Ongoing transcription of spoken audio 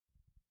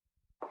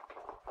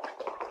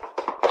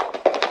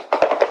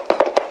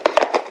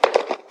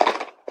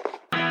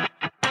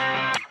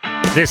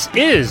This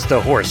is the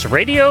Horse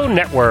Radio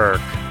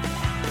Network.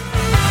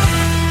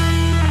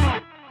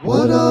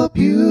 What a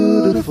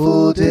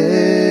beautiful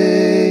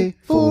day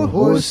for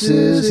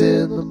horses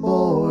in the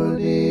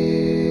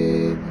morning.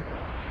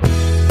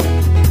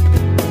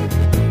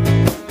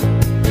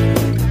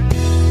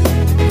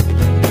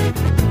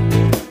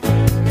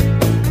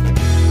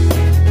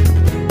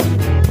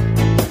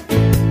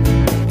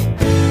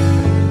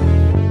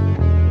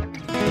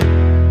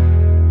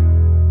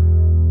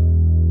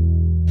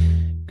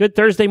 Good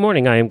Thursday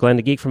morning. I am Glenn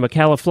the Geek from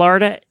Ocala,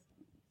 Florida.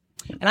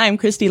 And I am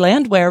Christy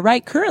Landwehr,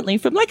 right currently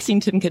from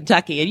Lexington,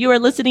 Kentucky. And you are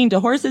listening to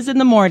Horses in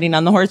the Morning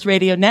on the Horse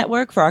Radio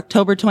Network for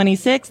October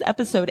 26th,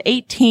 episode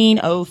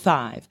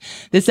 1805.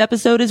 This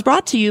episode is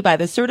brought to you by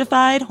the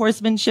Certified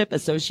Horsemanship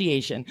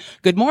Association.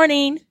 Good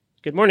morning.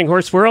 Good morning,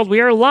 Horse World.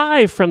 We are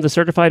live from the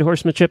Certified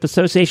Horsemanship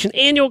Association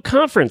Annual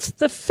Conference,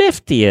 the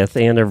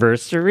 50th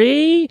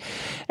anniversary.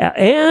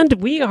 And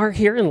we are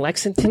here in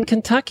Lexington,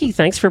 Kentucky.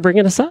 Thanks for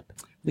bringing us up.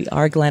 We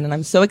are, Glenn, and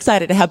I'm so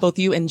excited to have both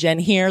you and Jen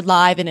here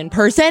live and in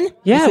person.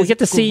 Yeah, we get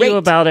to see you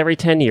about every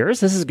 10 years.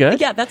 This is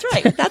good. Yeah, that's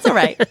right. That's all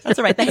right. That's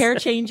all right. The hair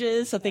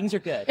changes, so things are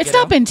good. It's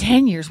not been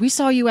 10 years. We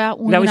saw you out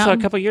when we saw a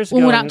couple years ago.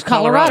 When we went out to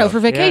Colorado for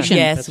vacation.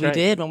 Yeah. Yes, we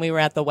did when we were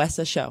at the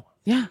WESA show.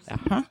 Yeah.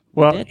 Uh-huh.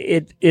 Well,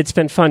 it's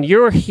been fun.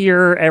 You're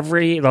here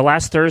the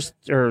last Thursday,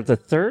 or the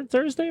third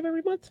Thursday of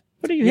every month?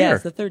 What are you here?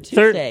 Yes, the third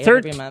Tuesday of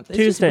every month. It's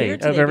Tuesday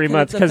of every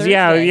month. Because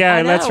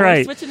yeah, that's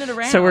right. We're switching it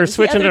around. So we're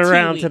switching it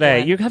around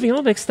today. You have me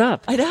all mixed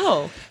up. I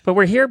know. But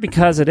we're here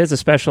because it is a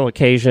special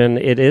occasion.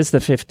 It is the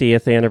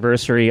 50th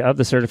anniversary of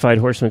the Certified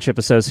Horsemanship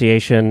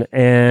Association,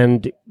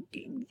 and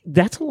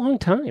that's a long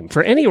time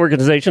for any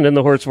organization in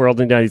the horse world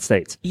in the United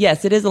States.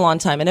 Yes, it is a long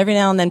time. And every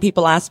now and then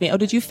people ask me,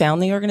 did you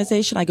found the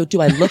organization? I go,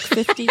 do I look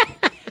 50?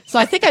 So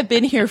I think I've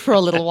been here for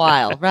a little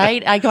while,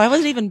 right? I go, I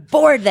wasn't even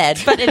bored then.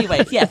 But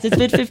anyways, yes, it's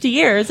been 50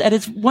 years and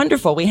it's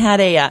wonderful. We had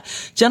a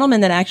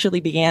gentleman that actually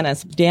began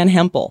us, Dan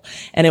Hempel,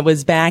 and it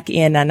was back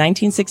in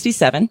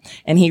 1967,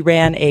 and he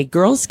ran a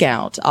Girl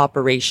Scout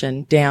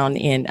operation down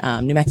in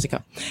New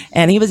Mexico.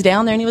 And he was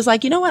down there and he was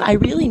like, you know what? I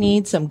really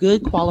need some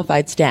good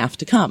qualified staff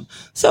to come.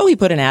 So he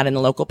put an ad in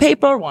the local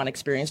paper, want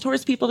experienced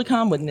horse people to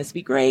come. Wouldn't this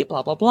be great?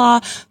 Blah, blah,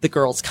 blah. The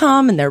girls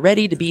come and they're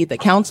ready to be the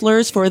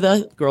counselors for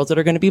the girls that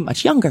are going to be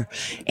much younger.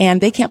 And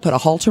they can't put a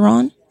halter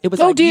on. It was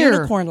like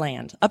unicorn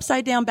land,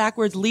 upside down,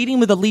 backwards,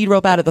 leading with a lead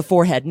rope out of the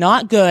forehead.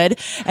 Not good.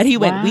 And he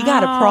went, we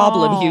got a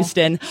problem,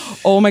 Houston.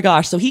 Oh my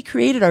gosh. So he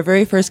created our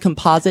very first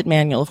composite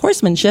manual of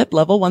horsemanship,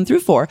 level 1 through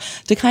 4,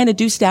 to kind of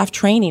do staff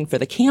training for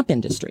the camp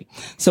industry.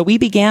 So we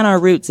began our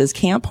roots as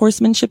Camp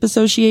Horsemanship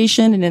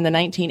Association, and in the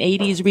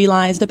 1980s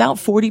realized about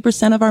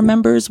 40% of our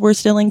members were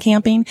still in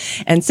camping,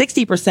 and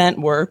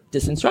 60% were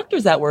just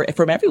instructors that were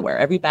from everywhere,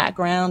 every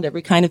background,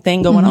 every kind of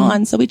thing going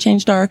on. So we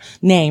changed our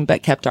name,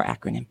 but kept our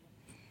acronym.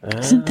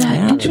 Isn't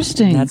that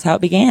interesting? That's how it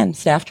began,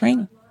 staff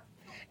training.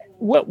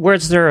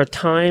 Was there a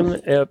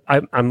time?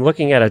 I'm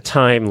looking at a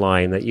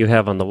timeline that you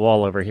have on the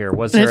wall over here.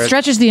 It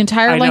stretches the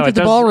entire length of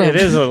the ballroom. It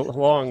is a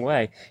long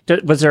way.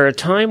 Was there a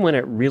time when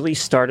it really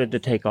started to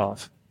take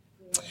off?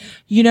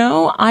 You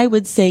know, I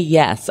would say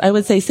yes. I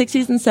would say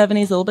 60s and 70s,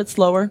 a little bit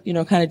slower,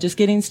 kind of just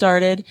getting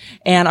started.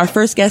 And our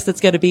first guest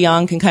that's going to be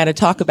on can kind of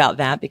talk about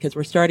that because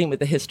we're starting with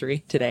the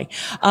history today.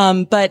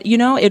 But,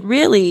 it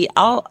really,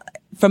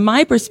 from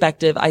my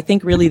perspective, I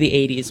think really the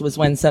 80s was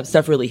when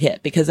stuff really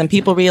hit, because then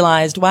people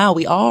realized, wow,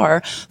 we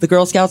are the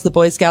Girl Scouts, the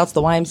Boy Scouts,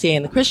 the YMCA,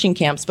 and the Christian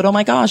camps, but oh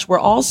my gosh, we're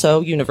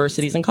also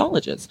universities and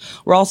colleges.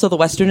 We're also the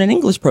Western and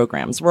English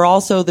programs. We're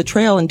also the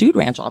trail and dude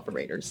ranch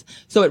operators.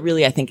 So it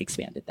really, I think,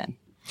 expanded then.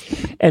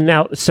 And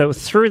now, so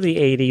through the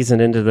 80s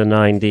and into the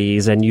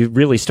 90s, and you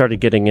really started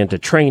getting into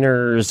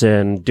trainers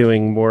and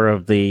doing more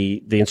of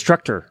the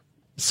instructor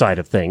side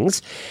of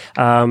things.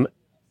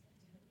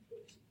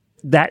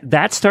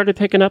 That started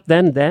picking up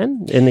then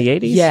in the 80s?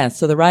 Yeah,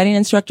 so the riding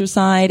instructor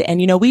side, and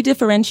we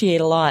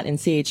differentiate a lot in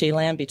CHA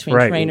land between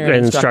trainer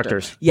and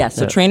instructors. Yes,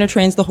 so trainer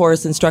trains the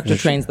horse, instructor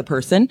trains the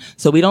person.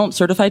 So we don't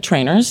certify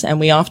trainers, and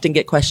we often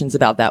get questions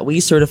about that. We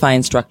certify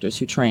instructors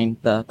who train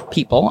the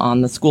people on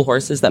the school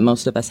horses that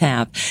most of us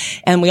have.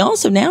 And we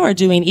also now are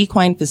doing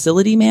equine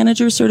facility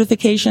manager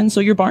certification, so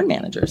your barn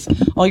managers,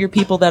 all your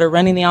people that are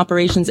running the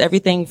operations,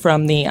 everything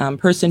from the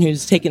person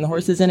who's taking the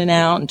horses in and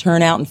out and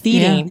turn out and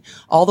feeding,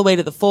 all the way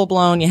to the full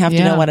blown, you have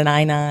to know what an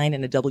I-9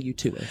 and a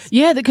W-2 is.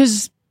 Yeah,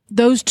 because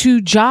those two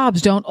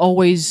jobs don't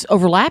always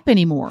overlap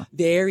anymore.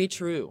 Very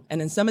true.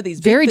 And in some of these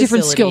very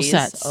different skill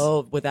sets.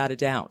 Oh, without a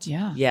doubt.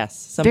 Yeah. Yes.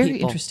 Some very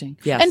people, interesting.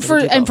 Yes,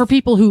 and for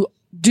people who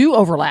do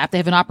overlap, they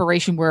have an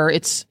operation where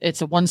it's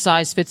a one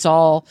size fits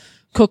all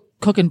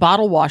cook and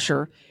bottle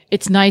washer.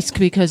 It's nice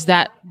because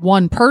that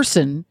one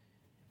person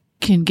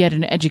can get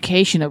an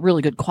education, a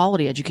really good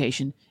quality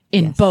education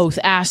in both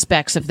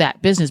aspects of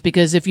that business.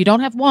 Because if you don't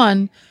have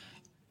one,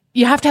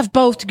 you have to have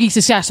both to be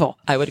successful.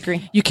 I would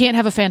agree. You can't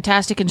have a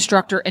fantastic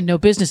instructor and no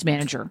business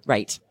manager.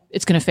 Right.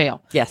 It's going to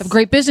fail. Yes. Have a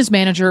great business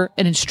manager,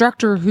 an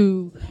instructor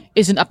who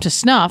isn't up to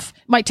snuff,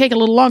 might take a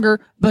little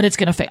longer, but it's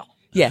going to fail.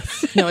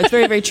 Yes. No, it's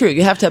very, very true.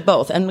 You have to have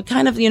both. And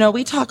kind of,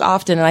 we talk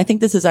often, and I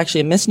think this is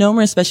actually a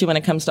misnomer, especially when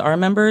it comes to our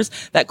members,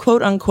 that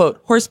quote unquote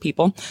horse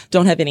people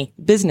don't have any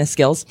business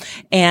skills.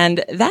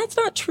 And that's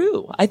not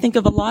true. I think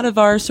of a lot of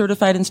our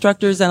certified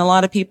instructors and a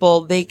lot of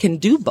people, they can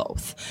do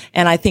both.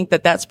 And I think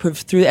that that's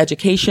through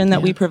education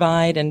that we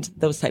provide and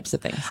those types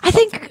of things. I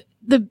think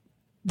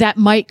that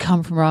might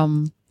come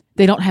from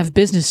they don't have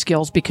business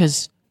skills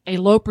because a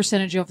low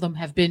percentage of them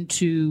have been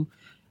to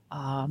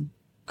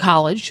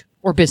college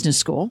or business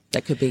school.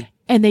 That could be.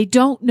 And they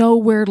don't know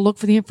where to look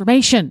for the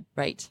information.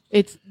 Right.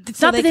 It's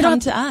So not that they come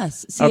don't. to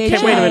us. Okay,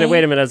 CHA.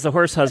 wait a minute. As the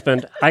horse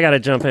husband, I got to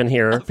jump in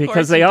here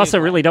because they you do, also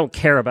Paul. really don't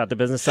care about the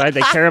business side.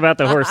 They care about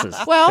the horses.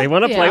 Well, they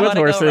want to yeah. play They with wanna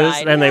go horses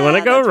ride. and they want to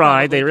Yeah, go that's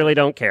ride. They probably really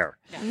don't care.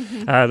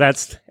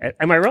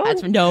 Am I wrong?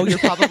 No, you're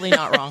probably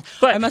not wrong. I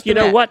But must you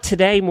know admit. what?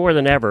 Today, more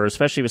than ever,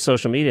 especially with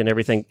social media and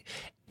everything,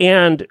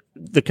 and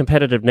the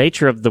competitive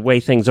nature of the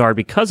way things are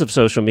because of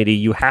social media,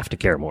 you have to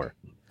care more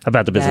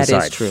about the business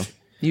That side. is true.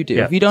 You do.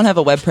 Yeah. If you don't have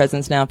a web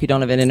presence now, if you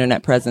don't have an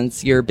internet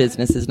presence, your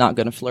business is not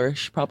going to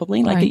flourish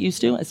probably like Right. it used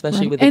to,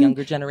 especially with the And-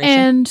 younger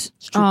generation.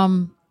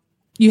 And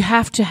you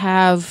have to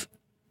have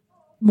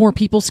more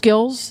people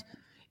skills.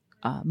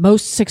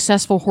 Most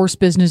successful horse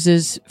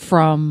businesses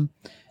from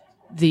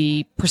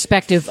the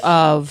perspective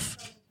of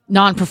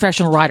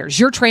non-professional riders.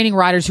 You're training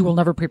riders who will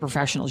never be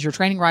professionals. You're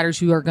training riders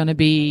who are going to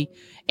be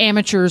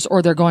amateurs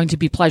or they're going to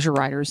be pleasure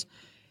riders.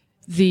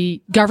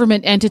 The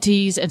government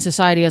entities and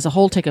society as a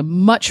whole take a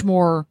much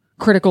more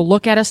critical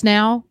look at us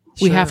now.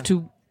 We have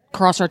to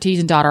cross our T's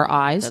and dot our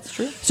I's. That's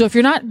true. So if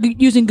you're not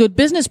using good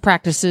business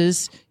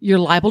practices, you're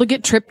liable to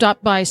get tripped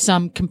up by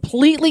some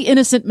completely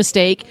innocent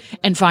mistake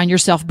and find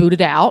yourself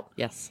booted out.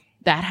 Yes.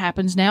 That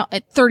happens now.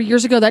 At 30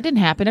 years ago, that didn't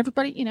happen.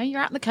 Everybody, you're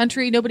out in the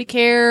country. Nobody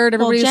cared.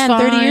 Well, Everybody Jen, was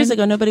fine. 30 years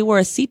ago, nobody wore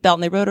a seatbelt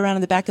and they rode around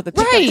in the back of the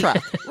pickup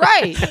truck.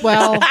 Right.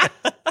 Well,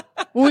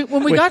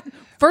 when we got,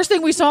 first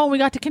thing we saw when we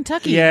got to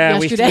Kentucky Yeah,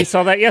 yesterday. we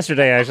saw that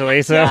yesterday,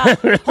 actually. So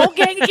Whole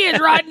gang of kids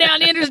riding down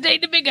the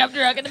interstate in a pickup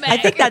truck in the back. I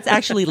think that's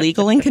actually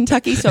legal in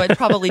Kentucky, so it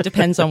probably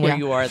depends on where Yeah.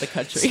 you are in the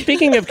country.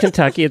 speaking of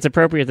Kentucky, it's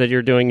appropriate that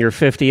you're doing your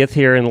 50th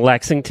here in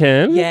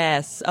Lexington.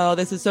 Yes. Oh,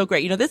 this is so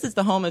great. This is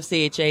the home of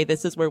CHA.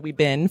 This is where we've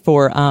been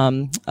for,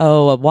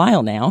 a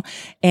while now.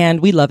 And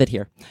we love it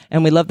here.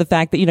 And we love the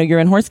fact that, you're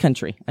in horse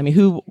country. I mean,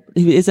 who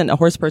isn't a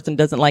horse person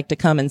doesn't like to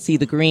come and see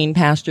the green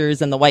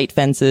pastures and the white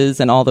fences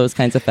and all those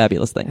kinds of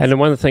fabulous things. And then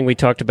one thing we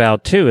talked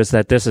about too is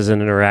that this is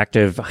an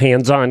interactive,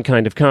 hands-on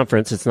kind of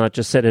conference. It's not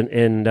just sitting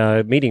in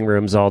meeting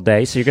rooms all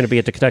day. So you're going to be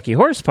at the Kentucky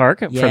Horse Park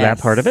for that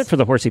Yes. part of it, for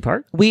the Horsey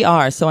Park. We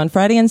are. So on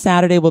Friday and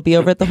Saturday, we'll be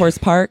over at the horse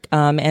park.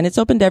 And it's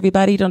open to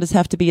everybody. You don't just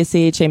have to be a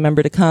CHA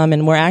member to come.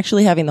 And we're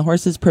actually having the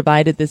horses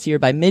provided this year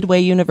by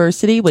Midway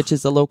University, which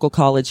is a local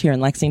college here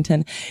in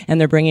Lexington. And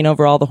they're bringing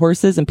over all the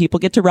horses and people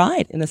get to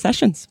ride in the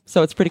sessions.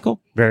 So it's pretty cool.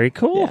 Very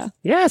cool. Yeah.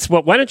 Yes.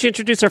 Well, why don't you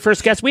introduce our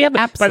first guest? We have,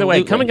 by the way,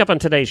 Absolutely. coming up on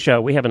today's show,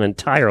 we have an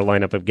entire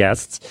lineup of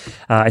guests.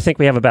 I think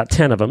we have about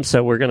 10 of them.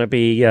 So we're going to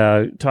be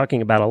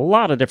talking about a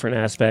lot of different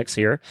aspects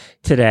here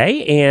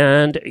today.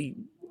 And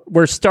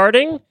we're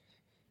starting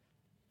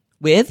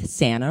With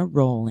Santa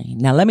Rolling.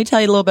 Now, let me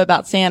tell you a little bit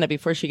about Santa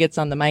before she gets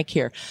on the mic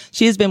here.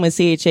 She has been with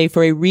CHA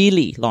for a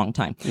really long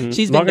time.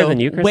 She's been Longer to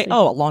than you, Christy?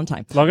 a long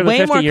time. Longer than way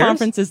 50 more years?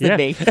 conferences than Yeah.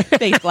 me.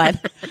 Thanks, lad.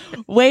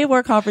 Way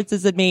more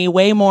conferences than me.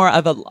 Way more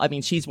of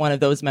she's one of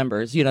those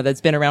members,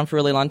 that's been around for a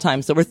really long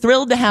time. So we're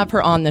thrilled to have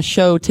her on the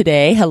show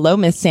today. Hello,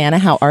 Miss Santa.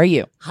 How are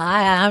you?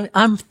 Hi,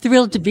 I'm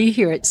thrilled to be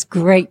here. It's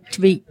great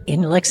to be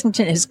in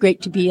Lexington. It's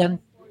great to be on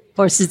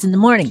Horses in the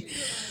Morning.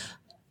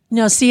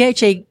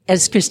 CHA,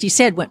 as Christy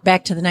said, went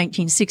back to the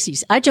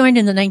 1960s. I joined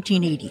in the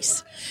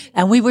 1980s,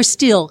 and we were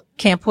still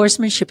Camp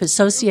Horsemanship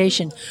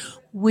Association.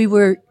 We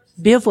were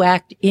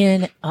bivouacked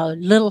in a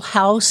little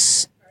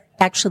house,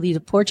 actually the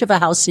porch of a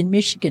house in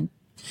Michigan,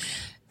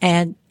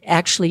 and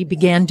actually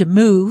began to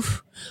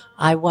move.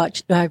 I've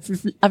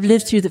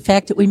lived through the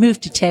fact that we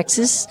moved to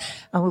Texas,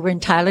 and we were in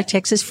Tyler,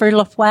 Texas for a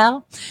little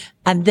while,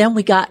 and then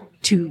we got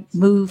to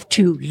move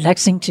to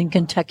Lexington,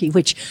 Kentucky,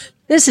 which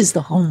this is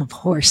the home of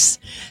horse,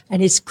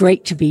 and it's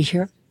great to be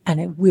here.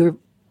 And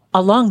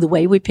along the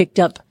way, we picked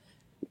up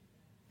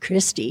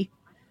Christy.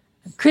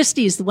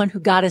 Christy is the one who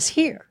got us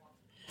here.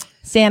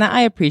 Santa,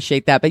 I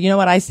appreciate that. But you know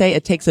what I say?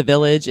 It takes a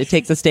village. It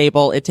takes a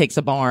stable. It takes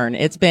a barn.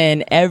 It's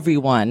been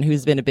everyone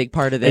who's been a big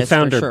part of They this.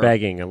 found for her sure.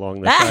 begging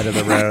along the side of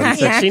the road.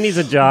 So she needs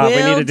a job.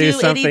 We'll we need to do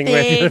something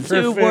anything with for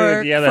to food.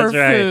 work Yeah, that's for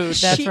right. food.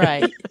 That's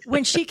right.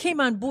 When she came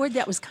on board,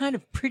 that was kind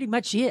of pretty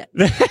much it.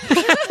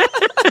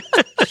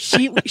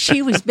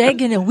 She was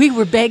begging and we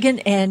were begging,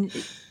 and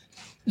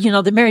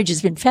the marriage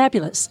has been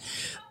fabulous.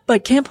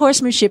 But Camp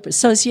Horsemanship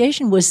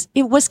Association was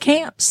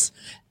camps,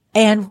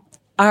 and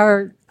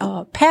our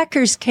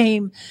packers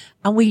came,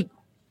 and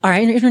our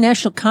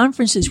international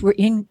conferences were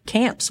in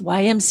camps,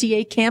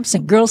 YMCA camps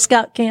and Girl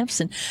Scout camps,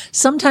 and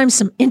sometimes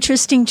some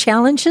interesting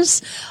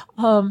challenges.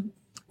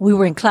 We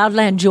were in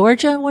Cloudland,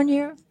 Georgia one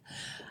year.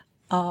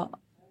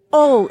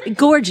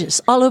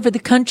 Gorgeous, all over the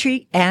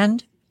country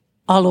and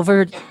all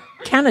over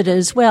Canada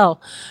as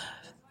well.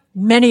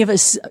 Many of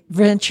us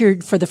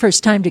ventured for the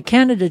first time to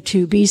Canada,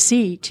 to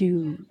BC,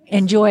 to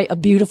enjoy a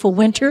beautiful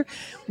winter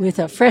with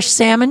a fresh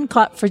salmon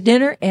caught for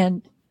dinner,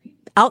 and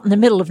out in the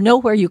middle of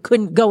nowhere, you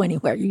couldn't go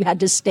anywhere. You had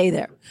to stay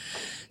there.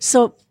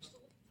 So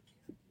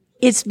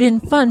it's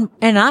been fun,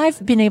 and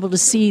I've been able to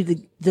see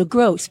the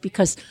growth,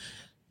 because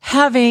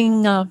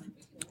having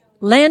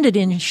landed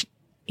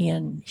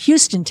in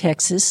Houston,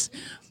 Texas,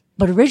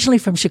 but originally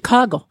from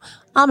Chicago,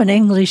 I'm an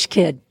English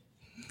kid,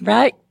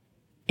 right?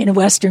 In a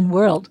Western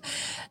world.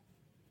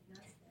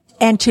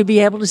 And to be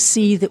able to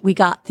see that we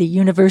got the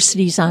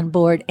universities on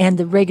board and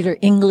the regular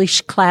English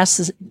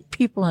classes,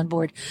 people on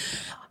board.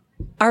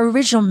 Our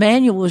original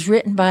manual was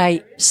written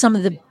by some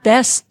of the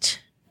best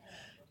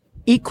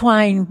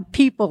equine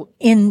people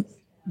in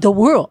the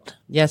world.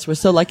 Yes, we're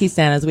so lucky,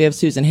 Santas. We have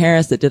Susan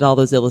Harris that did all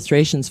those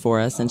illustrations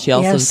for us, and she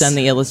also has done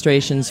the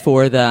illustrations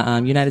for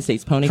the United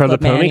States Pony Club the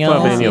Pony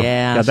Club manual.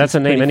 Yeah, that's a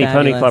name any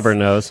fabulous. pony clubber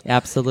knows.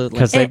 Absolutely,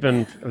 because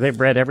they've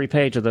read every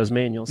page of those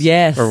manuals.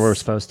 Yes, or we're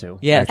supposed to.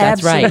 Yes,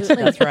 that's Absolutely.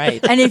 right. That's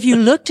right. And if you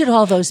looked at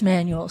all those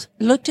manuals,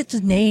 looked at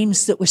the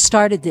names that were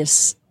started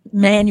this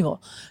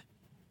manual,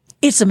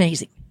 it's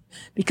amazing,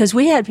 because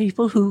we had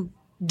people who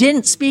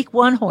didn't speak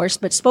one horse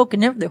but spoke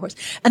another horse,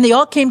 and they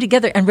all came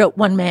together and wrote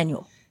one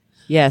manual.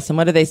 Yes, and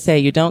what do they say?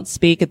 You don't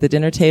speak at the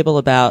dinner table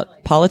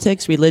about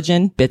politics,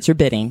 religion, bits or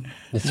bidding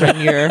when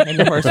you're in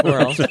the horse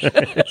world.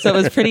 So it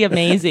was pretty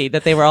amazing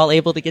that they were all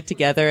able to get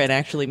together and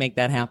actually make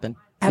that happen.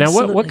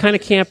 Absolutely. Now, what kind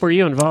of camp were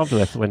you involved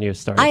with when you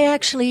started? I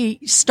actually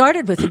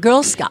started with the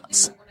Girl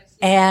Scouts,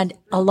 and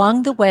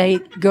along the way,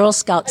 Girl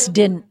Scouts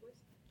didn't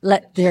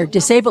let their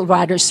disabled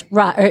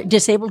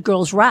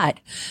girls ride,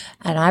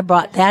 and I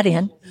brought that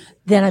in.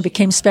 Then I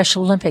became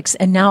Special Olympics,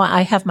 and now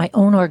I have my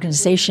own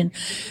organization,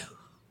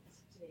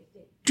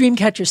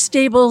 Dreamcatcher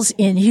Stables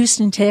in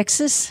Houston,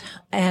 Texas,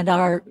 and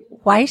our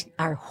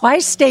why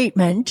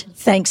statement,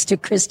 thanks to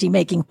Christy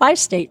making why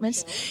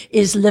statements,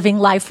 is living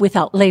life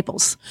without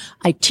labels.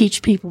 I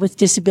teach people with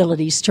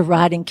disabilities to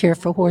ride and care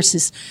for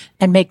horses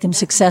and make them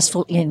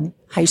successful in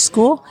high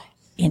school,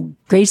 in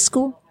grade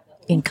school,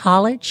 in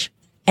college,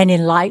 and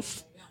in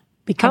life,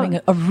 becoming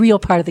a real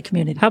part of the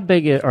community. How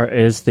big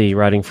is the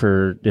Riding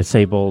for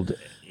Disabled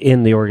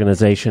in the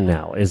organization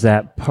now? Is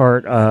that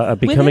part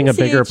becoming within a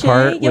bigger CHA,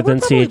 part within we're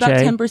probably CHA?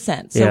 about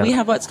 10%. So we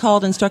have what's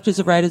called Instructors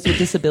of Riders with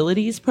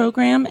Disabilities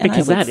program, and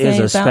Because I would that is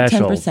say a about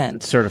special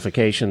 10%.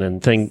 certification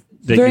and thing.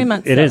 Very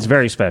much It so. is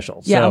very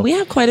special. Yeah, So- we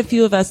have quite a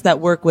few of us that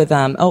work with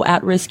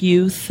at-risk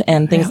youth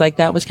and things like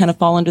that, which kind of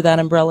fall under that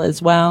umbrella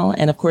as well.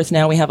 And of course,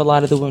 now we have a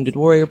lot of the Wounded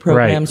Warrior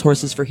programs, Right.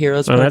 Horses for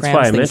Heroes Well, programs. that's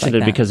why I things mentioned like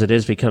it, that. because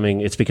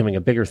it's becoming a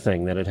bigger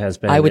thing than it has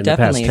been I would in the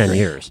past definitely 10 agree.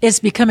 years. It's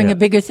becoming a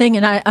bigger thing,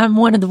 and I'm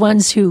one of the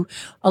ones who,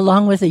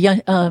 along with a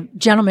young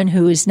gentleman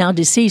who is now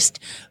deceased,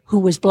 who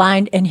was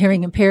blind and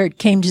hearing impaired,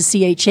 came to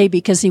CHA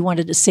because he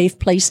wanted a safe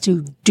place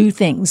to do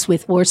things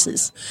with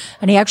horses.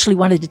 And he actually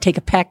wanted to take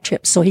a pack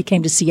trip, so he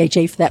came to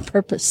CHA for that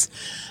purpose.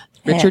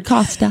 Richard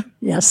Costa.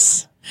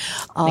 Yes.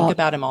 Think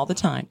about him all the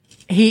time.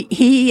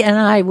 He and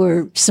I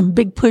were some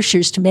big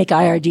pushers to make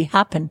IRD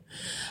happen.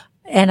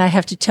 And I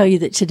have to tell you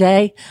that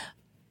today,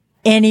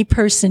 any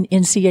person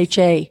in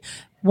CHA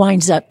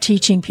winds up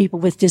teaching people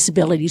with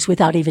disabilities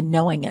without even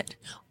knowing it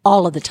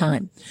all of the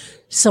time.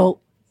 So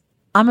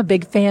I'm a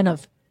big fan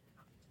of,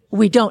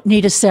 we don't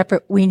need a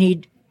separate, we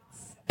need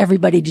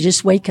everybody to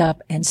just wake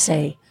up and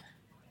say,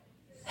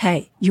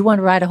 hey, you want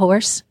to ride a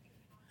horse?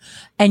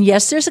 And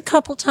yes, there's a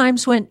couple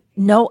times when,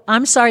 no,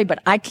 I'm sorry, but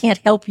I can't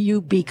help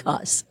you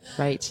because.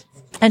 Right.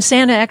 And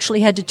Santa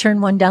actually had to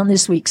turn one down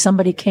this week.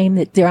 Somebody came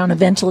that they're on a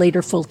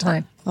ventilator full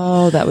time.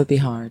 Oh, that would be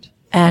hard.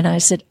 And I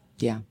said,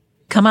 Yeah.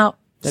 come out,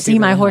 That'd be see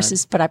my really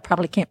horses, but I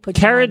probably can't put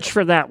Carriage you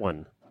for that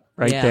one.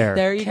 Right Yeah. there.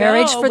 There you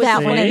Carriage go. for that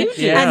Which one. is And- what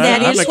you do. and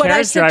that I'm is a what I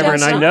carriage driver,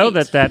 and I suggest. know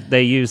that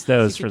they use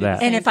those for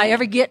that. And if I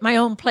ever get my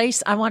own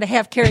place, I want to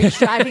have carriage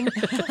driving.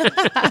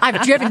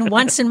 I've driven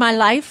once in my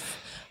life,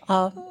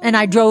 and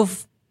I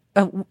drove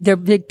their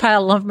big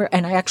pile of lumber,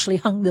 and I actually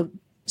hung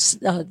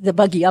the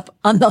buggy up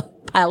on the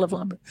pile of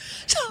lumber.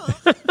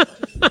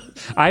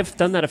 I've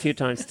done that a few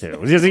times too.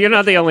 You're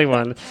not the only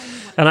one.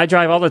 And I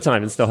drive all the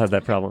time and still have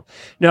that problem.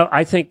 No,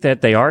 I think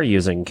that they are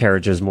using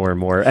carriages more and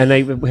more. And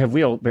they have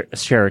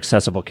wheelchair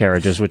accessible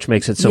carriages, which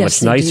makes it so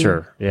Yes, much they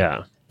nicer.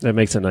 Yeah. That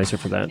makes it nicer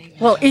for that.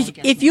 Well,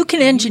 if you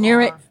can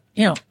engineer it,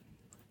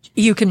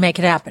 you can make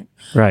it happen.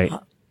 Right.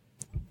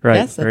 Right.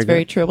 Yes, that's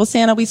very good. true. Well,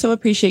 Santa, we so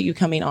appreciate you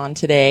coming on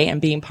today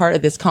and being part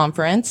of this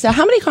conference. So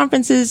how many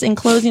conferences in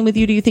closing with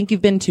you do you think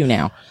you've been to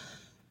now?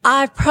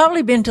 I've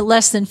probably been to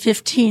less than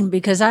 15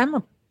 because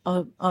I'm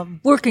a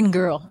working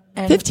girl.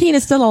 And 15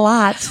 is still a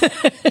lot.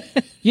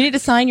 You need to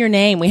sign your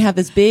name. We have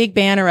this big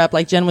banner up,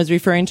 like Jen was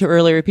referring to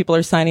earlier. People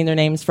are signing their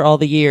names for all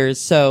the years.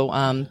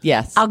 So,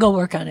 yes. I'll go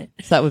work on it.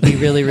 So that would be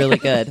really, really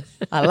good.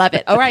 I love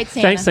it. All right,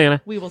 Santa. Thanks,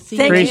 Santa. We will see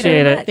Thank you you later.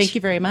 Appreciate very it. much. Thank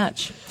you very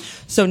much.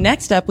 So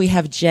next up, we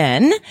have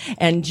Jen,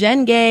 and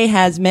Jen Gay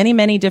has many,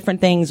 many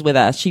different things with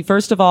us. She,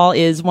 first of all,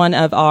 is one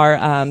of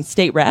our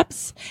state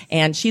reps,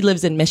 and she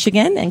lives in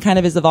Michigan and kind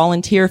of is a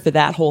volunteer for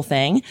that whole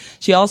thing.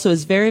 She also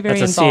is very, very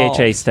That's involved.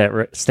 a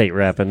CHA state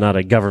rep and not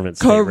a government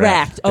state rep.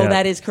 Correct. Oh, Yeah.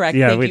 that is correct.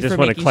 Yeah, Thank we you just for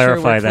want to making sure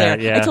clarify we're clear.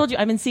 that. Yeah. I told you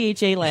I'm in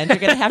CHA land. You're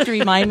going to have to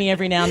remind me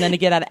every now and then to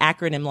get out of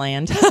acronym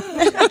land.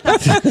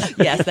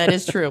 Yes, that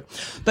is true.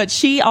 But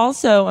she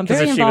also, I'm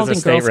very Because if she was involved a in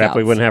state Girl rep, Scouts.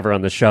 we wouldn't have her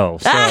on the show.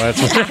 So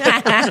that's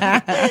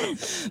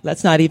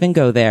Let's not even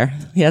go there.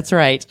 That's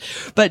right.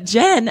 But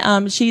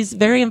Jen, she's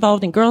very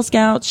involved in Girl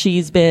Scouts.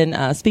 She's been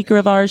a speaker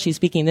of ours. She's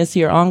speaking this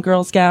year on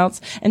Girl Scouts.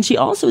 And she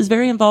also is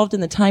very involved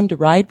in the Time to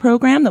Ride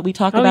program that we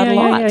talk about a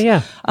lot.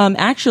 Yeah.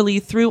 Actually,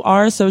 through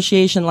our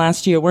association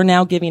last year, we're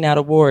now giving out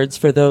awards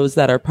for those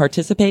that are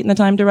participating in the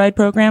Time to Ride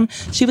program.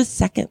 She was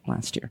second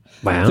last year.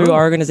 Wow. Through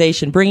our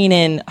organization, bringing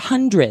in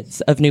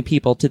hundreds of new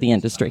people to the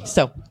industry.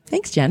 So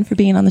thanks, Jen, for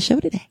being on the show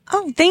today.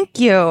 Oh, thank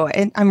you.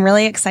 And I'm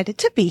really excited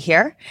to be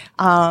here.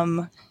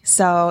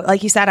 So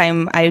like you said,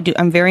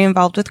 I'm very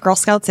involved with Girl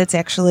Scouts. It's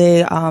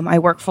actually, I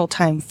work full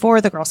time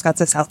for the Girl Scouts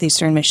of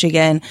Southeastern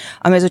Michigan,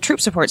 as a troop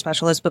support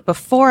specialist. But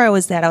before I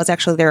was that, I was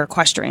actually their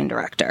equestrian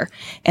director.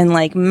 And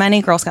like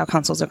many Girl Scout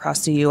councils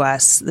across the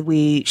U.S.,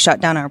 we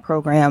shut down our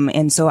program.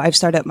 And so I've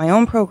started my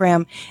own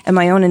program and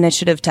my own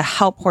initiative to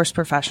help horse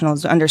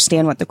professionals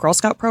understand what the Girl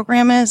Scout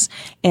program is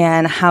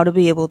and how to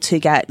be able to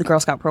get the Girl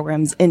Scout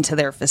programs into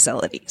their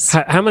facilities.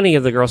 How many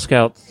of the Girl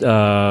Scout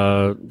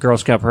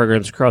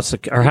programs across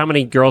or how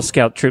many Girl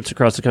Scout troops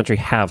across the country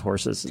have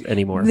horses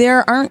anymore?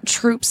 There aren't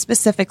troops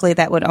specifically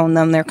that would own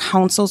them. Their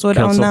councils would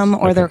own them,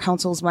 or their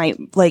councils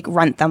might like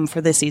rent them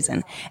for the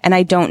season. And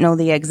I don't know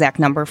the exact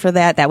number for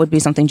that. That would be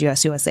something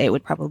GSUSA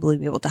would probably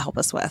be able to help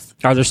us with.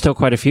 Are there still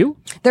quite a few?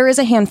 There is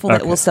a handful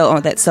that will still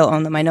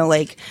own them. I know,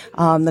 like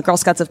the Girl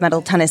Scouts of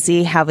Middle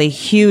Tennessee have a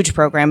huge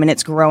program, and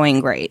it's growing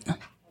great.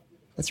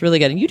 That's really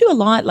good. And you do a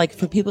lot, like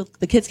for people,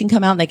 the kids can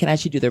come out and they can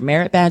actually do their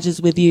merit badges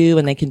with you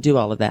and they can do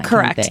all of that.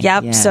 Correct. Can't they?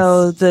 Yep. Yes.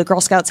 So the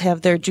Girl Scouts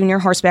have their junior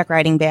horseback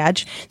riding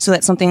badge. So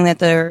that's something that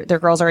their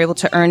girls are able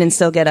to earn and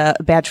still get a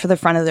badge for the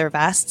front of their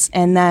vests.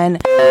 And then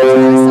there's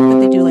a lot of stuff that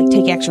they do, like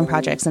take action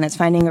projects, and it's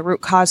finding a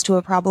root cause to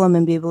a problem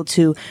and be able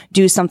to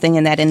do something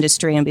in that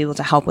industry and be able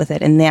to help with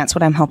it. And that's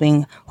what I'm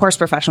helping horse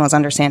professionals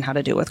understand how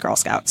to do with Girl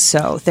Scouts.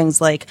 So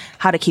things like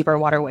how to keep our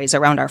waterways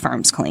around our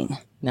farms clean.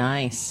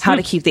 Nice. How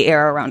to keep the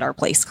air around our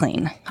place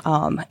clean,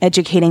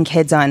 educating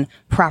kids on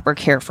proper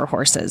care for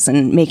horses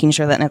and making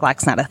sure that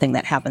neglect's not a thing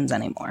that happens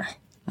anymore.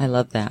 I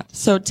love that.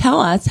 So tell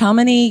us, how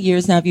many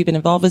years now have you been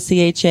involved with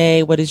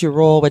CHA? What is your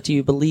role? What do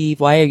you believe?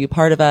 Why are you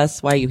part of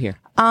us? Why are you here?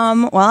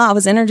 Well, I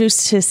was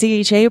introduced to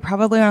CHA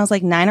probably when I was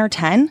like 9 or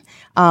 10.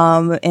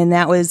 And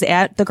that was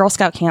at the Girl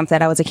Scout camp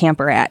that I was a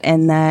camper at.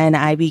 And then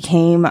I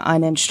became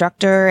an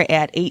instructor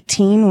at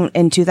 18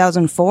 in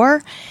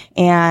 2004.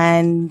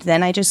 And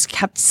then I just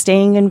kept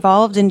staying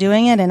involved in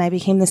doing it. And I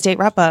became the state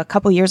rep a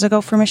couple years ago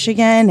for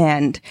Michigan.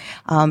 And,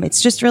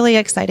 it's just really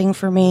exciting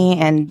for me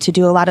and to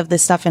do a lot of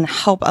this stuff and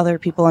help other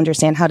people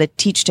understand how to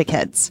teach to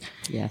kids.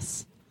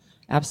 Yes.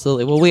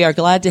 Absolutely. Well, we are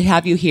glad to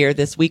have you here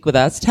this week with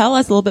us. Tell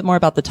us a little bit more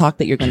about the talk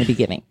that you're going to be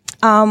giving.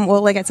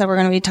 Well, like I said, we're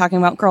going to be talking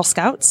about Girl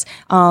Scouts,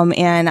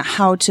 and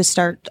how to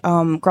start,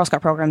 Girl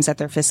Scout programs at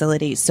their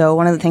facilities. So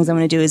one of the things I'm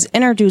going to do is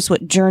introduce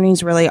what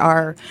journeys really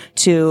are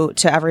to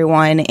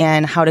everyone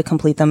and how to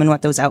complete them and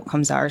what those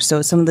outcomes are.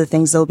 So some of the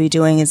things they'll be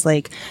doing is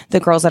like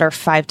the girls that are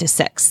 5 to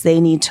 6, they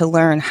need to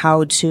learn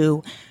how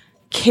to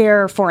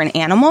care for an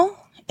animal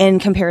in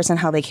comparison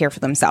how they care for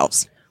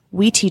themselves.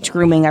 We teach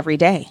grooming every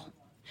day.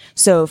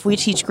 So if we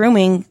teach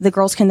grooming, the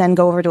girls can then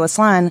go over to a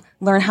salon,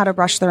 learn how to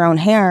brush their own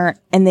hair,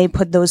 and they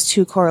put those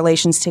two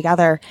correlations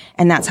together,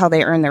 and that's how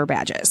they earn their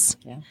badges.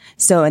 Yeah.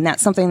 So, and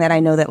that's something that I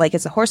know that like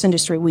as a horse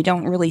industry, we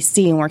don't really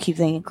see, and we're keep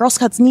thinking Girl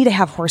Scouts need to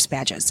have horse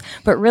badges.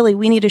 But really,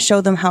 we need to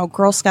show them how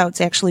Girl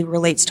Scouts actually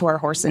relates to our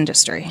horse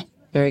industry.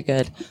 Very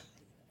good.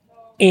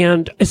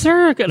 And is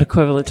there an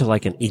equivalent to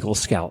like an Eagle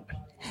Scout?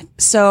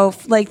 So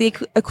like the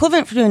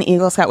equivalent for doing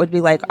Eagle Scout would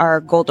be like our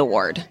Gold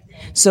Award.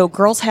 So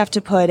girls have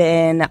to put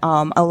in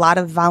a lot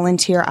of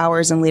volunteer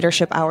hours and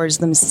leadership hours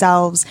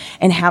themselves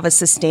and have a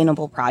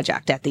sustainable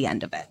project at the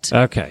end of it.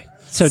 Okay.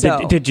 So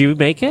did you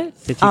make it?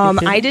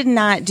 I did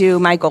not do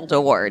my Gold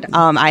Award.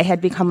 I had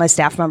become a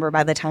staff member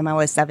by the time I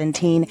was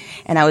 17,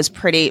 and I was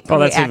pretty Oh,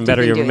 that's even active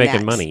better. in You're doing making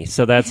that. money,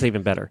 so that's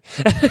even better.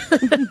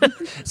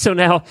 So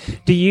now,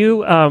 do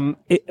you?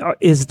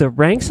 Is the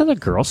ranks of the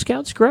Girl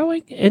Scouts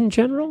growing in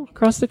general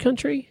across the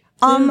country?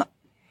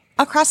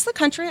 Across the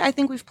country, I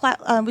think we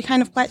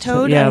kind of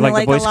plateaued. Yeah, and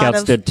like the Boy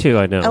Scouts did too,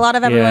 I know. A lot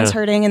of everyone's Yeah.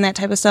 hurting and that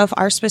type of stuff.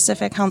 Our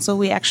specific council,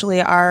 we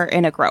actually are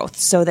in a growth,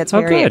 so that's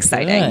very good.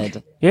 exciting.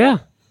 Good. Yeah,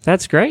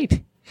 that's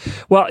great.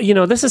 Well,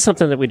 this is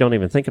something that we don't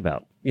even think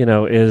about,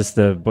 is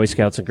the Boy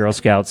Scouts and Girl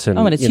Scouts. And,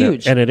 and it's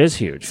huge. And it is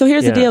huge. So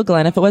here's the deal,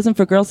 Glenn. If it wasn't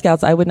for Girl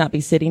Scouts, I would not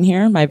be sitting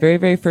here. My very,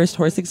 very first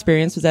horse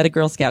experience was at a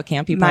Girl Scout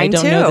camp. You probably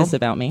don't know this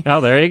about me.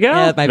 Oh, there you go.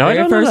 Yeah, my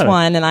very first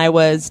one, and I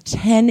was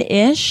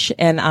 10-ish,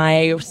 and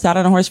I sat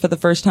on a horse for the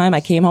first time.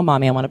 I came home,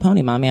 Mommy, I want a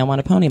pony. Mommy, I want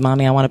a pony.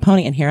 Mommy, I want a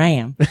pony. And here I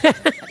am.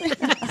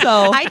 So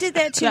I did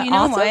that too. You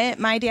know what?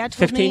 My dad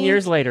told me 15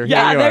 years later.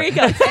 Yeah, there you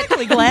go.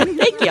 Exactly, Glenn.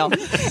 Thank you.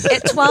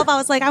 At 12, I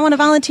was like, I want to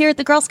volunteer at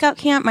the Girl Scout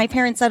camp. My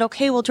parents said,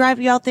 okay, we'll drive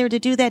you out there to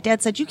do that.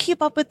 Dad said, you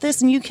keep up with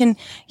this and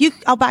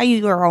I'll buy you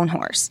your own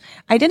horse.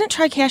 I didn't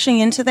try cashing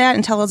into that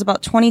until I was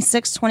about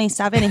 26,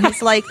 27. And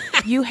he's like,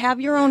 you have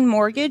your own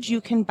mortgage.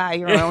 You can buy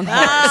your own horse.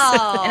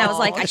 Oh, and I was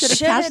like, I should have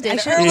cashed in You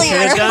should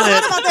have done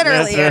it. thought that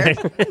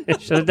earlier.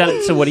 Should have done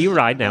it. So what do you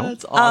ride now?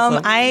 That's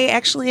awesome.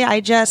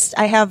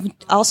 I have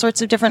all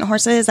sorts of different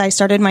horses. I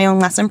started my own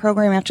lesson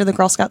program after the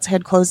Girl Scouts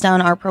had closed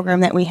down our program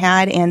that we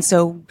had. And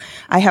so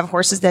I have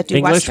horses that do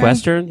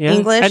Western, yeah.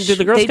 English. And do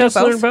the Girl Scouts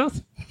learn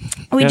both?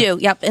 We do,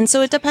 yep. And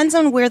so it depends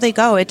on where they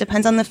go. It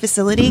depends on the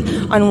facility,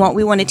 on what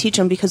we want to teach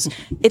them, because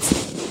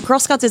Girl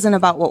Scouts isn't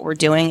about what we're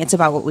doing. It's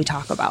about what we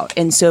talk about.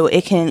 And so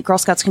Girl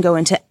Scouts can go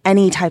into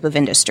any type of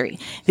industry,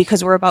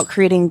 because we're about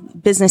creating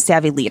business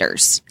savvy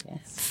leaders,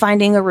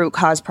 finding a root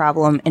cause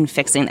problem and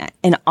fixing it.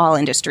 And all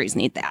industries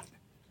need that.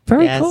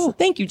 Very Yes. cool.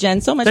 Thank you,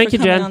 Jen, so much Thank for you,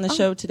 coming Jen. on the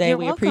show today. You're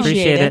We welcome.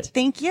 appreciate it.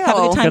 Thank you. Have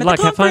a good time Good at luck.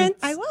 the Have fun.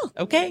 conference. I will.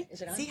 Okay.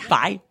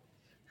 Bye.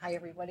 Hi,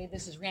 everybody.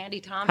 This is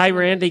Randy Thompson. Hi,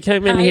 Randy.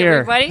 Come in Hi,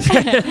 here. everybody.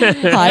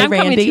 Hi, I'm coming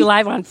to Randy. you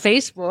live on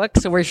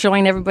Facebook, so we're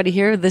showing everybody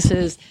here. This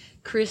is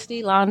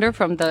Christy Launder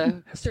from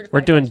the Certified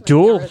We're doing Horseman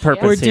dual Service.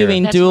 purpose We're here.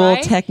 doing That's dual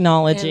right.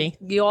 technology.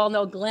 And you all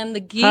know Glenn the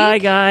Geek. Hi,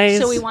 guys.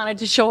 So we wanted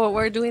to show what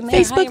we're doing there.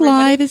 Hi, Facebook everybody.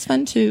 Live is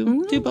fun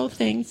too. Do both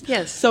things.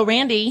 Yes. So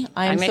Randy,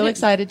 I am made so it.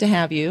 excited to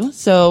have you.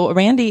 So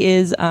Randy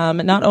is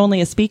not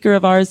only a speaker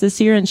of ours this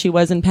year, and she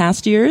was in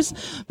past years,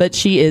 but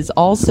she is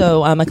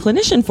also a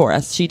clinician for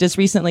us. She just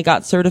recently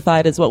got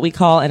certified as what we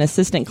call an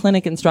assistant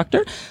clinic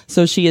instructor.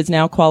 So she is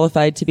now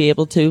qualified to be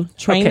able to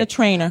train Okay. a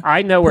trainer.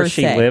 I know where per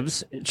she se.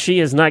 lives. She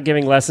is not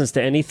giving lessons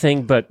to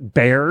anything but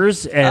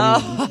bears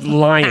and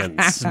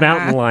lions,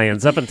 mountain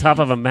lions up on top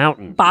of a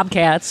mountain.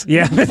 Bobcats.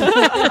 Yeah.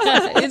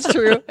 It's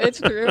true. It's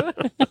true.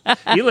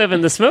 You live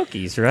in the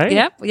Smokies, right?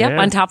 Yep.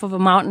 Yeah. On top of a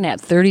mountain at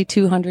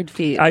 3,200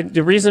 feet.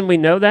 The reason we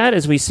know that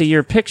is we see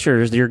your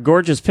pictures, your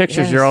gorgeous pictures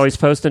Yes. you're always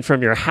posting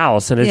from your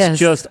house, and it's Yes.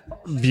 just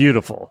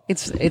beautiful.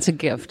 It's a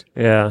gift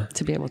Yeah.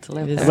 to be able to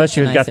live there. Unless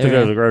you Nice got to go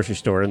area. to the grocery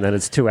store, and then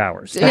it's 2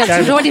 hours. Yeah,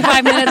 it's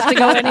 25 minutes to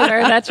go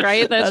anywhere. That's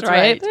right. That's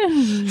right.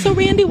 So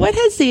Randy, what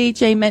has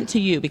CHA meant to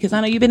you? Because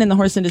I know you've been in the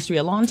horse industry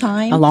a long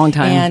time. A long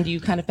time. And you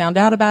kind of found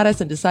out about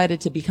us and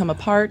decided to become a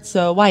part.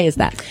 So why is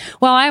that?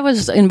 Well, I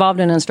was involved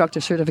in instructor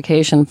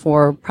certification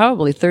for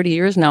probably 30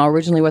 years now,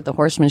 originally with the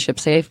Horsemanship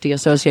Safety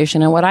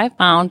Association. And what I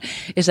found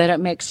is that it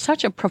makes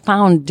such a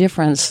profound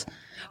difference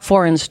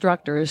for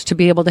instructors to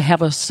be able to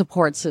have a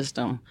support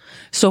system.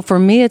 So for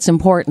me, it's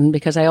important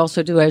because I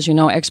also do, as you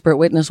know, expert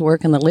witness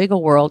work in the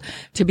legal world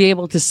to be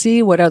able to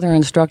see what other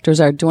instructors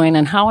are doing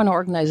and how an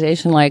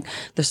organization like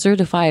the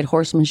Certified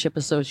Horsemanship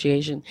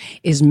Association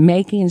is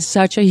making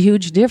such a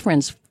huge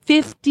difference.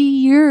 50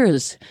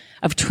 years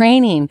of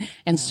training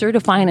and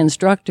certifying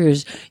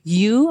instructors,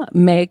 you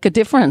make a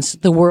difference.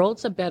 The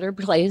world's a better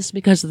place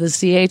because of the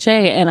CHA,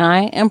 and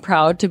I am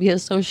proud to be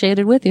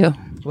associated with you.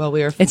 Well,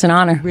 we are It's an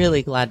honor.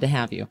 really glad to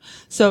have you.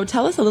 So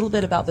tell us a little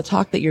bit about the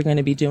talk that you're going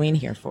to be doing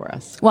here for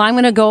us. Well, I'm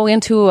going to go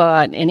into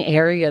an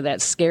area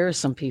that scares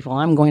some people.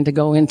 I'm going to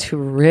go into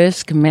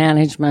risk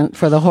management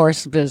for the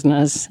horse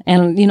business.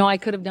 And, I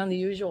could have done the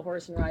usual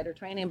horse and rider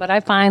training, but I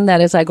find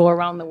that as I go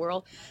around the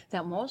world,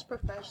 that most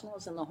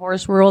professionals in the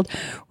horse world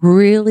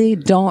really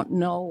don't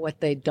know what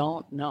they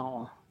don't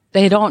know.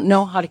 They don't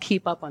know how to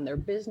keep up on their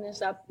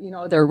business,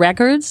 their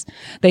records.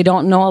 They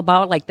don't know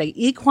about like the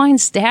equine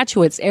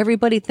statutes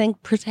everybody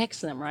think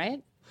protects them,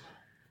 right?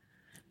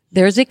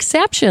 There's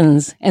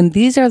exceptions, and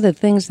these are the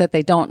things that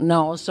they don't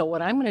know. So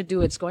what I'm going to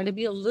do, it's going to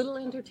be a little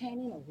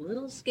entertaining, a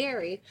little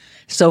scary.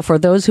 So for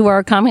those who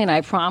are coming,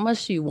 I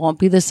promise you won't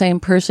be the same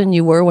person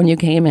you were when you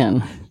came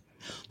in.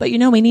 But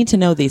we need to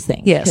know these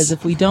things. Yes. Because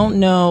if we don't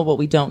know what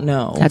we don't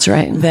know. That's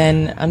right.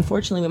 Then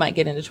unfortunately we might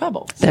get into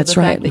trouble. So That's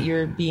the right. fact that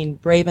you're being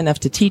brave enough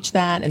to teach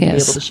that and to be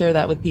Yes. able to share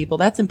that with people,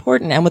 that's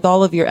important. And with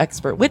all of your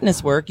expert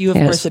witness work, you of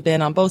Yes. course have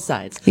been on both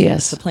sides.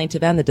 Yes. The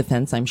plaintiff and the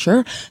defense, I'm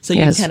sure. So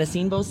Yes. you've kind of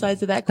seen both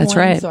sides of that coin. That's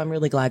right. So I'm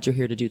really glad you're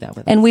here to do that with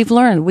us. And we've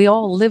learned, we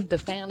all live the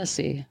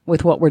fantasy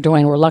with what we're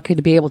doing. We're lucky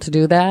to be able to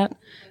do that,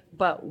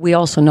 but we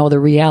also know the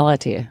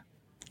reality.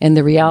 And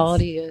the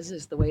reality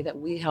is the way that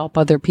we help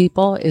other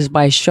people is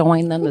by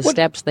showing them the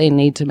steps they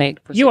need to make.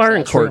 For You are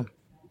in success. court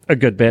a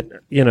good bit,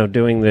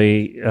 doing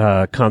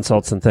the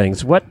consults and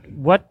things. What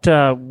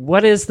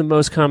is the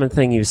most common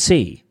thing you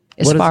see?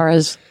 As far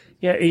as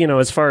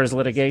as far as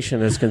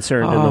litigation is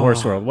concerned in the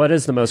horse world, what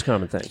is the most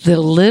common thing? the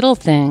little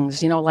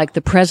things, like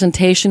the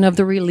presentation of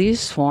the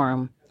release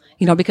form.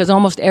 Because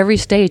almost every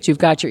state you've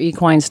got your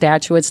equine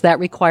statutes that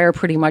require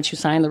pretty much you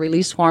sign the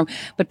release form,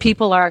 but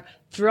people are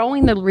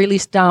throwing the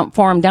release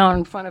form down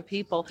in front of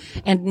people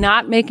and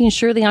not making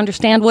sure they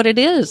understand what it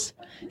is.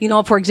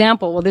 For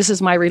example, well, this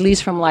is my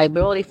release from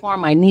liability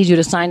form. I need you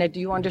to sign it. Do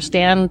you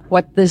understand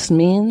what this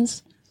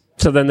means?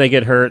 So then they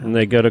get hurt and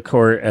they go to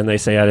court and they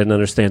say, I didn't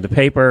understand the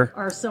paper.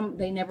 Or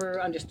they never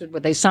understood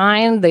what they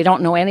signed. They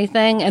don't know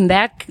anything. And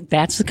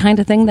that's the kind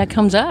of thing that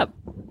comes up.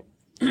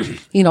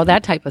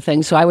 That type of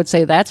thing. So I would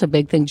say that's a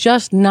big thing.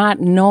 Just not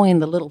knowing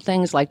the little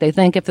things, like they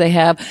think if they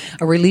have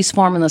a release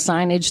form in the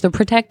signage, they're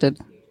protected.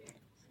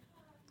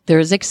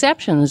 There's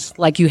exceptions,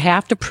 like you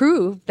have to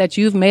prove that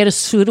you've made a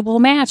suitable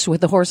match with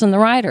the horse and the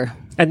rider.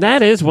 And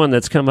that is one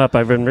that's come up.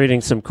 I've been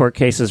reading some court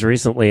cases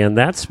recently, and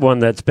that's one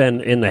that's been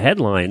in the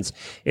headlines,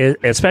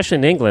 especially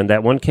in England.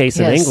 That one case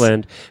in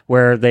England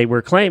where they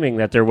were claiming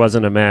that there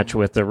wasn't a match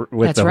with the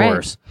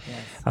horse.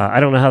 Yes. I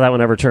don't know how that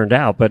one ever turned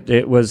out, but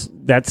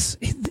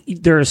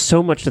there is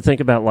so much to think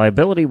about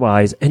liability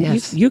wise,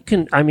 and you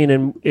can. I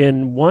mean,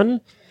 in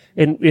one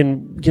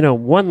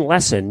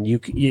lesson,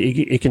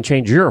 it can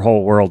change your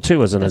whole world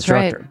too as an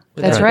instructor. Right.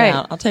 That's right.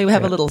 I'll tell you, we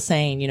have a little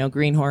saying,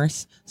 green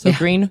horse. So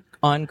green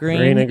on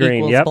green and green.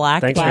 equals Yep.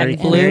 black, Thanks, black Mary,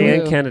 and blue. Mary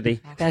Ann Kennedy.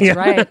 That's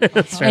right.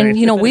 That's right.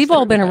 And, we've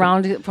all been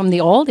around from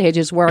the old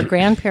ages where our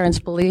grandparents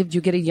believed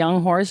you get a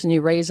young horse and you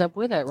raise up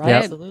with it, right?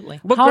 Yep. Absolutely.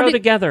 We'll grow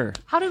together.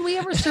 How did we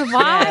ever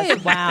survive?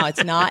 Yes. Wow,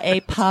 it's not a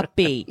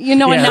puppy. And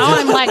now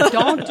I'm like,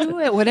 don't do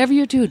it. Whatever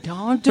you do,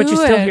 don't do it. But you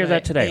still hear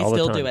that today They all the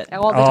still time. do it.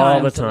 All the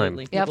time.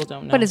 Absolutely. Yep. People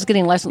don't know. But it's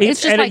getting less.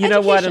 It's just like you know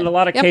what? In a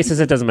lot of Yep.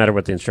 cases, it doesn't matter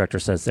what the instructor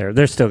says there.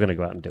 They're still going to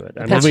go out and do it.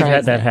 I mean, That's we've right.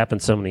 had that happen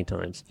so many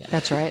times.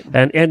 That's right.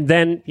 And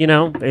then,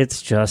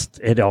 it's just,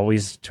 it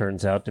always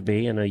turns out to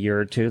be in a year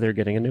or two, they're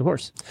getting a new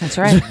horse. That's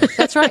right.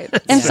 That's right.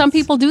 And some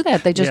people do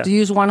that. They just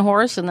use one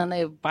horse and then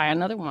they buy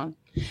another one.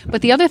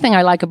 But the other thing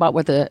I like about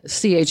what the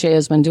CHA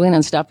has been doing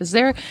and stuff is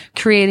they're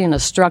creating a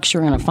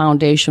structure and a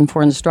foundation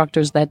for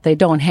instructors that they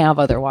don't have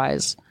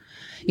otherwise.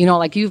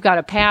 Like you've got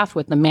a path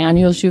with the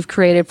manuals you've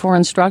created for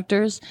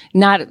instructors,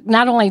 not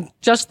only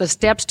just the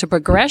steps to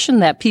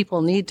progression that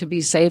people need to be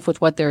safe with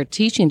what they're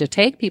teaching to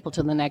take people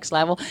to the next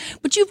level,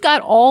 but you've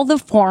got all the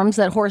forms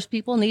that horse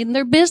people need in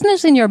their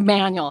business in your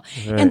manual.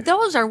 Right. And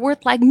those are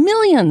worth like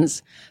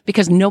millions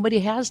because nobody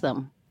has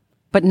them.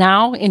 But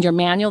now in your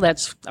manual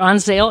that's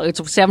on sale,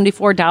 it's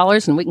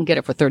 $74 and we can get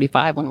it for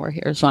 $35 when we're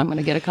here. So I'm going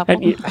to get a couple.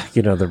 And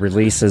the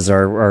releases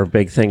are a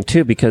big thing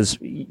too, because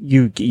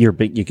you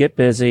get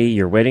busy,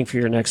 you're waiting for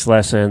your next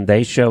lesson.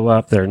 They show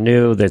up, they're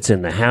new, that's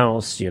in the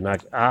house.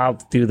 I'll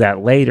do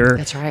that later.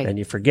 That's right. And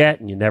you forget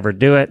and you never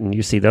do it. And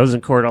you see those in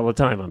court all the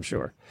time, I'm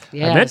sure.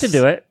 Yes. I meant to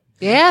do it.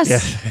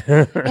 Yes.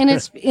 And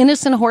it's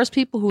innocent horse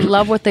people who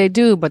love what they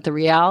do, but the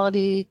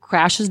reality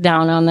crashes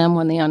down on them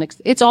when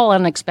it's all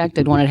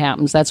unexpected when it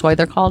happens. That's why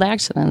they're called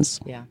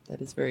accidents. Yeah,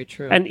 that is very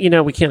true. And,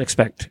 we can't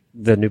expect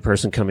the new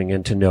person coming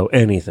in to know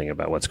anything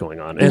about what's going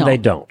on. And they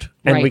don't.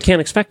 And we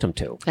can't expect them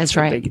to. That's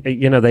right. They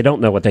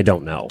don't know what they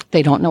don't know.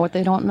 They don't know what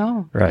they don't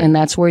know. Right. And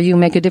that's where you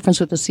make a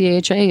difference with the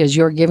CHA is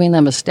you're giving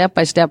them a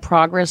step-by-step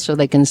progress so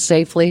they can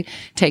safely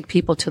take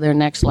people to their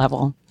next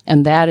level.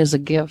 And that is a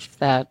gift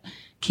that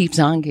keeps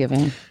on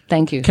giving.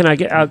 Thank you. Can I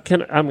get?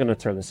 I'm going to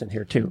throw this in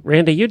here too,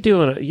 Randy. You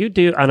do,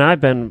 and I've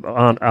been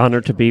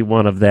honored to be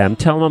one of them.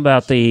 Tell them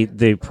about the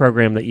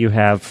program that you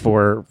have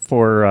for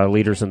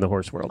leaders in the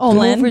horse world. Oh,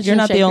 Glenn, you're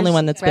not the only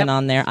one that's been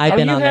on there. I've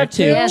been on there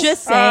too. Yes.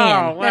 Just saying,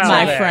 Oh, well,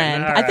 my then.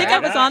 friend. All I think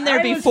right. I was on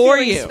there before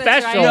you.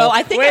 Special. No,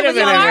 I think Wait I a was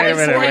minute, on wait a there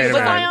minute, before wait a you. Was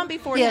minute. I on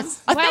before you?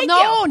 Yes. Oh, Well, thank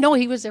no, you. no,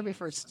 he was there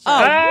first. Oh,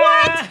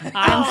 what?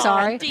 I'm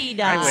sorry.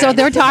 Dee-da. So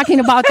they're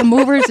talking about the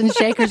movers and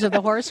shakers of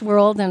the horse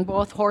world, and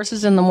both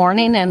Horses in the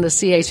Morning and the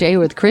CHA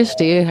with Christy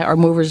are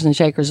movers and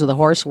shakers of the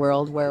horse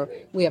world, where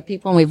we have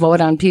people and we vote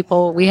on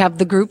people. We have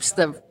the groups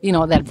that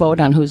that vote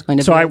on who's going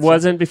to. So be I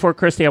wasn't before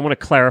Christy. I want to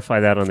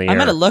clarify that on the air. I'm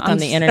going to look on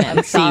the internet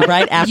and see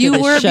right after you the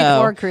were show.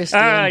 before Christy.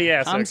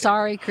 Yes. I'm okay.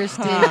 sorry,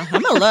 Christy. I'm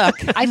going to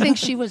look. I think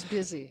she was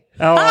busy.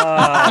 Oh,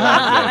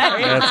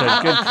 that's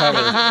a good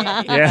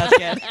cover.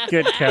 Yeah,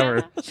 good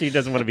cover. She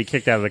doesn't want to be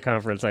kicked out of the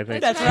conference, I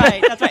think. That's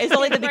right. That's right. It's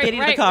only the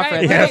beginning of the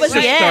conference. right. If it was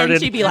the Started.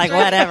 end, she'd be like,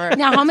 whatever.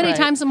 Now, how many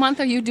times a month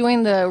are you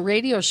doing the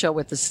radio show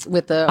with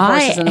the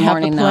Horses in the I have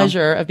Morning the now?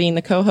 pleasure of being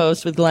the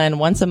co-host with Glenn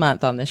once a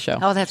month on this show.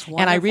 Oh, that's And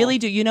I wonderful. really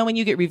do. When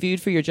you get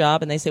reviewed for your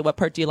job and they say, what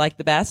part do you like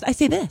the best? I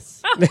say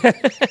this.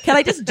 Can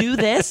I just do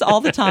this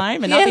all the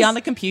time and not be Yes. on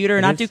the computer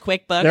and not do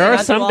QuickBooks? There and are not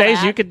do some all days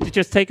that? you could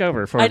just take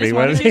over for I me. just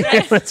want to do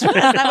this.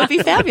 That would be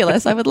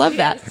fabulous. I would love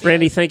that.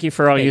 Randy, thank you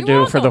for all you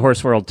do for the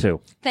horse world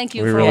too. Thank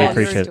you We for really all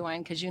appreciate you're it.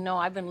 doing, because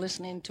I've been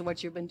listening to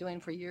what you've been doing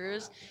for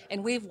years,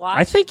 and we've watched.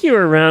 I think you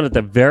were around at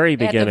the very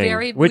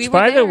beginning, which, we were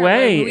by the there.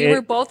 way, we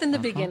were both in the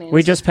beginning.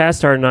 we just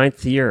passed our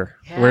 9th year.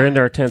 Yeah. We're into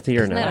our 10th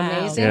year Isn't now. that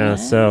amazing? Yeah,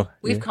 so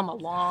We've come a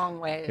long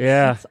way.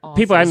 yeah, awesome.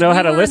 people I know We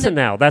how to were in listen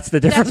the- now. That's the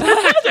difference.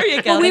 There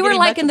you go. Well, we They're were getting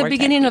like much in the more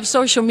beginning of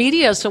social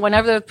media, so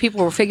whenever the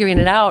people were figuring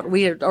it out,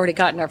 we had already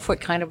gotten our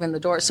foot kind of in the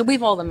door. So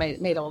we've all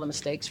made all the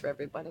mistakes for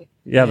everybody.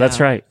 Yeah, that's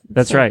right.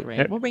 That's So right.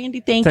 great. Well, Randy,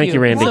 thank Thank you,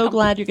 Randy. I'm so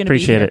glad you're going to be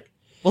Appreciate here. it.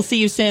 We'll see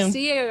you soon.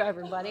 See you,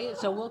 everybody.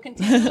 So we'll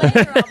continue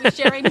later. I'll be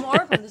sharing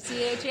more from the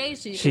CHA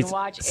so you can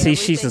watch she's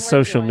everything a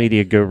social we're doing.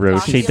 media guru.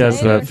 Talk to She you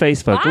does the later.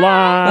 Facebook Bye.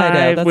 I know,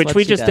 Live, that's which what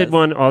we she just did does.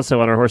 one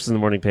also on our Horses in the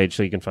Morning page,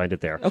 so you can find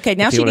it there. Okay,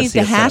 now if you she wanna needs see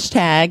to us set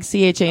up.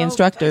 hashtag CHA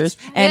instructors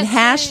and Yes,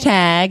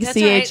 hashtag that's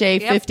right.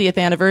 CHA Yep. 50th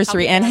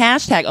anniversary I'll and do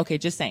that. hashtag, okay,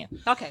 just saying.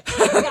 Okay.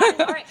 All right.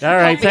 All right,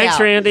 Help me thanks, out.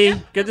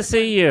 Randy. Good to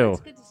see you.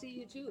 Good to see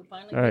you, too.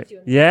 Finally All right. meet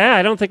you. Yeah,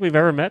 I don't think we've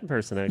ever met in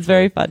person, actually. It's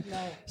very fun.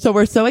 So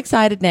we're so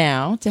excited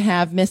now to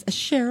have Miss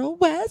Cheryl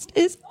West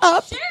is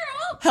up. Cheryl!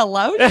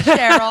 Hello,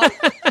 Cheryl.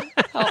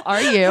 How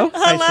are you?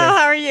 Hi, Cheryl.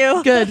 How are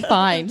you? Good,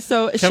 fine.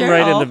 So Come Cheryl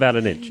right in about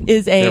an inch.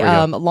 is a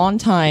There we go.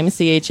 longtime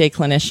CHA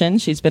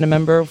clinician. She's been a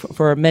member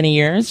for many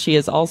years. She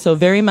is also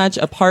very much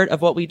a part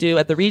of what we do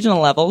at the regional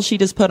level. She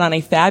just put on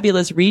a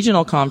fabulous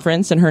regional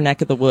conference in her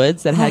neck of the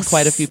woods that had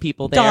quite a few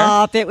people there.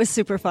 Stop. It was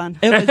super fun.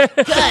 It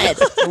was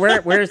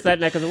good. Where's that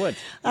neck of the woods?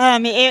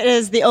 It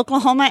is the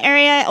Oklahoma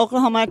area,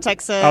 Oklahoma,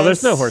 Texas. Oh,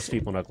 there's no horse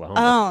people in Oklahoma.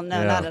 Oh, no,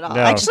 Yeah. not at all.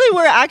 No. Actually,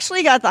 we're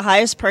actually got the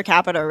highest per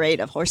capita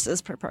rate of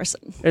horses per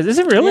person. Is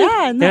it really?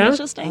 Yeah, isn't that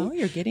interesting? Oh,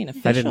 you're getting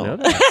official. I didn't know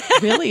that.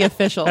 Really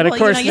official. And of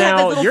course you have now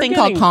that little you're thing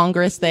called getting-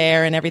 Congress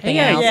there and everything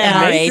else.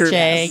 yeah.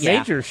 NRHA. Yeah.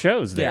 Major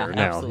shows there Yeah,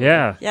 now. absolutely.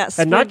 Yeah. Yes,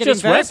 And we're not getting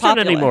just very Western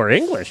popular. anymore,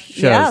 English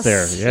shows Yes,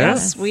 there. Yeah.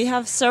 yes. We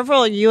have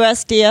several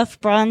USDF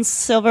bronze,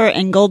 silver,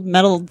 and gold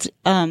medaled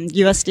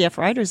USDF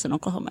riders in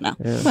Oklahoma now.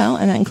 Well,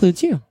 and that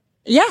includes you.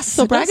 Yes.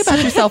 So brag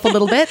about yourself a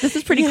little bit. This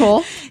is pretty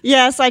cool.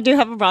 Yes, I do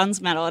have a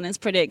bronze medal, and it's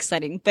pretty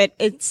exciting. But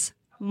it's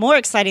more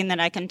exciting that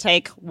I can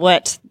take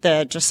what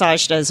the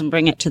dressage does and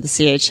bring it to the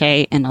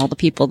CHA and all the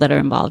people that are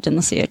involved in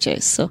the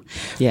CHAs. So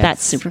Yes.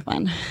 that's super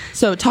fun.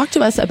 So talk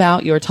to us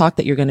about your talk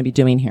that you're going to be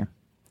doing here.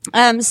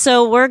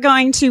 So we're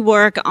going to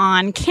work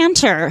on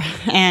canter,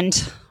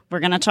 and we're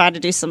going to try to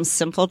do some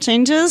simple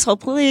changes,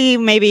 hopefully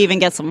maybe even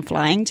get some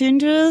flying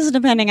changes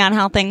depending on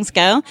how things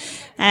go.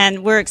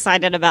 And we're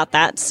excited about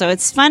that. So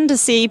it's fun to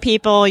see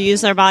people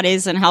use their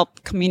bodies and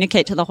help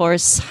communicate to the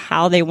horse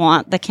how they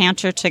want the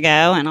canter to go.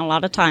 And a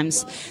lot of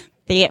times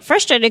they get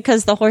frustrated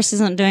because the horse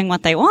isn't doing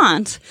what they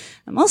want.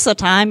 And most of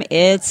the time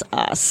it's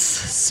us.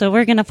 So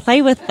we're going to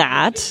play with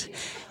that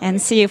and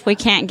see if we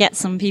can't get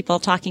some people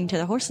talking to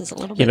the horses a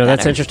little bit You know, that's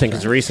better. interesting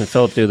because Reese and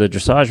Philip do the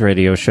dressage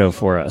radio show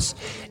for us.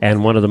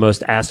 And one of the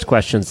most asked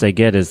questions they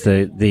get is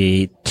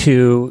the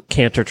to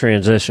canter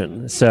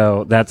transition.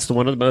 So that's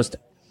one of the most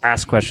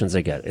asked questions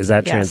they get is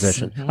that Yes.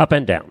 transition up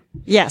and down.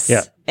 Yes,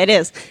 Yeah. it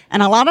is.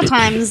 And a lot of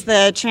times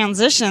the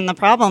transition, the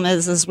problem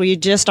is we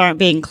just aren't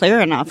being clear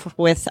enough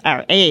with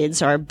our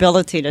aids, our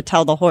ability to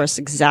tell the horse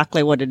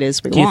exactly what it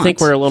is we Do you want. think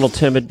we're a little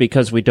timid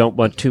because we don't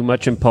want too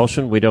much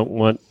impulsion? We don't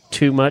want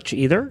too much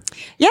either?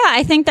 Yeah,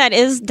 I think that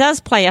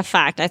does play a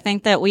fact. I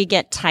think that we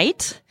get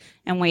tight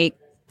and we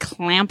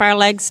clamp our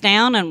legs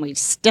down and we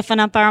stiffen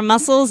up our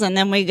muscles and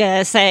then we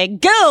say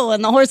go,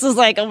 and the horse is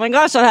like, oh my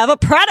gosh, I have a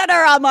predator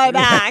on my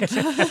back.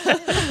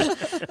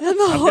 And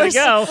the horse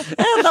Go.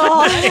 and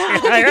the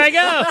Here I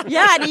go.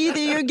 yeah, and either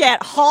you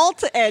get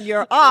halt and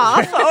you're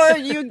off, or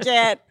you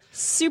get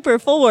super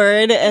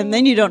forward and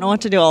then you don't know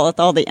what to do with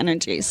all the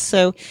energy.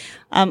 So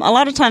a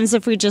lot of times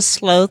if we just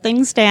slow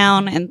things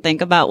down and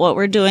think about what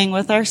we're doing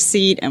with our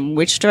seat and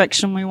which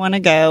direction we want to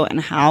go and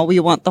how we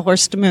want the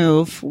horse to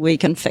move, we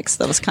can fix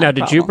those kind Now, of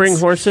did problems. you bring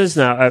horses?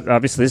 Now,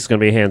 obviously, this is going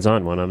to be a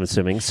hands-on one, I'm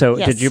assuming. So,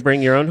 Yes. did you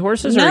bring your own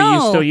horses, or are you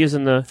No. still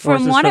using the horses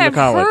From what from I've the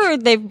college?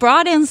 heard, they've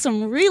brought in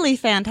some really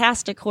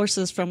fantastic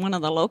horses from one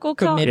of the local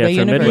From colleges. Midway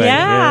from University. Midway.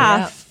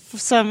 Yeah,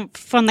 some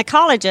from the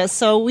colleges.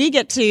 So we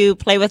get to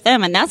play with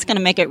them, and that's going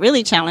to make it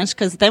really challenged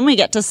because then we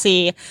get to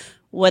see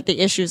what the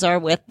issues are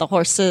with the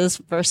horses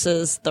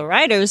versus the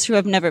riders who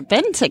have never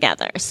been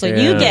together. So you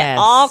Yeah. get Yes.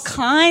 all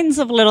kinds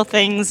of little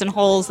things and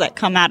holes that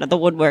come out of the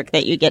woodwork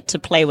that you get to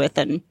play with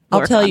and I'll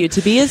work tell on. you,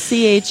 to be a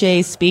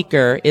CHA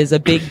speaker is a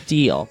big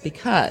deal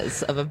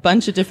because of a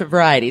bunch of different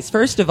varieties.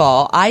 First of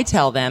all, I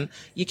tell them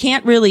you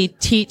can't really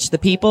teach the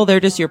people.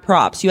 They're just your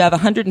props. You have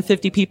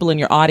 150 people in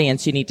your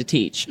audience you need to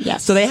teach.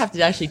 Yes. So they have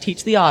to actually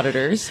teach the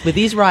auditors with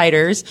these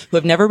riders who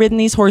have never ridden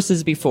these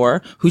horses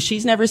before, who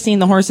she's never seen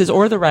the horses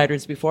or the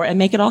riders before, and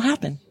make it all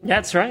happen.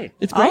 That's right.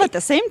 It's all great. at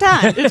the same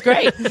time. It's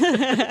great.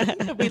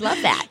 We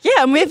love that.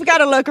 Yeah, and we've got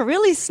to look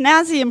really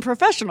snazzy and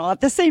professional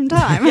at the same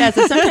time. Yeah,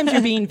 so sometimes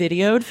you're being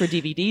videoed for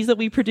DVDs that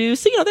we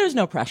produce. So, there's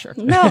no pressure.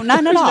 No, none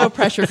at There's all. no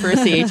pressure for a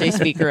CHA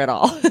speaker at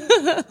all.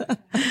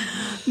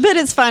 But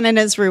it's fun and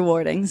it's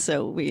rewarding,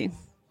 so we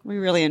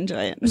really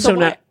enjoy it. So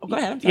now, Go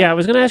ahead. I'm sorry. yeah, I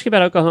was going to ask you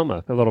about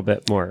Oklahoma a little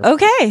bit more.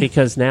 Okay.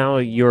 Because now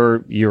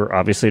you're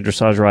obviously a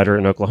dressage rider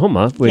in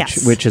Oklahoma,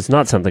 Yes. which is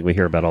not something we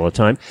hear about all the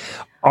time.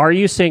 Are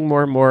you seeing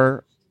more and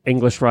more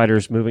English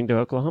riders moving to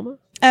Oklahoma?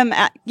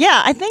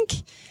 Yeah, I think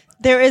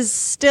there is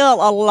still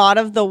a lot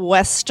of the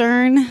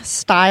Western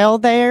style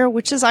there,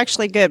 which is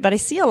actually good. But I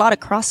see a lot of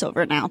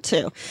crossover now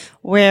too,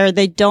 where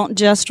they don't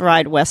just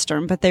ride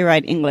Western, but they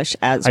ride English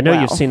as well. I know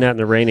you've seen that in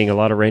the reining. A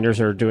lot of reiners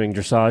are doing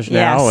dressage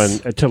now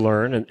Yes. and to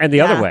learn, and the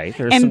other way.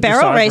 There's and some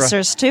barrel dressage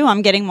racers too.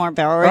 I'm getting more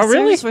barrel racers, Oh,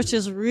 really? which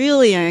is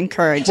really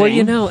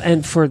encouraging. Well,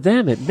 and for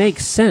them, it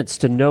makes sense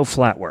to know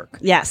flat work.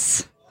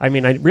 Yes. I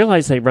mean, I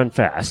realize they run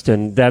fast,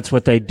 and that's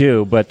what they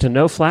do, but to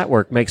know flat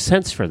work makes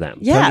sense for them,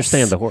 to Yes.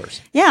 understand the horse.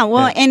 Yeah,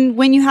 well, and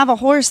when you have a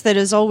horse that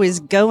is always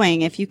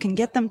going, if you can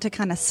get them to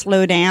kind of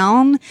slow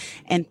down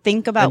and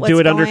think about And what's do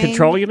it going, under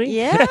control, you mean?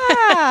 Yeah,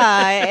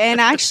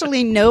 and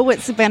actually know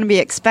what's going to be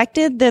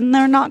expected, then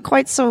they're not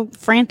quite so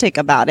frantic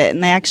about it,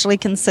 and they actually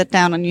can sit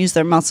down and use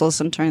their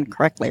muscles and turn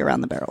correctly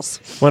around the barrels.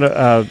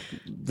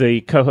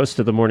 The co-host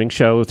of the morning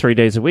show 3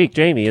 days a week,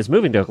 Jamie, is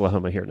moving to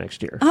Oklahoma here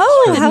next year.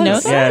 Oh, how know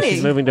that. Yeah, exciting.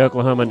 she's moving to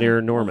Oklahoma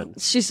near Norman.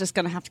 She's just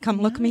going to have to come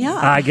look me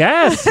up. I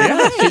guess.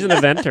 Yeah, she's an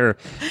eventer.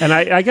 And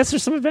I guess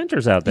there's some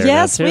eventers out there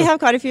Yes, now, too. we have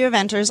quite a few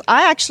eventers.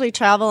 I actually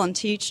travel and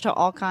teach to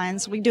all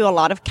kinds. We do a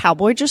lot of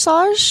cowboy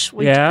dressage.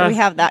 We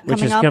have that which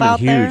coming is up coming out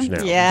huge there.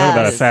 now. Yes. Talk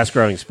about a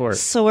fast-growing sport.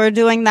 So we're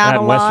doing that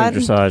And a lot.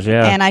 Western dressage,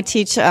 yeah. And I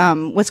teach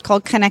what's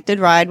called connected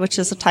ride, which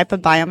is a type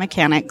of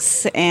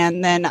biomechanics.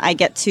 And then I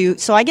get to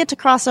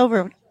cross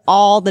over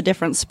all the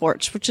different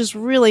sports, which is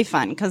really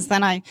fun because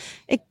then I'm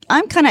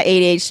kind of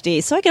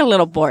ADHD, so I get a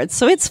little bored.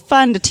 So it's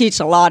fun to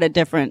teach a lot of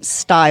different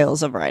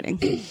styles of riding.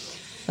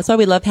 That's why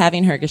we love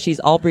having her, because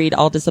she's all breed,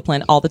 all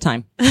discipline, all the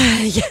time.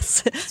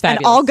 Yes. And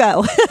fabulous. I'll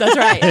go. That's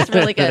right. It's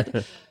really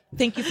good.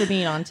 Thank you for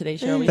being on today's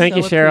show. We Thank so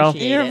you, Cheryl.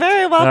 appreciate You're it.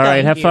 very welcome. All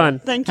right, have fun.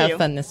 Thank Have you.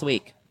 fun this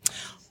week.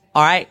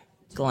 All right,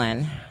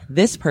 Glenn.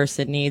 This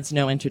person needs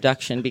no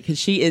introduction because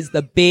she is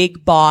the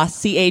big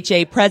boss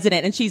CHA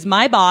president, and she's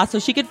my boss, so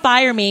she could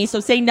fire me. So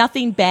say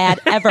nothing bad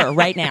ever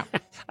right now.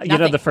 You know,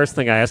 Nothing. the first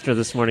thing I asked her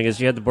this morning is,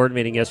 you had the board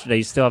meeting yesterday,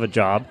 you still have a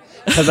job?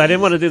 Because I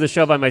didn't want to do the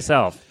show by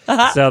myself.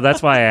 So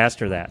that's why I asked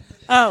her that.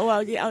 Oh,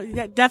 well,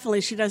 yeah,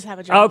 definitely she does have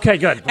a job. Okay,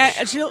 good.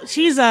 And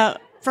she's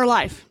for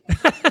life.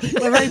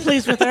 We're very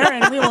pleased with her,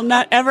 and we will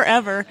not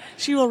ever,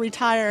 she will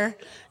retire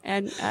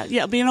and,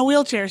 be in a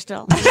wheelchair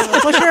still.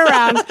 We'll push her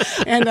around,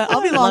 and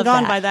I'll be long love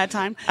gone that. by that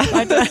time.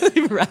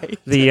 But, Right.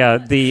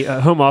 The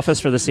home office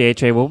for the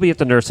CHA will be at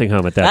the nursing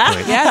home at that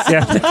point. yes.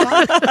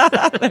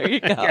 Yeah. There you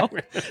go.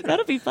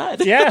 That'll be fun.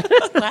 Yeah.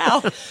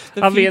 Wow.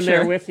 The I'll be in there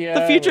future- with you.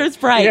 The future is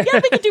bright. Yeah. Yeah,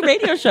 we could do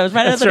radio shows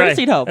right out of That's the right.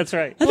 nursing home. That's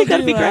right. I think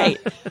that'd be We'll do,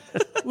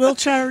 great.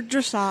 wheelchair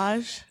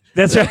dressage,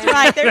 That's right.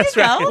 Right, there you That's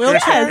go. right.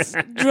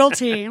 wheelchair drill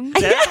team,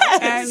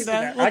 Yes. and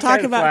I we'll get talk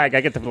the about. flag.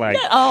 I get the flag.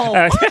 Oh,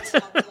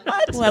 what?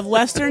 We'll have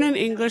Western and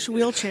English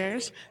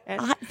wheelchairs.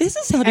 And, This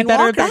is sounding And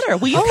better and walkers. better.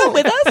 Will you Oh, come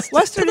with us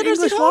Western to the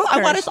nursing English home? I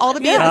want walkers. us all to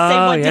be Yeah. in the same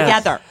Oh, one yes.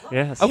 together.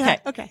 Yes. Okay.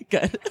 okay.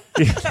 Good.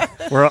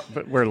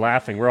 We're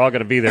laughing. We're all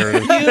going to be there.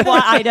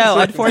 I know.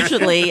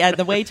 Unfortunately,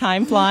 the way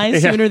time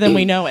flies, Yeah. sooner than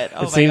we know it.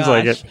 Oh It my seems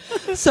like gosh.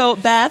 it. So,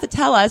 Beth,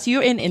 tell us.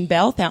 You're in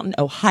Bell Fountain,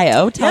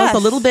 Ohio. Tell us a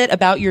Yes. little bit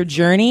about your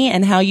journey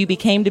and how you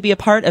became to be a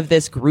part of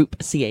this group,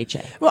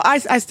 CHA. Well,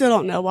 I still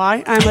don't know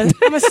why.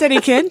 I'm a city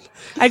kid.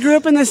 I grew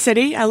up in the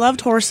city. I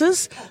loved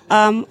horses.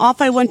 Off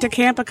I went to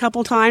camp a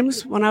couple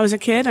times when I was a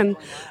kid, and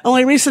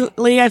only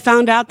recently I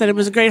found out that it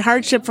was a great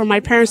hardship for my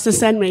parents to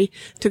send me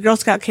to Girl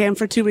Scout camp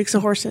for 2 weeks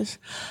of horses.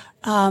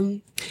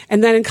 And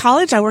then in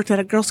college, I worked at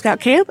a Girl Scout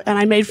camp, and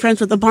I made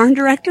friends with the barn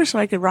director so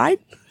I could ride.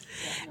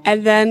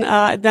 And then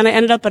I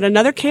ended up at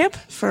another camp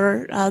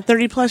for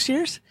 30 plus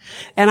years,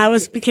 and I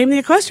became the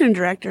equestrian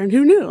director. And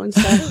who knew? And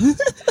so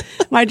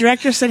my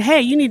director said,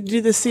 "Hey, you need to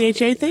do this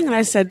CHA thing," and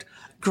I said,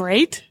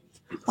 "Great."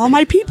 All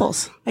my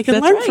peoples. I can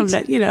That's learn right. from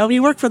it. You know,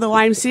 you work for the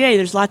YMCA,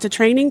 there's lots of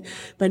training,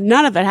 but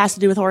none of it has to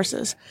do with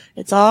horses.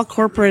 It's all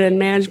corporate and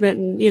management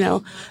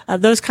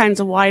and, those kinds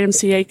of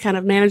YMCA kind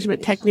of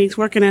management techniques,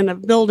 working in a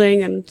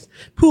building and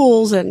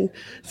pools and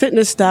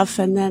fitness stuff.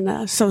 And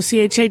then, so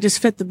CHA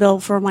just fit the bill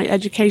for my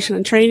education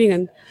and training.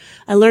 And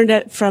I learned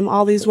it from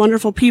all these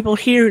wonderful people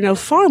here who know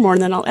far more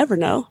than I'll ever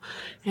know.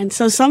 And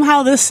so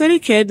somehow this city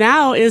kid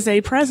now is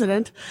a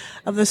president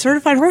of the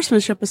Certified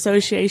Horsemanship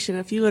Association.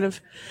 If you would have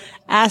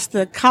asked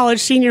the college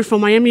senior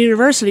from Miami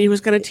University who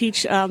was going to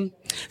teach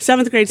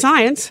 7th grade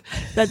science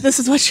that this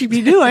is what she'd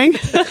be doing,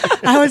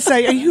 I would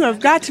say, you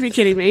have got to be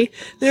kidding me.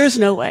 There's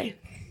no way.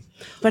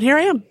 But here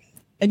I am.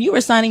 And you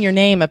were signing your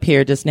name up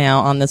here just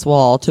now on this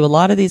wall to a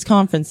lot of these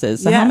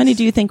conferences. So how Yes. many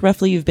do you think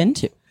roughly you've been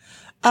to?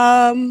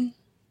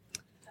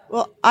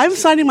 Well, I'm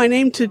signing my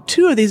name to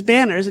 2 of these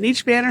banners, and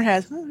each banner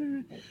has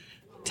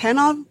 10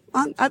 on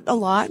a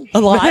lot. A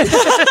lot.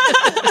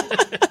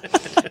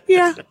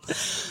 Yeah.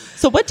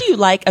 So what do you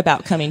like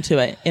about coming to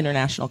an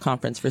international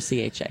conference for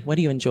CHA? What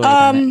do you enjoy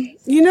about it?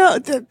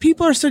 The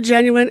people are so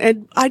genuine,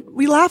 and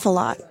we laugh a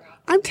lot.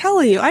 I'm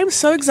telling you, I'm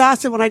so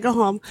exhausted when I go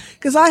home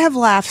because I have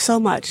laughed so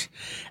much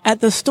at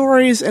the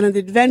stories and at the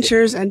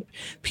adventures, and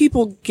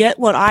people get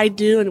what I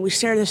do, and we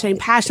share the same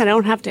passion. I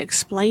don't have to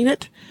explain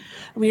it.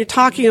 I mean, you're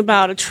talking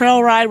about a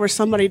trail ride where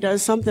somebody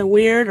does something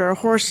weird, or a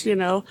horse,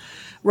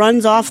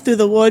 runs off through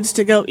the woods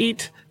to go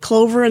eat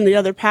clover in the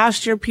other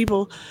pasture.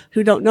 People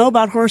who don't know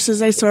about horses,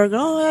 they sort of go,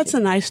 "Oh, that's a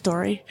nice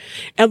story."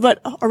 But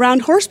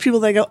around horse people,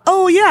 they go,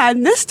 "Oh yeah,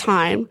 and this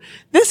time,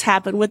 this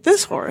happened with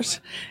this horse."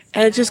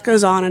 And it just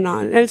goes on.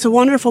 And it's a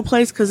wonderful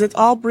place because it's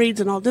all breeds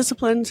and all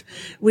disciplines.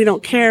 We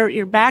don't care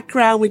your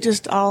background. We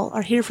just all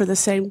are here for the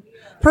same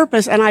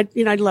purpose. And I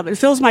love it. It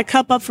fills my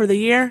cup up for the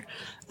year.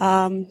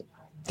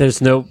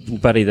 There's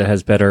nobody that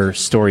has better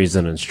stories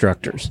than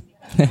instructors.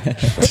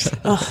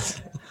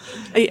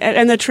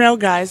 And the trail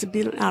guys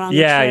being out on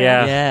the trail.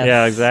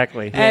 Yeah,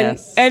 exactly. And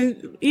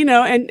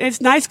and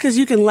it's nice because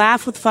you can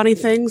laugh with funny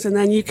things, and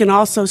then you can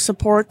also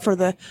support for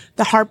the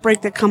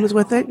heartbreak that comes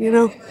with it.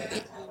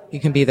 You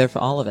can be there for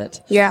all of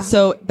it. Yeah.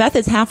 So Beth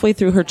is halfway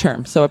through her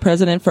term. So a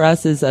president for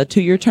us is a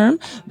 2-year term,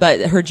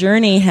 but her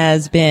journey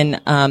has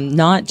been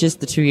not just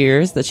the 2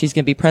 years that she's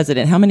going to be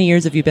president. How many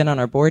years have you been on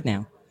our board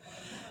now?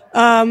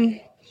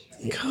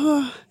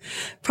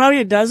 Probably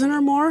a dozen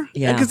or more.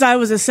 Yeah. Because I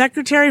was a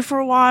secretary for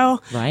a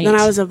while. Right. Then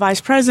I was a vice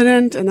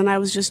president, and then I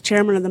was just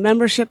chairman of the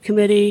membership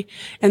committee,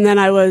 and then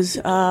I was.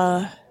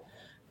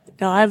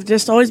 I've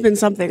just always been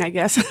something, I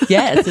guess.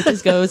 Yes, it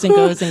just goes and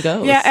goes and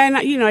goes. Yeah, and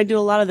I do a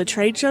lot of the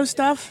trade show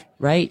stuff.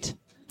 Right.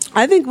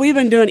 I think we've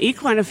been doing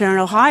Equine Affair in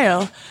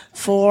Ohio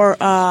for,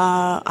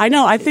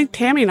 I think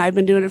Tammy and I have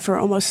been doing it for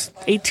almost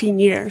 18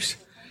 years.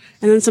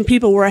 And then some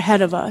people were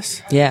ahead of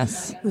us.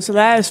 Yes. And so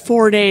that is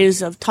 4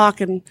 days of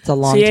talking It's a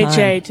long CHA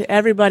time. to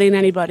everybody and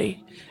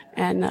anybody.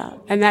 And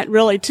that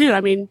really too,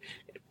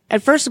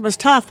 at first it was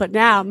tough, but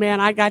now,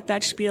 man, I got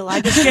that spiel. I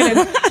just get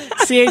in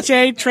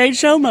CHA trade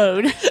show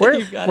mode. Where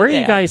are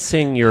you guys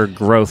seeing your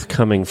growth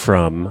coming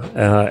from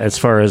as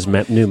far as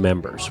new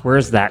members? Where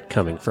is that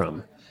coming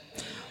from?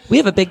 We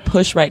have a big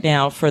push right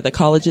now for the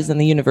colleges and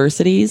the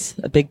universities,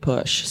 a big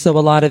push. So a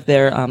lot of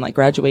their like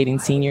graduating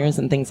seniors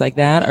and things like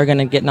that are going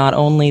to get not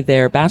only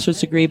their bachelor's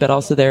degree, but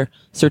also their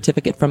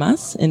certificate from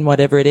us in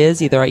whatever it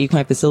is, either our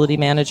equine facility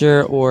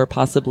manager or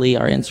possibly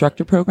our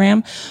instructor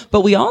program.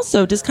 But we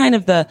also just kind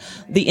of the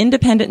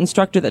independent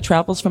instructor that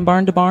travels from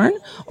barn to barn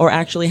or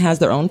actually has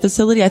their own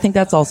facility. I think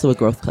that's also a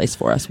growth place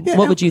for us. Yeah,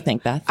 what would you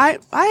think, Beth?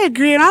 I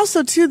agree. And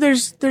also too,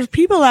 there's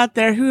people out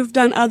there who have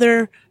done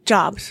other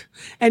jobs,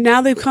 and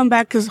now they've come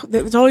back because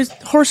it's always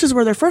horses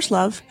were their first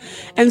love,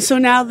 and so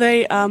now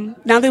they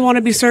want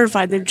to be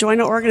certified. They've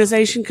joined an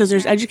organization because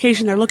there's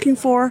education they're looking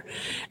for,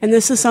 and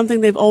this is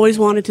something they've always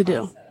wanted to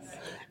do.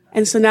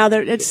 And so now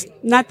it's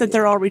not that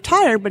they're all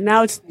retired, but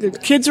now the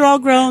kids are all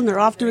grown, they're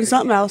off doing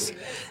something else,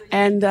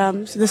 and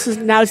so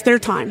now it's their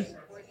time.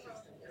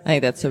 I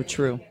think that's so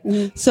true.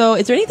 Mm-hmm. So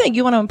is there anything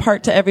you want to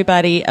impart to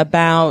everybody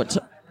about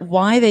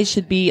why they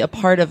should be a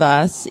part of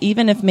us,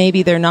 even if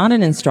maybe they're not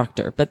an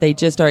instructor, but they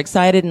just are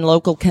excited in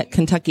local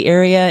Kentucky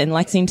area in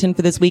Lexington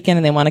for this weekend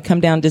and they want to come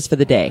down just for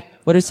the day?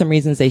 What are some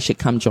reasons they should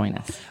come join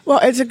us? Well,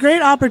 it's a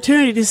great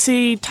opportunity to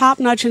see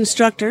top-notch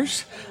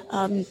instructors.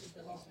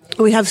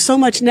 We have so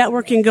much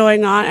networking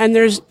going on, and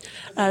there's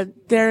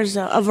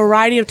a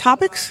variety of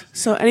topics.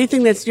 So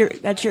anything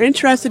that you're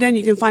interested in,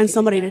 you can find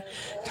somebody to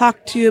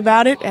talk to you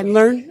about it and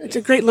learn. It's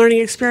a great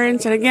learning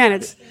experience, and again,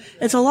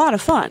 it's a lot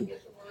of fun.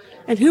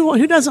 And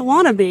who doesn't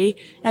want to be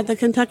at the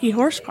Kentucky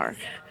Horse Park?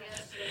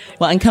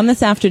 Well, and come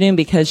this afternoon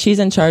because she's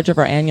in charge of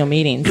our annual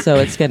meeting. So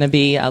it's going to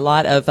be a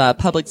lot of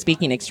public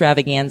speaking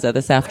extravaganza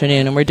this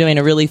afternoon. And we're doing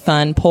a really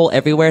fun Poll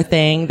Everywhere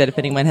thing that if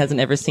anyone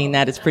hasn't ever seen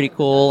that, it's pretty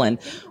cool. And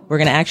we're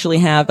going to actually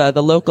have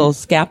the local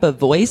Scapa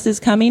Voice is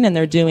coming, and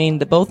they're doing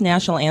both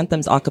national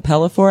anthems a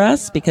cappella for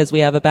us because we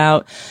have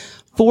about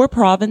 4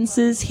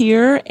 provinces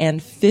here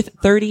and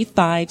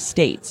 35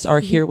 states are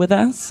here with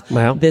us.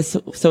 Wow.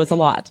 So it's a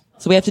lot.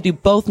 So we have to do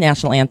both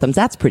national anthems.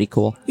 That's pretty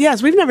cool.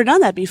 Yes, we've never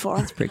done that before.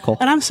 That's pretty cool.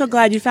 And I'm so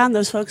glad you found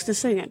those folks to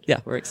sing it. Yeah,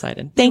 we're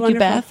excited. Thank you,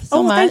 Wonderful. Beth,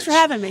 so much. Thanks for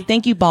having me.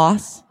 Thank you,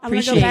 boss.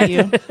 Appreciate you.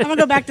 I'm going to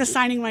go back to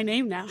signing my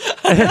name now.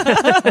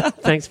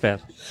 Thanks,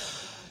 Beth.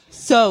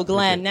 So,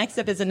 Glenn, next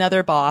up is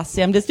another boss.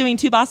 See, I'm just doing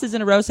 2 bosses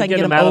in a row so I can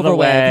get them out of the over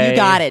with. way. You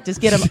got it. Just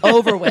get them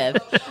over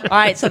with. All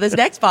right. So this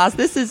next boss,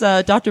 this is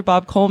Dr.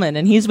 Bob Coleman,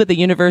 and he's with the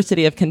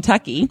University of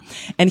Kentucky,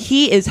 and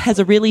he has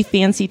a really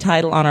fancy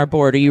title on our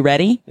board. Are you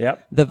ready?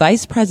 Yep. The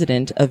Vice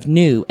President of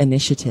New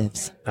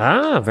Initiatives.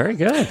 Ah, very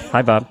good.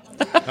 Hi, Bob.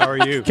 How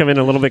are you? Come in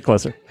a little bit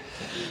closer.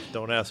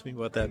 Don't ask me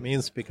what that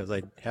means because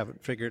I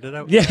haven't figured it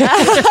out.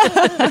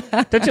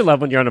 Yeah. Don't you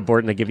love when you're on a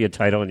board and they give you a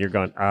title and you're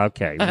going,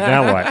 okay,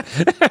 now what?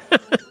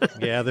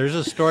 Yeah, there's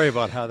a story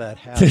about how that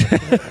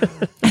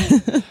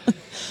happened.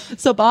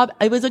 So, Bob,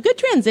 it was a good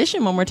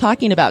transition when we're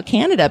talking about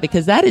Canada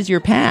because that is your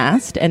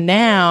past. And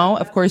now,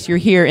 of course, you're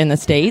here in the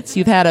States.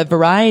 You've had a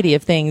variety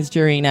of things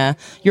during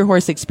your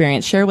horse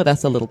experience. Share with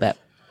us a little bit.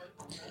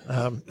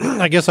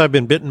 I guess I've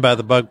been bitten by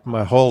the bug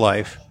my whole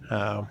life.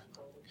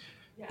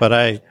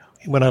 But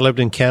when I lived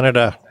in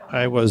Canada,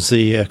 I was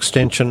the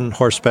extension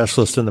horse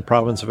specialist in the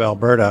province of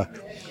Alberta,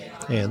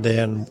 and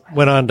then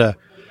went on to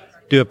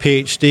do a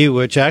PhD,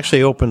 which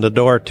actually opened the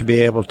door to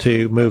be able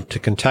to move to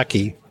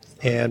Kentucky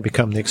and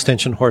become the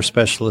extension horse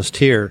specialist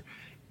here.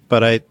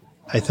 But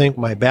I think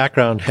my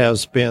background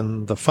has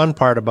been the fun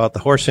part about the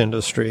horse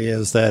industry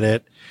is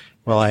that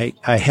I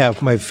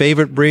have my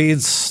favorite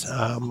breeds.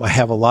 I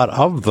have a lot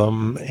of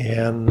them,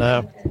 and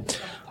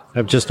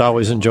I've just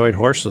always enjoyed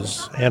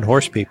horses and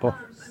horse people.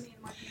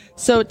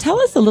 So tell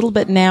us a little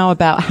bit now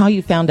about how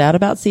you found out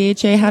about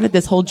CHA. How did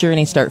this whole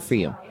journey start for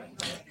you?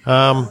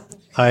 I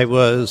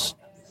was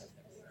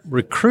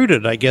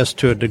recruited, I guess,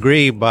 to a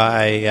degree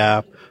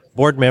by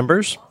board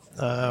members.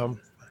 I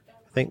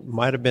think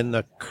might have been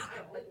the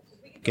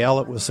gal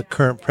that was the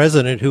current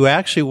president, who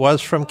actually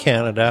was from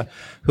Canada,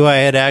 who I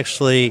had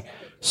actually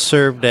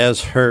served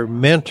as her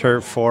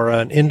mentor for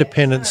an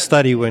independent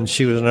study when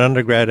she was an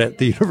undergrad at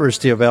the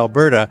University of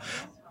Alberta.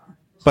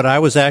 But I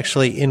was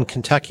actually in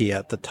Kentucky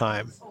at the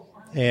time.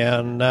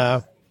 And,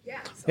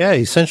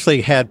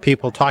 essentially had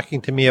people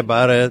talking to me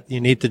about it.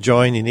 You need to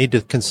join. You need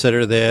to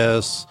consider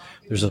this.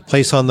 There's a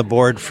place on the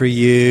board for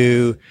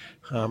you.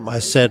 I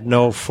said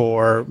no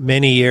for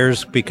many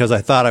years because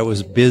I thought I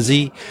was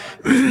busy.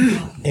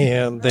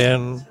 And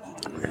then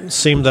it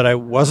seemed that I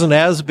wasn't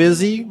as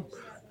busy.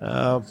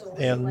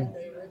 And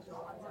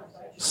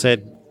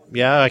said,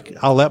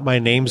 I'll let my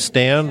name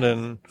stand.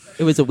 And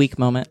It was a weak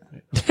moment.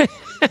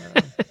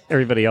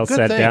 Everybody else Good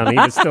sat thing. down. He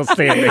was still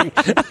standing.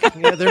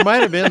 there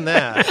might have been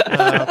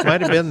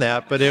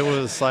that. But it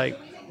was like,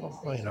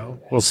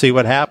 we'll see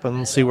what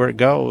happens, see where it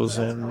goes.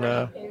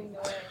 And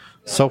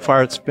so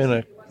far it's been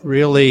a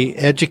really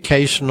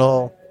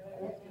educational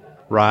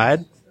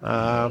ride.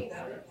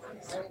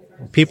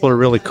 People are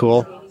really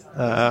cool.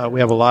 We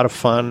have a lot of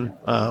fun.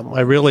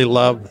 I really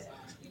love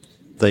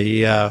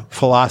the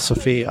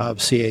philosophy of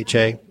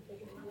CHA.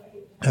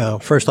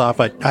 First off,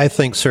 I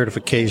think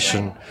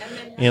certification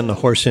in the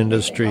horse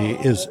industry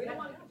is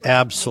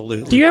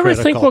absolutely Do you ever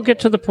critical. think we'll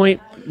get to the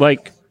point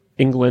like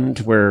England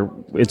where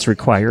it's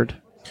required?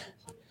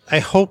 I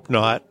hope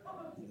not.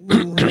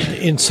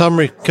 In some,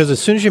 because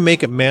as soon as you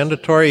make it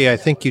mandatory, I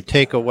think you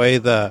take away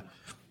the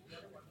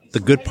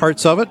good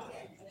parts of it.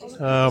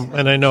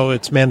 And I know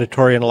it's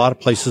mandatory in a lot of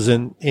places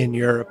in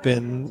Europe,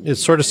 and it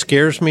sort of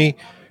scares me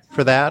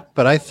for that.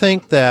 But I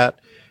think that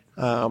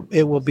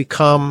it will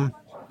become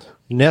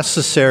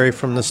necessary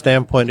from the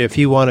standpoint if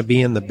you want to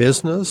be in the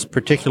business,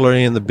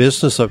 particularly in the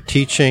business of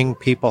teaching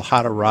people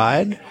how to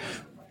ride.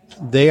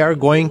 They are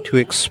going to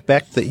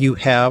expect that you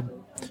have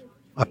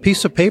a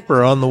piece of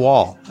paper on the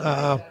wall.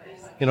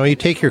 You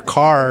take your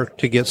car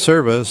to get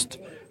serviced,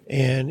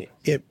 and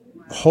it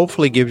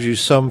hopefully gives you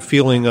some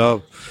feeling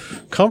of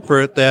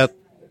comfort that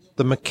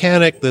the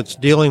mechanic that's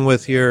dealing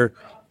with your,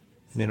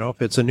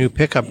 if it's a new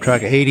pickup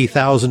truck,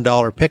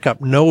 $80,000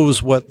 pickup,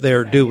 knows what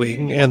they're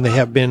doing and they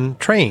have been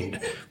trained.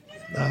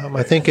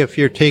 I think if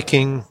you're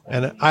taking,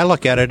 and I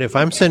look at it, if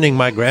I'm sending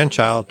my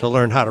grandchild to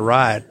learn how to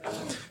ride,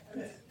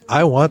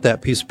 I want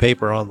that piece of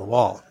paper on the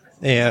wall.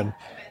 And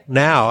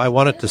now I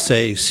want it to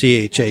say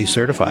CHA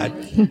certified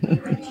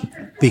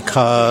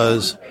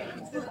because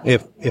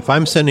if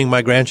I'm sending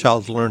my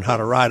grandchild to learn how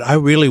to ride, I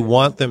really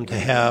want them to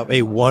have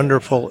a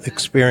wonderful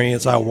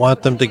experience. I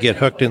want them to get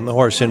hooked in the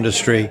horse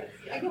industry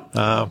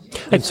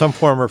in some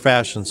form or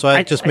fashion. So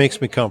it just makes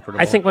me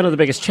comfortable. I think one of the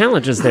biggest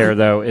challenges there,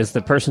 though, is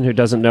the person who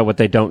doesn't know what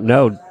they don't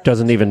know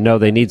doesn't even know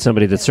they need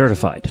somebody that's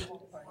certified.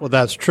 Well,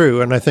 that's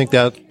true. And I think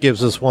that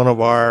gives us one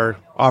of our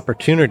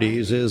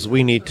opportunities is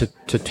we need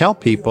to tell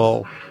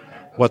people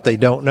what they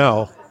don't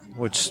know,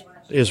 which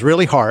is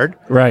really hard.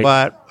 Right.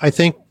 But I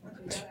think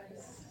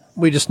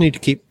we just need to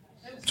keep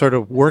sort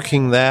of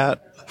working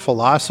that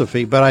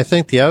philosophy. But I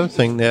think the other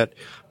thing that,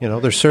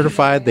 they're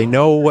certified, they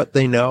know what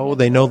they know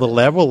the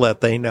level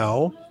that they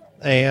know,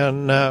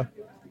 and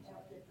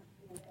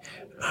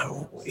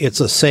it's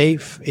a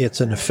safe,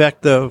 it's an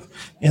effective,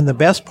 and the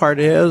best part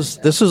is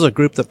this is a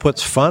group that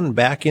puts fun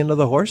back into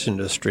the horse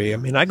industry. I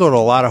mean, I go to a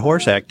lot of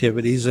horse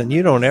activities, and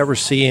you don't ever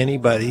see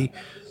anybody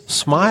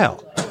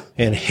smile,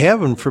 and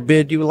heaven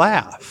forbid you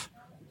laugh.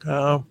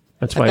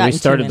 That's why we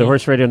started the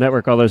Horse Radio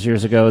Network all those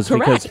years ago, is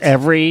because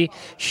every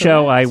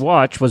show I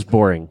watched was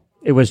boring.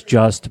 It was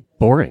just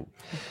boring.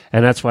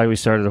 And that's why we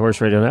started the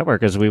Horse Radio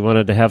Network, is we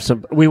wanted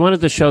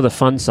to show the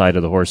fun side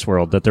of the horse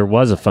world, that there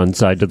was a fun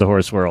side to the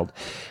horse world.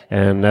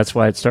 And that's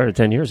why it started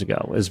 10 years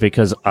ago, is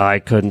because I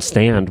couldn't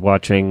stand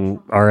watching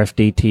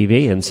RFD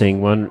TV and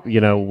seeing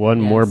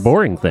one more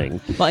boring thing.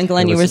 Well, and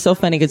Glenn, you were so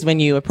funny because when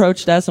you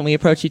approached us and we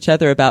approached each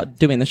other about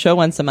doing the show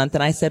once a month,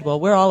 and I said, well,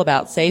 we're all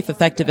about safe,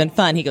 effective, and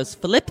fun. He goes,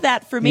 flip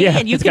that for me,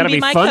 and you can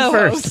be my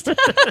co-host.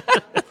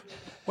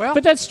 Well,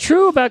 but that's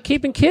true about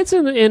keeping kids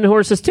in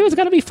horses, too. It's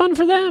got to be fun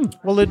for them.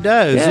 Well, it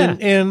does. Yeah.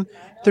 And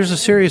there's a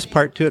serious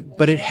part to it,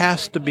 but it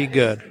has to be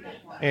good.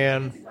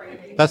 And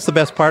that's the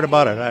best part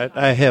about it.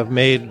 I have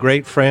made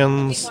great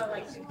friends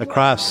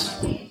across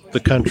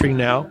the country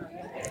now.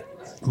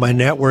 My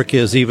network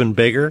is even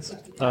bigger.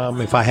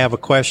 If I have a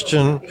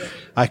question,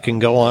 I can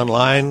go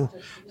online,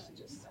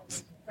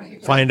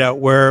 find out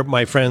where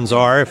my friends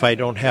are if I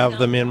don't have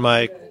them in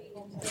my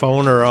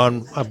phone or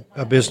on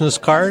a business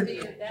card,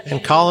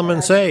 and call them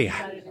and say,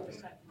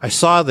 I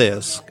saw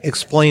this,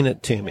 explain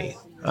it to me,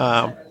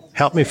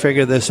 help me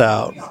figure this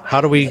out,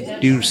 how do we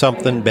do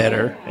something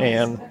better?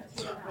 And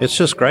it's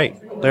just great.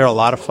 They're a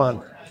lot of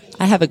fun.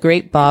 I have a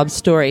great Bob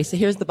story. So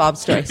here's the Bob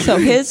story. So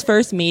his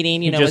first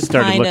meeting, He was just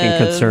started kind looking of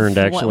concerned,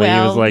 actually. He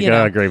was like,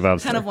 great Bob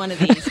story. Kind of one of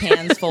these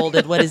hands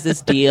folded. What is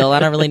this deal? I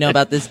don't really know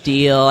about this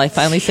deal. I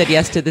finally said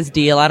yes to this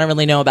deal. I don't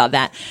really know about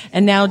that.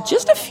 And now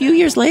just a few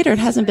years later, it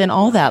hasn't been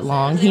all that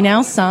long, he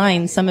now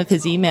signed some of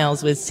his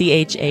emails with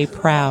CHA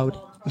Proud.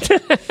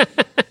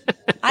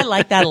 I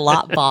like that a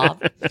lot,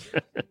 Bob.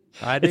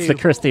 I do. It's the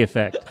Christie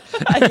effect.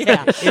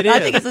 Yeah, I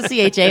think it's a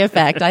CHA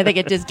effect. I think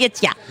it just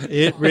gets ya.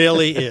 It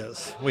really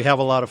is. We have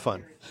a lot of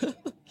fun.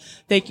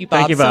 Thank you, Bob,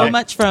 Thank you, Bob. so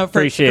much for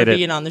Appreciate it.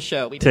 being on the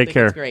show. We Take think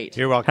care. It's great.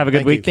 You're welcome. Have a good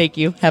Thank week. you. Thank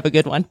you. Have a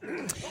good one.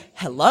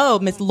 Hello,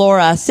 Miss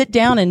Laura. Sit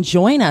down and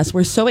join us.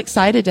 We're so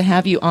excited to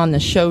have you on the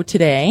show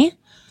today.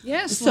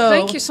 Yes. So- well,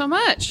 thank you so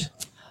much.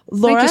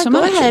 Laura, you so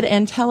go much. ahead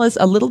and tell us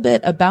a little bit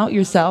about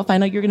yourself. I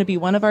know you're going to be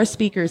one of our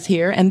speakers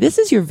here, and this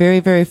is your very,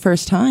 very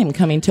first time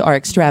coming to our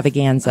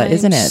extravaganza,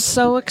 isn't it?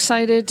 So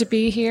excited to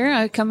be here.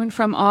 I'm coming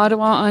from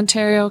Ottawa,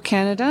 Ontario,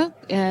 Canada,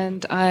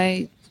 and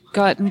I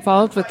got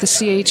involved with the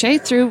CHA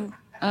through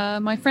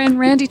my friend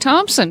Randy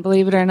Thompson,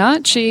 believe it or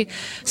not. She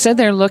said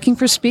they're looking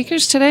for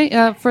speakers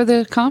today for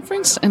the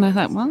conference, and I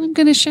thought, well, I'm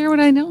going to share what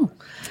I know.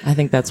 I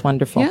think that's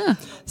wonderful. Yeah.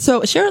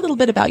 So share a little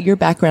bit about your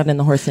background in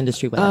the horse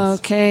industry with us.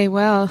 Okay,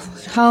 well,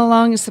 how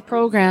long is the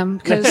program?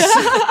 Because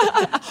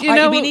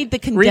We need the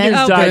Reader's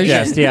condensed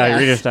Digest. version. Yeah,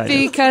 Reader's Digest.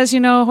 Because,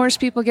 horse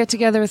people get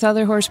together with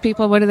other horse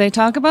people. What do they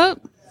talk about?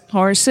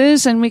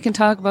 Horses, and we can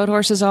talk about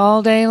horses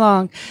all day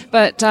long.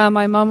 But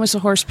my mom was a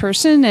horse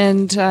person,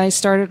 and I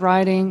started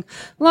riding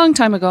a long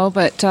time ago,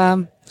 but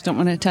don't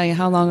want to tell you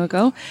how long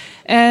ago.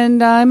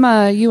 And I'm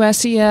a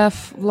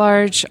USEF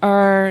large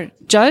R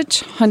judge,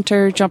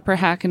 hunter, jumper,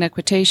 hack, and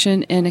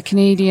equitation, and a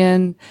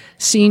Canadian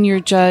senior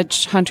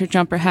judge, hunter,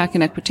 jumper, hack,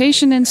 and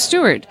equitation, and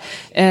steward.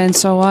 And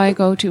so I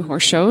go to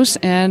horse shows,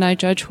 and I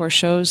judge horse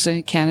shows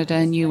in Canada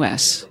and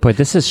U.S. Boy,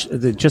 this is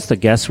just the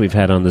guests we've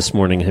had on this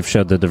morning have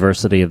showed the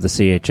diversity of the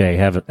CHA,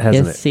 hasn't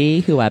You it?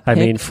 see who I picked I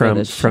mean, for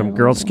the from show.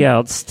 Girl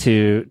Scouts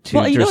to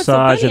Well, you know what's so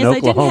dressage funny in is I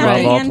didn't Oklahoma, have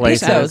of to all handpick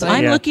places. those.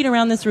 I'm Yeah. looking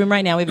around this room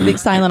right now. We have a big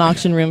silent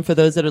auction room for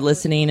those that are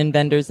listening and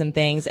vendors and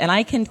things. And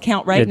I can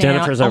count right now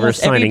Jennifer's over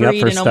almost every signing up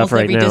breed for and stuff almost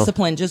right every now.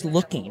 discipline just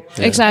looking.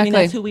 Exactly. I mean,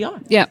 that's who we are.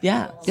 Yeah.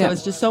 Yeah. So Yeah.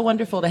 it's just so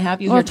wonderful to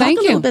have you Well, here. Talk thank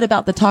a little you. bit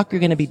about the talk you're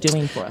going to be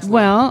doing for us.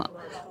 Well,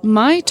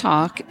 my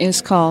talk is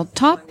called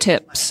Top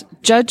Tips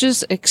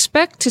Judges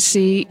Expect to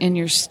See in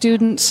Your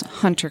Students'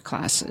 Hunter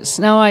Classes.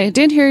 Now, I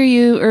did hear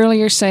you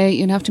earlier say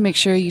you have to make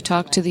sure you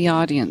talk to the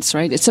audience,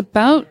 right? It's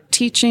about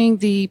teaching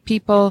the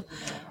people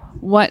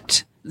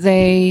what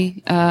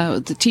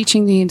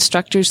teaching the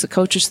instructors, the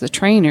coaches, the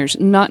trainers,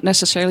 not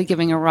necessarily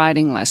giving a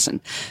riding lesson.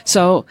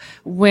 So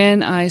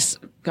when I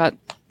got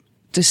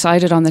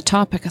decided on the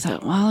topic, I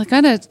thought, well, I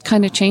got to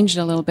kind of change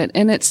it a little bit.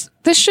 And this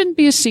shouldn't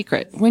be a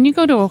secret. When you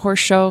go to a horse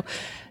show,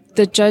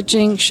 the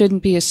judging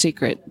shouldn't be a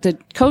secret. The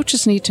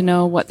coaches need to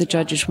know what the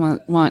judges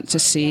want to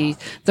see.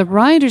 The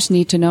riders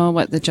need to know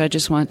what the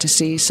judges want to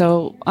see.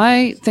 So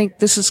I think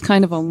this is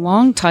kind of a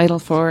long title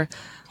for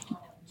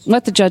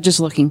what the judge is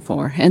looking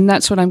for. And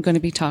that's what I'm going to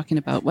be talking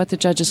about, what the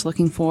judge is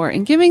looking for,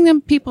 and giving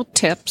them people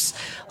tips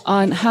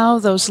on how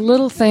those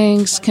little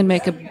things can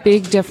make a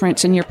big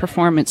difference in your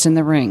performance in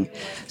the ring.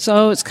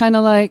 So it's kind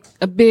of like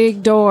a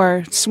big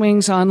door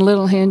swings on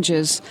little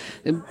hinges,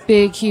 a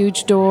big,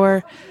 huge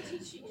door.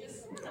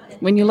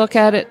 When you look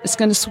at it, it's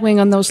going to swing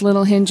on those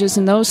little hinges,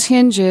 and those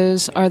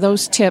hinges are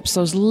those tips,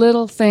 those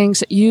little things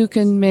that you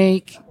can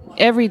make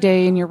every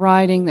day in your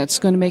riding that's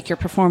going to make your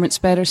performance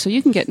better, so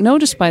you can get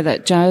noticed by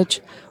that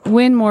judge,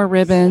 win more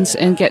ribbons,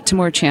 and get to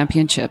more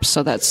championships.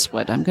 So that's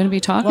what I'm going to be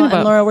talking about.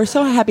 And Laura, we're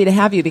so happy to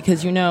have you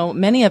because,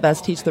 many of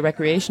us teach the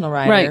recreational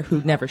rider Right.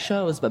 who never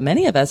shows, but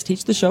many of us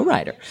teach the show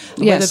rider.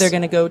 Whether Yes. they're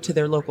going to go to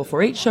their local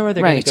 4-H show or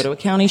they're going Right. to go to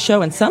a county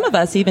show. And some of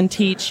us even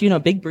teach,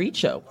 big breed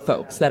show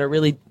folks that are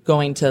really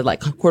going to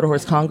like Quarter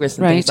Horse Congress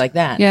and Right. things like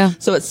that. Yeah.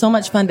 So it's so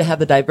much fun to have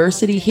the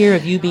diversity here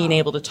of you being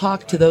able to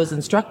talk to those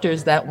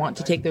instructors that want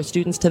to take their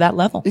students to that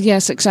level.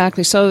 Yes,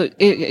 exactly. So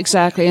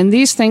exactly. And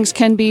these things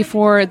can be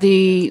for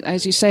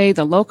as you say,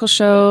 the local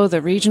show,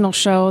 the regional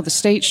show, the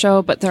state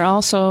show, but they're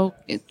also,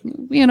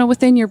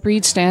 within your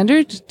breed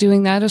standard,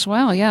 doing that as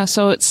well. Yeah.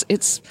 So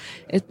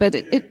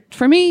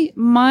for me,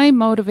 my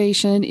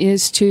motivation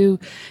is to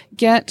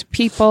get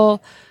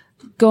people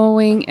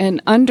going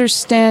and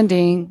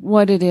understanding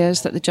what it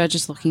is that the judge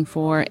is looking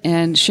for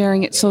and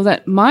sharing it so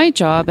that my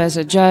job as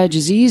a judge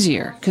is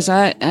easier, because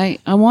I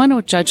want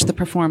to judge the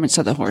performance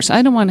of the horse.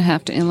 I don't want to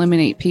have to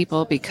eliminate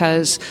people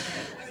because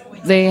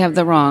they have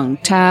the wrong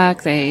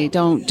tack, they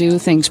don't do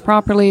things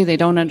properly, they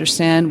don't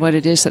understand what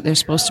it is that they're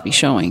supposed to be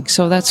showing.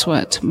 So that's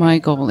what my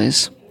goal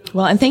is.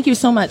 Well, and thank you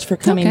so much for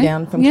coming Okay.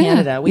 down from Yeah.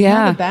 Canada. We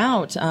Yeah. have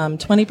about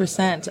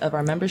 20% of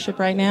our membership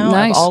right now.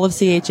 Nice. Of all of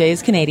CHA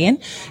is Canadian,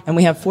 and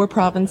we have 4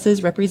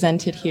 provinces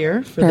represented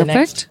here for the Perfect.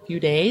 next few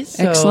days.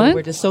 So Excellent.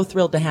 we're just so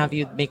thrilled to have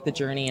you make the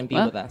journey and be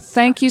with us.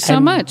 Thank you so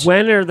And much.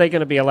 When are they going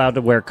to be allowed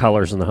to wear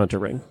colors in the hunter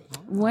ring?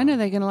 When are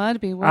they going to allow to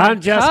be wearing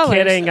I'm just colors?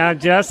 kidding. I'm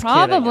just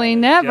Probably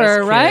kidding. never,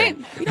 Just right?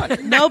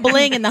 kidding. No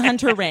bling in the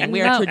hunter ring.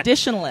 We are No.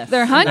 traditionalists.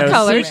 They're hunt No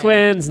colors.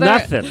 sequins, They're-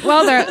 nothing.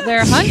 Well,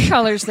 they're hunt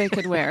colors they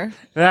could wear.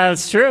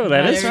 That's true.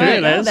 That is There true. you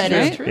go. That That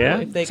is is true. true. Yeah.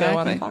 If they go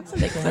on the Exactly. box,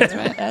 they can wear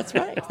it. That's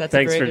right. That's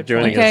Thanks a very for good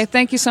joining point. us. Okay,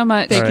 thank you so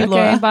much. Thank you, okay,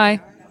 Laura. bye.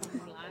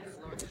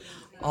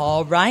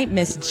 All right,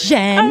 Miss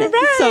Jen. All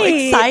right. So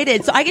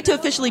excited. So I get to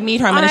officially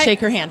meet her. I'm going to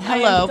shake her hand.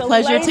 Hello. I am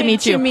Pleasure to delighted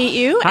meet you. To meet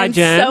you. Hi, I'm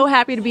Jen. so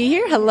happy to be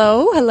here.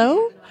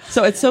 Hello.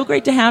 So it's so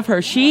great to have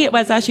her. She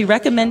was actually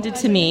recommended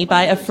to me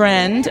by a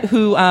friend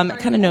who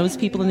kind of knows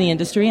people in the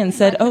industry and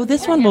said, "Oh,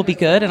 this one will be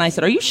good." And I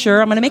said, "Are you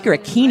sure? I'm going to make her a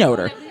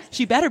keynoter.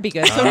 She better be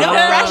good." So no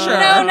pressure.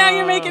 No, now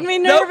you're making me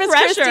nervous, no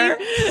pressure.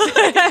 Christy. She's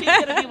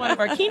going to be one of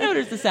our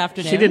keynoters this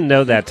afternoon. She didn't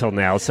know that till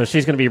now, so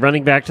she's going to be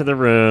running back to the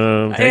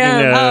room, taking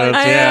notes.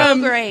 I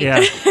am great.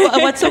 Yeah.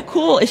 Well, what's so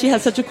cool is she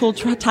has such a cool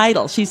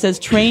title. She says,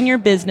 "Train your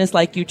business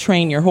like you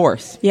train your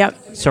horse." Yep.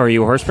 So are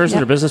you a horse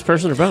person or business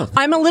person or both?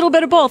 I'm a little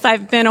bit of both.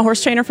 I've been a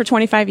horse trainer for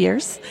 25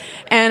 years,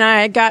 and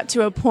I got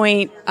to a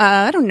point,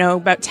 I don't know,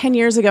 about 10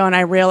 years ago, and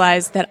I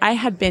realized that I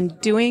had been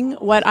doing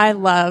what I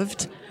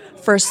loved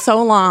for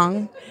so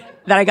long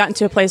that I got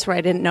into a place where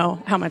I didn't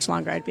know how much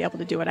longer I'd be able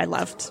to do what I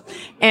loved.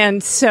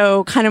 And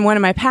so kind of one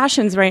of my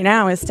passions right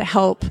now is to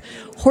help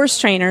horse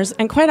trainers.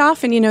 And quite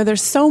often,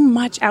 there's so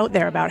much out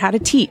there about how to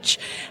teach,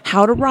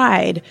 how to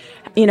ride,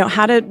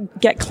 how to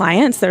get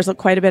clients. There's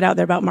quite a bit out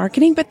there about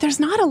marketing, but there's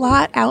not a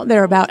lot out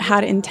there about how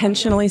to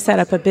intentionally set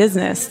up a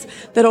business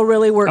that'll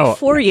really work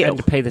for you. And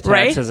to pay the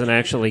taxes and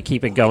actually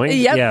keep it going.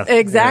 Yep, yeah.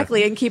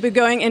 exactly. And keep it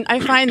going. And I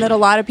find that a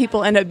lot of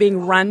people end up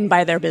being run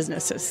by their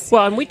businesses.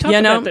 Well, and we talked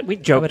about that. We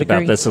joked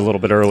about this a little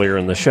bit earlier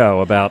in the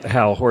show about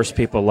how horse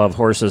people love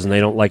horses and they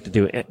don't like to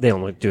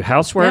do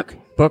housework.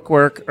 Yep. Book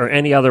work or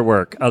any other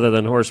work other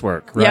than horse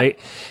work, right? Yep.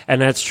 And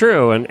that's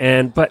true.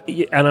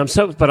 I'm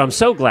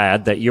so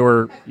glad that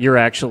you're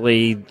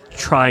actually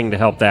trying to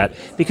help that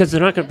because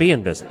they're not going to be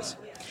in business.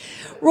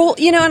 Well,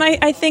 and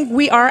I think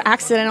we are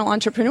accidental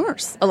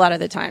entrepreneurs a lot of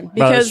the time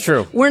because that's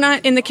true. We're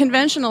not in the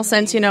conventional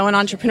sense, an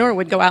entrepreneur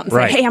would go out and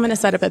say, hey, I'm going to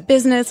set up a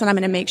business and I'm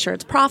going to make sure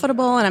it's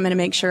profitable and I'm going to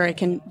make sure I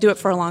can do it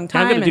for a long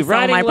time. I'm going to do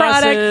riding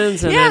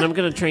lessons and then I'm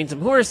going to train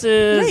some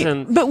horses.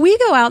 Right. But we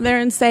go out there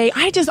and say,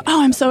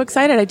 I'm so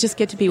excited. I just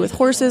get to be with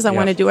horses. I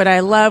want to do what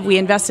I love. We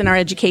invest in our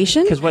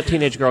education. Because what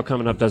teenage girl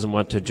coming up doesn't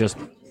want to just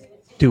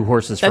do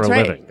horses for a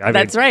living?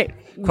 That's right.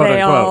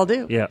 They all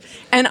do. Yeah.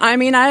 And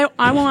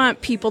I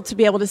want people to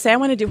be able to say, I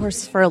want to do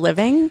horses for a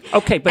living.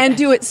 Okay, but and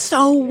do it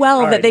so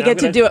well that they get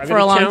to do it for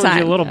a long time.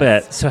 You a little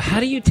bit. So how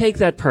do you take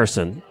that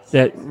person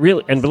that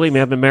really, and believe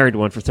me, I've been married to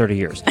one for 30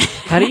 years.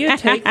 How do you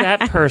take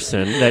that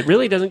person that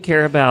really doesn't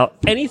care about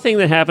anything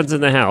that happens in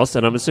the house,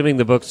 and I'm assuming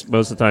the books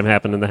most of the time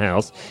happen in the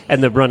house,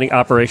 and the running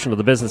operation of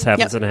the business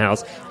happens in the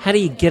house. How do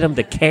you get them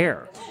to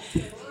care?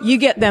 You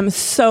get them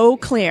so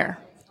clear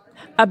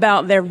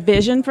about their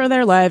vision for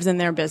their lives and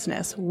their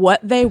business, what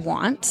they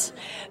want,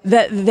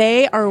 that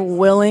they are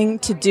willing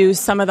to do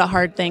some of the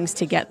hard things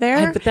to get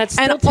there. But that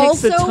still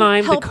takes the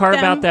time to carve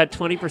out that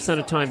 20%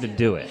 of time to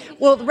do it.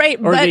 Well, right.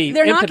 Or but the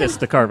they're impetus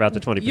to carve out the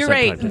 20% You're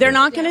right. time They're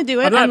not going to do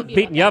it. I'm not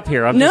beating you up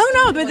here. No,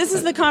 but this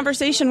is the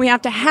conversation we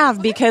have to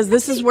have because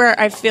this is where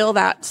I feel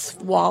that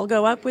wall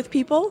go up with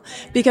people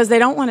because they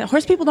don't want to,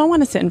 horse people don't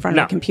want to sit in front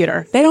of a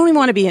computer. They don't even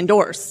want to be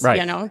indoors,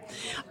 right.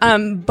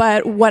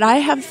 But what I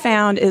have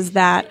found is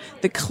that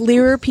the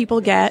clearer people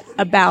get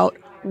about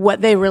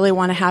what they really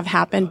want to have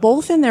happen,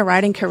 both in their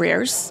riding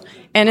careers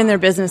and in their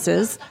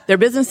businesses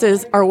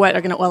are what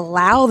are going to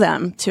allow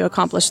them to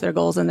accomplish their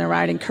goals in their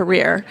riding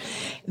career.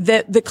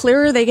 The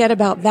clearer they get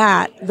about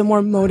that, the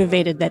more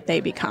motivated that they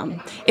become.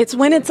 It's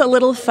when it's a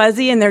little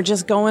fuzzy and they're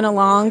just going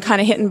along,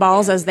 kind of hitting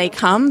balls as they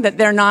come, that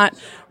they're not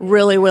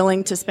really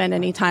willing to spend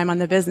any time on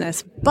the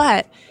business.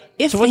 But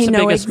if they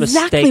know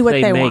exactly what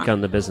they make want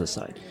on the business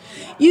side?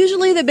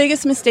 Usually the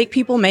biggest mistake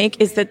people make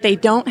is that they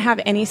don't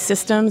have any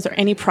systems or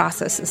any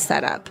processes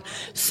set up.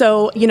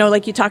 So,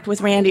 like you talked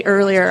with Randy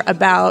earlier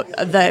about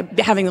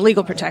having the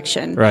legal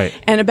protection. Right.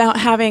 And about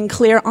having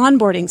clear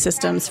onboarding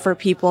systems for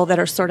people that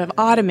are sort of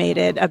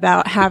automated,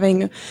 about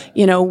having,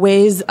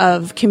 ways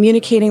of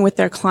communicating with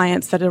their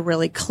clients that are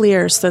really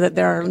clear so that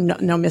there are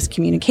no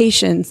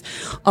miscommunications.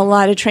 A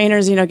lot of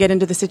trainers, get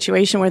into the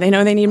situation where they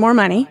know they need more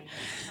money,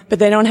 but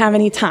they don't have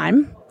any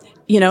time.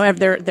 If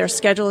their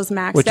schedule is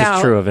maxed out. Which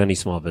is true of any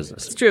small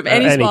business. It's true of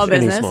any small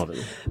business.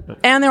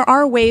 And there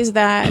are ways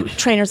that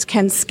trainers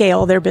can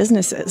scale their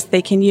businesses.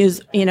 They can use,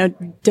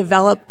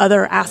 develop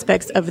other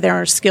aspects of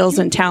their skills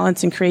and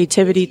talents and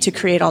creativity to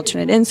create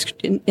alternate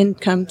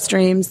income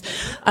streams.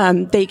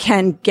 They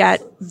can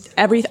get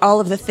all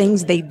of the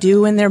things they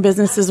do in their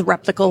businesses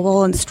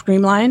replicable and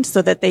streamlined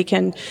so that they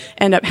can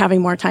end up having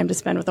more time to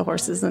spend with the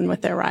horses and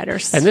with their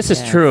riders. And this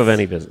is true of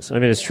any business. I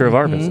mean, it's true of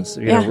our business.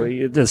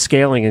 The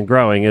scaling and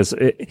growing is,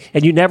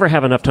 and you never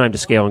have enough time to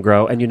scale and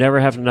grow, and you never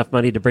have enough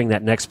money to bring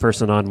that next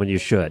person on when you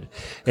should.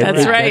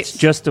 That's right. It's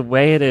just the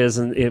way it is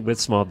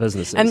with small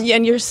businesses. And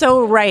you're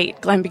so right,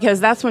 Glenn,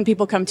 because that's when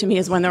people come to me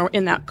is when they're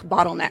in that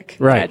bottleneck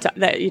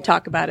that you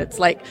talk about. It's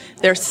like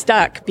they're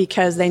stuck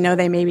because they know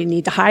they maybe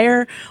need to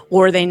hire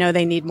or they know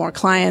they need more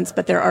clients,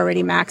 but they're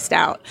already maxed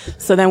out.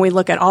 So then we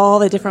look at all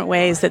the different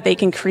ways that they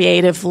can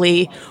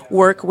creatively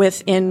work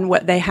within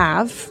what they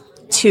have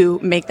to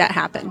make that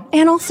happen.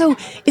 And also,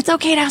 it's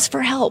okay to ask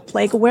for help.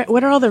 Like,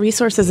 what are all the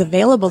resources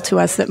available to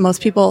us that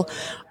most people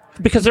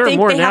Because there are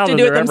more now than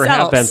there ever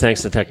have been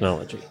thanks to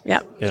technology.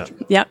 Yep.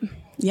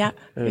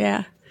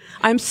 Yeah.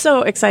 I'm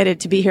so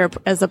excited to be here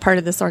as a part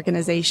of this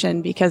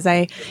organization because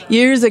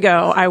years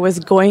ago, I was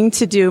going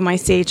to do my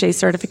CHA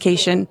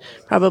certification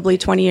probably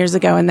 20 years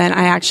ago. And then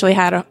I actually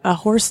had a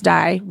horse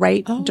die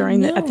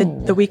during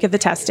the week of the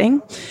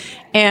testing.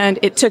 And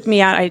it took me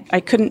out. I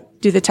couldn't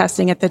do the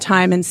testing at the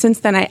time. And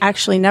since then, I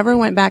actually never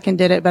went back and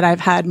did it, but I've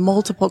had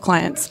multiple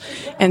clients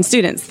and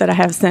students that I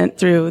have sent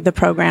through the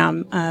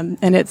program.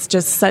 And it's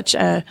just such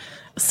a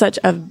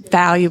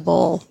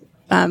valuable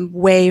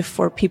way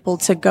for people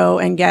to go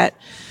and get,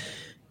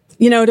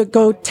 to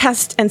go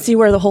test and see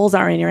where the holes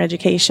are in your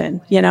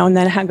education, and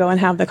then go and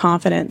have the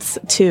confidence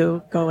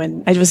to go.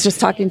 And I was just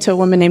talking to a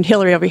woman named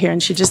Hillary over here,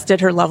 and she just did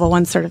her level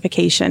 1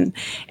 certification,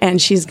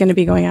 and she's going to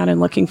be going out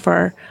and looking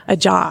for a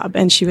job.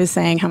 And she was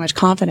saying how much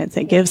confidence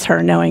it gives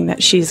her knowing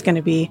that she's going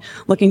to be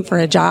looking for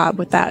a job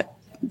with that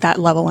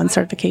level 1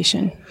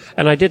 certification.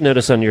 And I did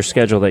notice on your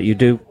schedule that you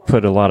do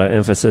put a lot of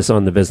emphasis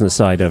on the business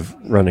side of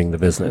running the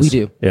business. We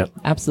do. Yeah.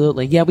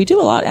 Absolutely. Yeah, we do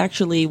a lot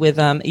actually with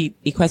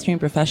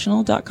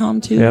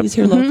equestrianprofessional.com too. Yep. He's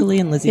here locally,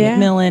 and Lizzie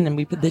McMillan, and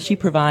she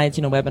provides,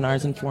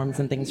 webinars and forums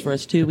and things for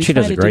us too. She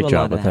does a great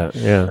job with that.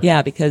 Yeah.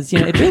 Yeah, because,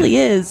 it really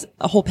is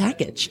a whole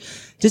package.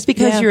 Just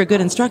because you're a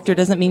good instructor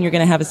doesn't mean you're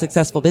going to have a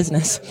successful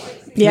business.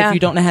 Yeah. If you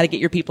don't know how to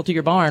get your people to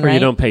your barn, or right? you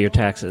don't pay your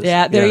taxes.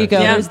 Yeah, there you go.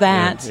 Yeah. There's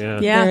that.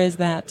 Yeah. There is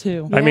that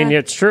too. I mean,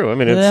 it's true. I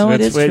mean,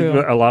 it is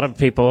true. A lot of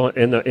people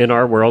in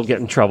our world get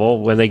in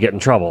trouble when they get in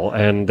trouble,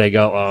 and they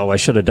go, "Oh, I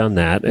should have done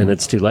that," and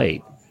it's too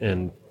late.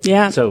 And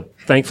so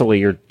thankfully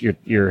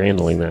you're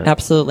handling that.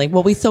 Absolutely.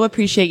 Well, we so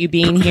appreciate you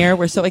being here.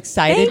 We're so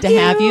excited to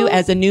have you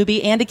as a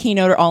newbie and a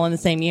keynoter all in the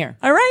same year.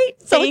 All right.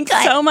 Thanks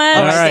so much.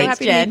 All right. So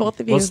happy to meet both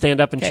of you. We'll stand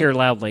up and cheer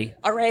loudly.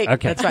 All right.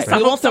 Okay. That's right. I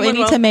We won't throw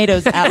any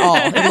tomatoes at all.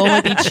 It will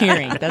only be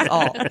cheering. That's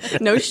all.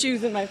 No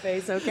shoes in my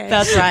face. Okay.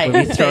 That's right.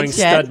 We'll be throwing Thanks,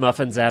 Jen. stud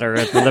muffins at her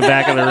in the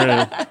back of the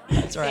room.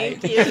 That's right.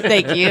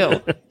 Thank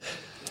you.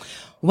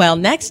 Well,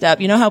 next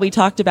up, how we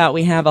talked about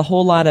we have a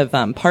whole lot of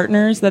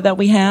partners that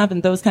we have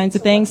and those kinds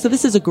of things. So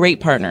this is a great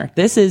partner.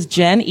 This is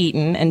Jen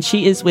Eaton, and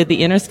she is with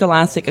the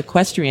Interscholastic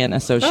Equestrian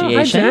Association. Oh,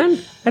 hi,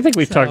 Jen. I think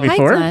we've talked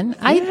before. Hi, Glenn.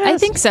 I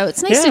think so.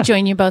 It's nice to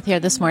join you both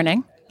here this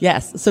morning.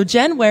 Yes. So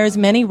Jen wears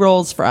many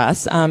roles for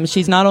us.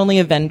 She's not only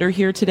a vendor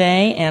here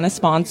today and a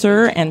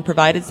sponsor and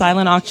provided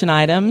silent auction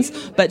items,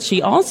 but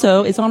she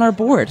also is on our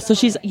board. So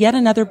she's yet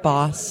another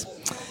boss.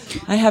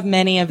 I have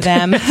many of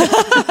them.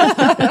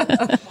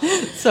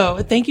 So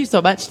thank you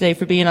so much today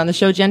for being on the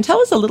show. Jen,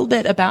 tell us a little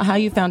bit about how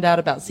you found out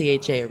about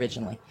CHA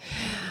originally.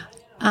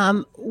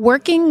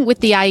 Working with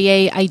the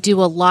IEA, I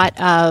do a lot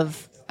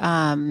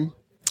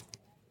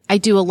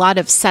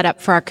of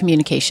setup for our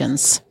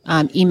communications,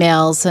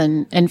 emails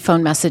and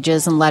phone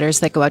messages and letters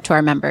that go out to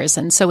our members.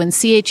 And so when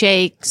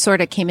CHA sort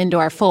of came into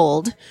our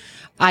fold,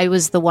 I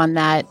was the one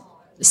that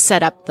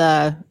set up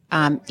the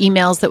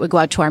emails that would go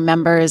out to our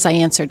members. I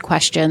answered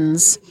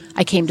questions.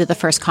 I came to the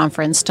first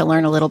conference to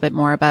learn a little bit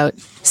more about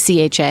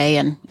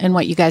CHA and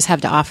what you guys have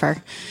to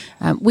offer.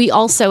 We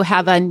also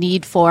have a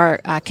need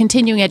for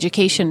continuing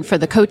education for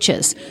the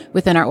coaches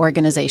within our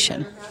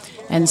organization.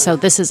 And so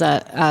this is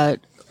a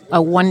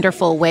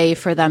wonderful way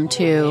for them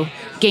to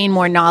gain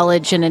more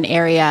knowledge in an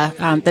area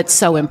that's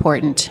so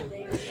important.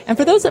 And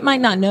for those that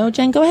might not know,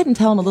 Jen, go ahead and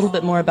tell them a little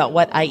bit more about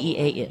what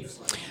IEA is.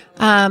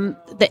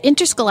 The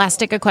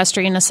Interscholastic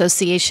Equestrian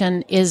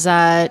Association is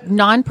a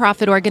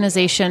nonprofit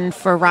organization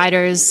for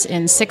riders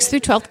in 6th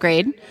through 12th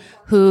grade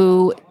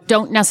who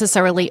don't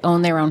necessarily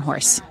own their own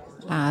horse.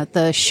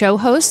 The show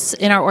hosts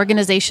in our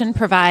organization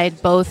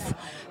provide both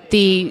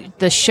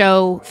the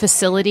show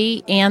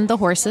facility and the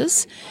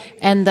horses,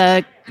 and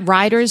the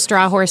riders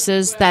draw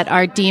horses that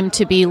are deemed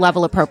to be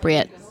level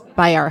appropriate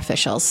by our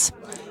officials.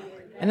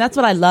 And that's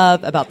what I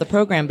love about the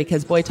program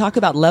because, boy, talk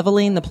about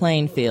leveling the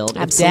playing field.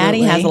 Absolutely. If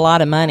Daddy has a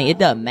lot of money, it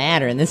doesn't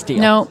matter in this deal.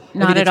 No,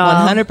 not at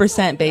all. It's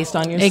 100% based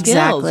on your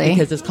skills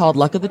because it's called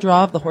luck of the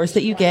draw of the horse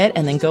that you get,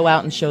 and then go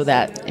out and show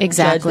that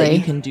judge that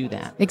you can do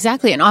that.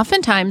 Exactly. And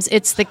oftentimes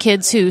it's the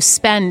kids who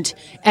spend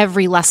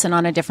every lesson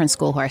on a different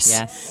school horse.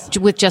 Yes.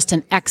 With just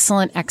an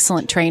excellent,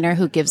 excellent trainer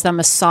who gives them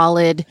a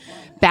solid,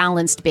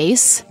 balanced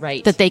base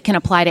that they can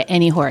apply to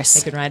any horse.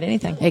 They can ride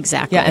anything.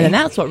 Exactly. Yeah, and then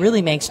that's what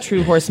really makes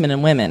true horsemen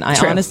and women. I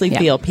honestly Yeah.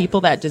 feel people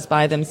that just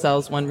buy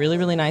themselves one really,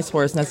 really nice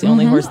horse, and that's the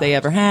only horse they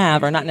ever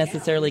have, are not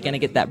necessarily going to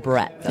get that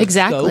breadth of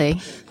Exactly.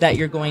 scope that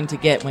you're going to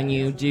get when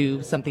you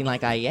do something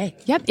like IEA.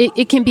 Yep.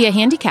 It can be a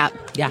handicap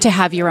Yeah. to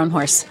have your own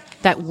horse,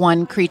 that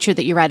one creature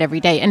that you ride every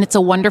day. And it's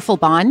a wonderful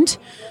bond,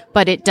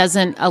 but it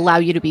doesn't allow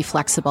you to be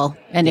flexible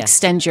and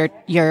extend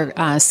your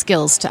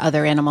skills to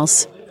other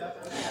animals.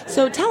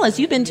 So tell us,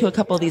 you've been to a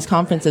couple of these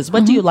conferences.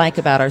 What do you like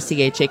about our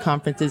CHA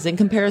conferences in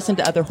comparison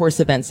to other horse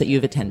events that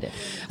you've attended?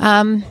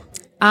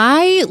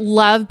 I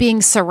love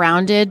being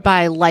surrounded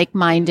by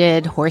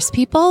like-minded horse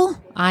people.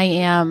 I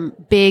am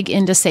big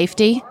into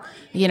safety.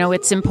 You know,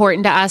 it's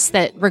important to us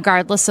that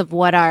regardless of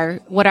what our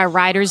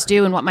riders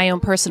do and what my own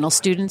personal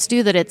students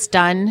do, that it's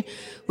done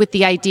with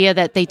the idea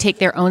that they take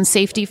their own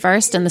safety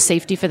first and the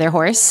safety for their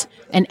horse,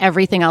 and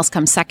everything else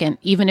comes second,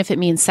 even if it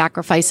means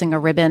sacrificing a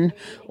ribbon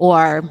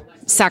or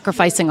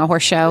sacrificing a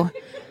horse show.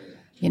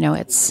 You know,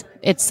 it's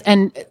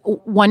and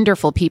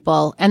wonderful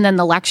people. And then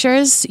the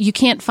lectures, you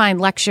can't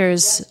find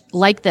lectures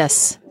like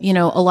this. You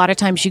know, a lot of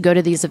times you go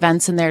to these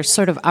events and they're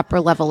sort of upper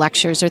level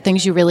lectures or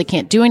things you really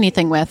can't do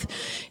anything with,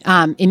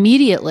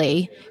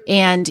 immediately.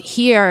 And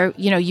here,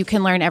 you know, you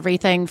can learn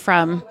everything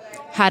from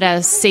how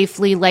to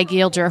safely leg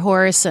yield your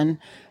horse and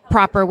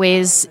proper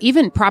ways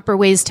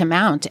to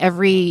mount.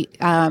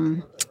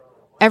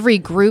 Every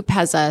group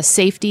has a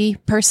safety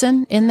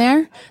person in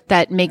there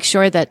that makes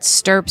sure that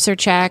stirrups are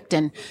checked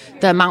and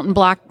the mountain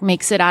block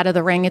makes it out of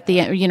the ring at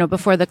the, you know,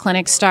 before the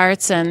clinic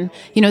starts. And,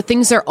 you know,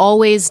 things are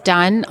always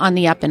done on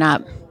the up and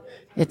up.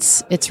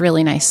 It's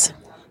really nice.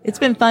 It's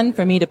been fun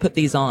for me to put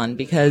these on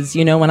because,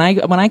 you know, when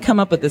I come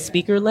up with the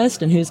speaker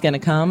list and who's going to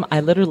come,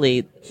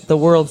 the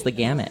world's the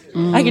gamut.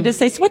 I could just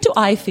say, so what do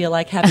I feel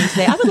like having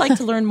today? I would like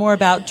to learn more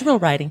about drill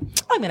riding.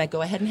 I'm going to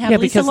go ahead and have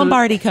Lisa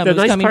Lombardi come. The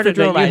nice coming part for of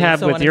drill that you riding, have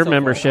so with on your and so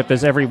membership forth.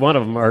 is every one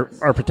of them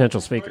are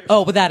potential speakers.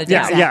 Oh, without a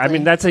doubt. Yeah, I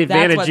mean, that's the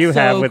advantage what's you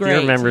have so with your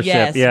great. membership.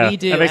 Yes, yeah, we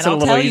do. That makes and it a I'll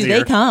little tell easier.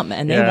 you, they come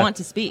and they Yeah. want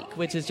to speak,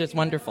 which is just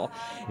wonderful.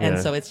 And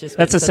Yeah. so it's just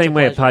that's the such same a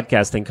way at pleasure.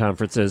 podcasting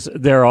conferences.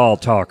 They're all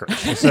talkers.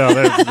 So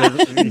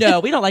there's No,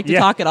 we don't like to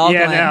talk at all.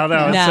 Yeah,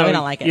 Glenn. no. So we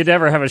don't like it. You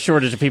never have a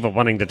shortage of people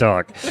wanting to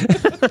talk.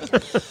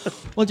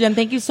 Well, Jen,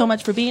 thank you so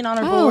much for being on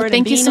our Oh, board.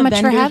 thank and you being so a much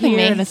for vendor having here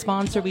me. and a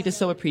sponsor. We just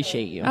so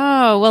appreciate you.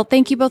 Oh, well,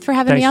 thank you both for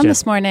having me Thanks, on Jen.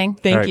 this morning.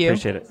 Thank All right, you.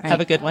 appreciate it.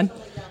 Have a good one.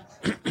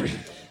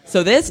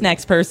 So this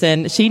next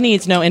person, she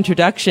needs no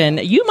introduction.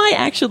 You might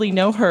actually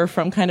know her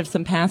from kind of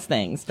some past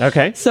things.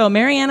 Okay. So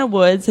Mariana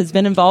Woods has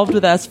been involved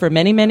with us for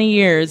many, many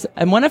years.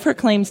 And one of her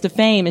claims to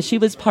fame is she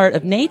was part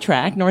of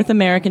NATRAC, North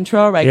American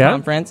Trail Ride Yeah.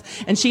 Conference.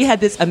 And she had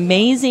this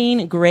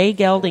amazing gray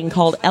gelding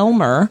called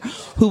Elmer,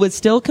 who was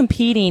still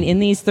competing in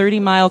these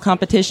 30-mile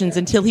competitions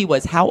until he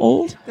was how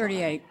old?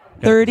 38.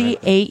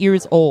 38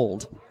 years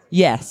old.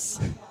 Yes.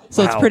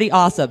 So it's Wow. pretty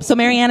awesome. So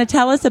Mariana,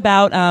 tell us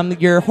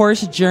about your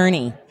horse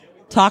journey.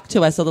 Talk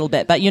to us a little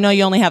bit, but you know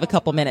you only have a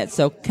couple minutes,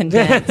 so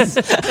condense.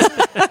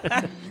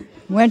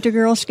 Went to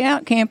Girl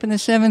Scout camp in the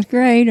 7th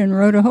grade and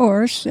rode a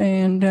horse,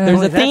 and There's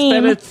a That's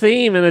theme. been a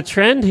theme and a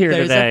trend here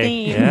There's a today.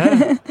 theme.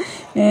 Yeah.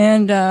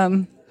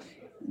 and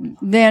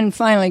then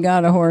finally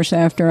got a horse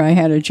after I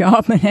had a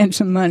job and had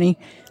some money,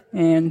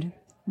 and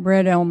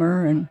bred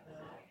Elmer and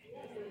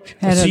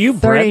had So a you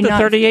bred the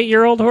 39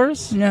 38-year-old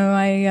horse? No,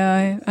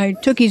 I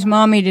took his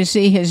mommy to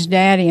see his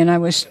daddy, and I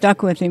was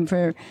stuck with him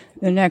for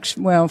the next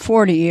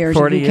 40 years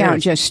 40 if you count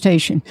years.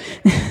 gestation.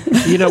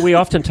 You know, we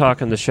often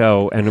talk on the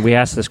show, and we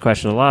ask this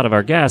question a lot of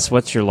our guests,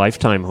 what's your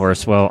lifetime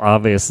horse? Well,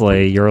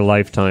 obviously, you're a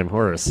lifetime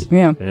horse.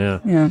 Yeah.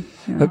 Yeah.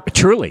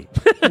 Truly.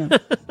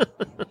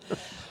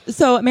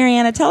 So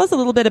Mariana, tell us a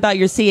little bit about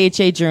your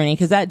CHA journey,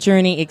 because that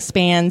journey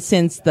expands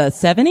since the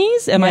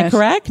 70s. Am I Yes.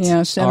 correct?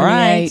 Yeah, 78. All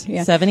right.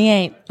 Yeah.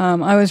 78.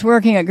 I was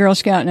working at Girl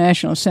Scout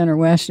National Center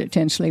West at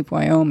Ten Sleep,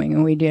 Wyoming,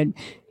 and we did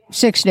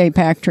 6-day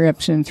pack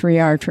trips and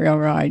 3-hour trail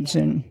rides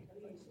and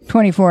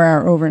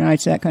 24-hour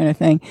overnights, that kind of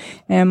thing.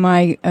 And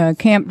my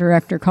camp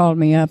director called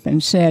me up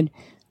and said,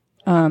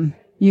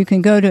 you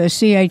can go to a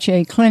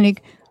CHA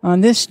clinic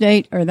on this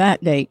date or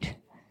that date.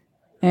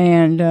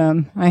 And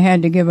I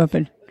had to give up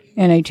an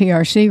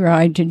NATRC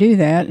ride to do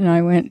that, and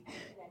I went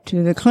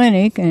to the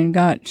clinic and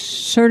got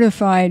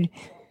certified.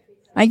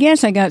 I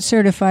guess I got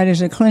certified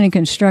as a clinic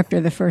instructor,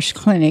 the first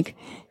clinic,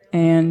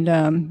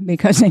 and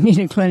because they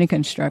needed clinic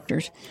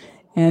instructors.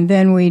 And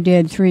then we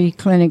did 3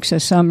 clinics a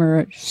summer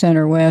at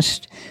Center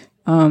West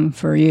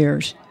for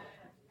years.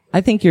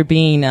 I think you're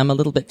being a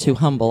little bit too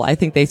humble. I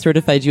think they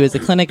certified you as a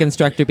clinic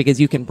instructor because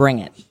you can bring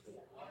it.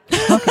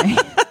 Okay.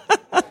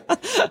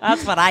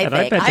 That's what I And I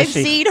think. bet I've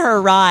she- seen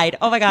her ride.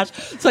 Oh my gosh.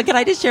 So can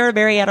I just share a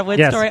Mariana Woods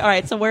Yes. story? All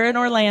right. So we're in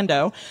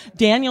Orlando.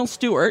 Daniel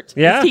Stewart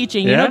Yeah, is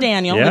teaching. You yeah, know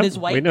Daniel yeah. with his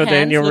white We know pants,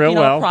 Daniel looking real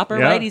all well. proper,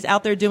 Yeah. right? He's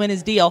out there doing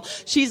his deal.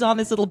 She's on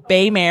this little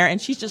bay mare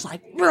and she's just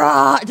like,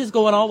 rah, just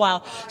going all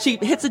wild. She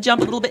hits a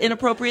jump a little bit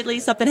inappropriately.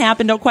 Something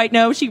happened. Don't quite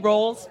know. She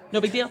rolls.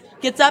 No big deal.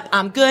 Gets up.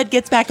 I'm good.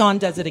 Gets back on.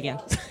 Does it again.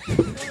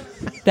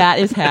 That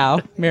is how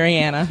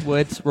Mariana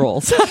Woods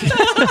rolls.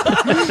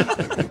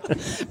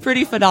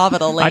 Pretty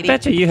phenomenal, I lady.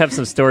 bet you have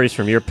some stories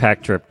from your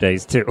pack trip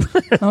days, too.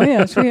 Oh,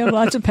 yes, we have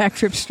lots of pack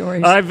trip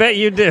stories. I bet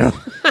you do.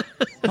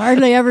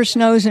 Hardly ever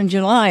snows in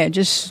July. It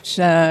just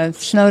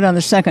snowed on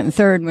the 2nd and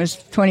 3rd and was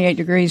 28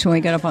 degrees when we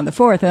got up on the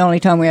 4th. The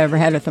only time we ever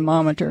had a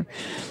thermometer,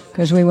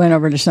 because we went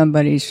over to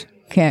somebody's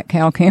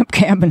cow camp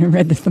cabin and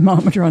read the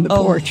thermometer on the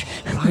porch.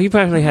 Oh, you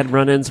probably had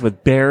run-ins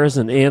with bears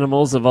and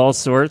animals of all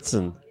sorts.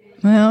 And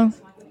Well,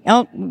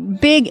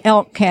 big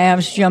elk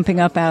calves jumping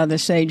up out of the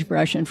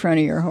sagebrush in front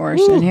of your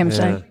horse, and him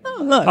saying,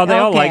 "Oh, look, Oh, they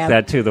elk all like calf."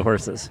 that, too, the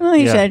horses. Well,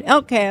 he Yeah. said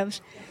elk calves,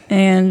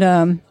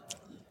 and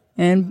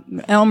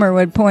Elmer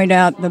would point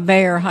out the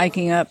bear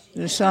hiking up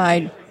the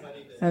side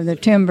of the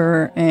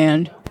timber,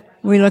 and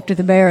we looked at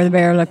the bear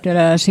looked at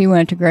us. He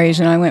went to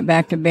graze, and I went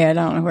back to bed.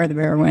 I don't know where the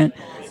bear went,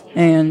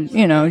 and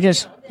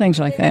just things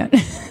like that.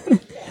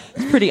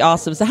 It's pretty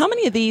awesome. So how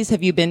many of these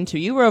have you been to?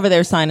 You were over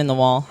there signing the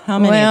wall. How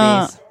many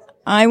of these?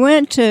 I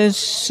went to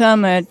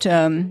Summit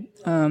in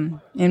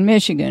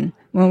Michigan,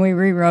 when we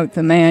rewrote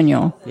the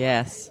manual.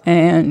 Yes.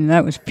 And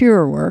that was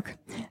pure work.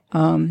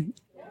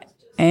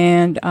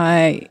 And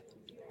I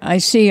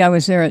see I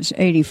was there at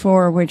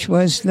 84, which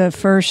was the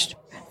first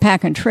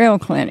pack and trail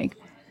clinic.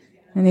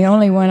 And the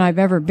only one I've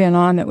ever been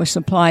on that was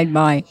supplied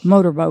by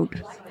motorboat.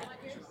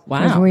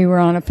 Wow. Because we were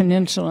on a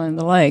peninsula in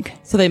the lake.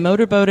 So they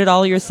motorboated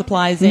all your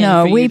supplies in?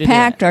 No, for you we to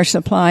packed our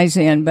supplies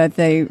in, but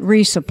they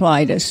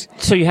resupplied us.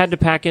 So you had to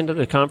pack into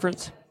the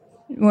conference?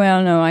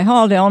 Well, no, I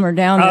hauled Elmer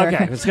down there.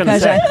 Okay, I was going to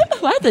say.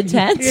 That's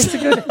intense.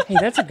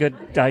 That's a good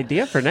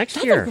idea for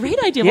next year. That's a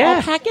great idea. Yeah. We'll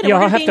all pack in. You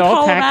all We're have going to be in to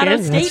all pack Colorado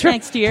in. State That's right.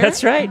 next year.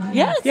 That's right.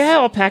 Yes. Yeah,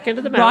 I'll pack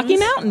into the mountains.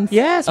 Rocky Mountains.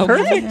 Yes,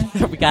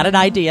 perfect. We got an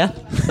idea.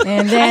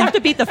 And I then, have to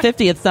beat the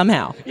 50th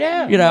somehow.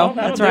 Yeah. You know,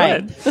 well, that's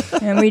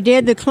right. and we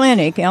did the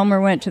clinic. Elmer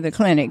went to the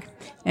clinic.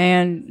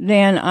 And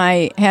then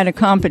I had a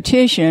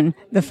competition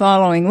the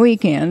following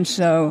weekend,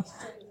 so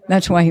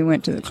that's why he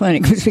went to the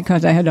clinic, was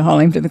because I had to haul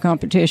him to the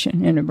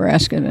competition in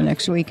Nebraska the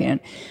next weekend.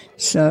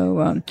 So,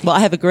 well, I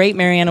have a great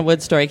Mariana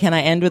Wood story. Can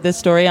I end with this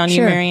story on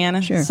Sure, you,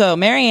 Mariana? sure. So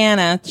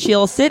Mariana,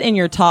 she'll sit in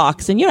your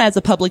talks, and as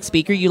a public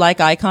speaker, you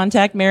like eye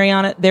contact,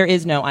 Mariana. There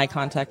is no eye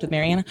contact with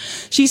Mariana.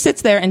 She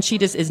sits there and she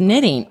just is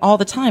knitting all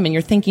the time, and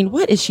you're thinking,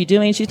 what is she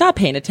doing? She's not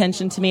paying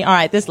attention to me. All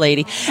right, this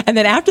lady. And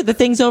then after the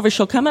thing's over,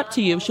 she'll come up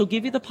to you, she'll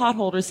give you the pot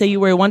holder, say you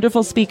were a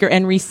wonderful speaker,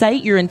 and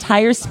recite your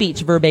entire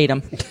speech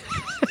verbatim.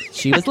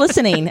 She was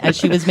listening as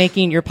she was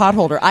making your pot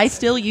holder. I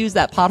still use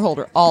that pot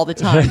holder all the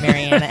time,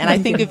 Mariana, and I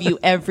think of you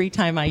every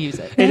time I use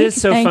it. It is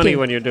so Thank funny you.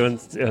 when you're doing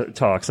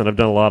talks, and I've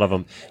done a lot of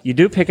them. You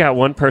do pick out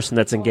one person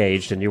that's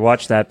engaged, and you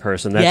watch that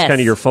person. That's Yes. kind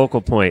of your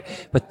focal point.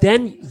 But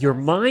then your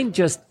mind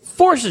just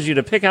forces you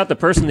to pick out the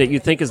person that you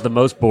think is the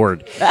most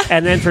bored.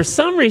 And then for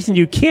some reason,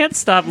 you can't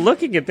stop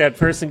looking at that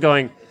person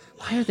going,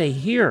 why are they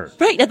here?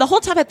 Right, and the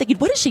whole time I'm thinking,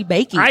 what is she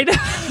making? I know.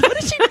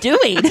 What is she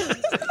doing?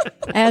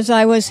 as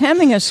I was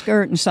hemming a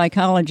skirt in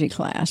psychology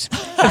class,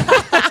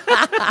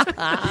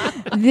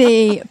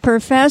 the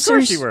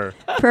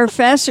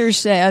professor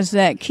says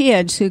that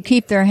kids who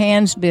keep their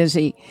hands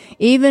busy,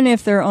 even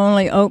if they're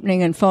only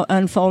opening and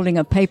unfolding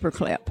a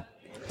paperclip,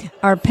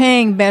 are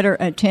paying better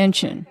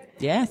attention.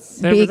 Yes.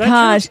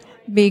 Because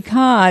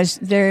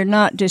they're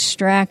not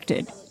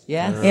distracted.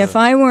 Yes. If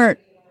I weren't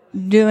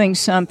doing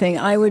something,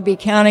 I would be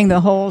counting the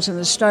holes in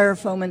the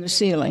styrofoam in the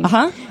ceiling.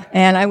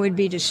 And I would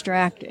be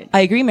distracted.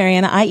 I agree,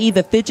 Mariana, i.e.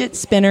 the fidget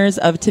spinners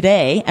of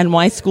today, and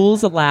why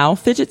schools allow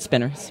fidget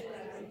spinners.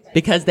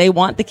 Because they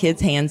want the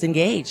kids' hands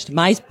engaged.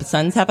 My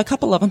sons have a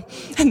couple of them,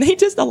 and they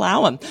just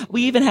allow them.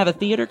 We even have a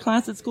theater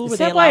class at school where they Is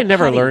that allow why I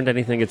never putting. learned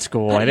anything at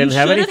school? But I didn't you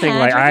have should anything had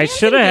like. your I hands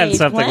should have had engaged,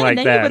 something Glenn, like and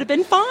then that. you would have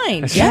been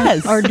fine.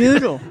 Yes. Or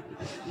doodle.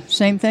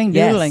 Same thing,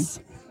 doodling. Yes.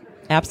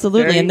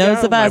 Absolutely. There And you those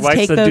go. of us My wife's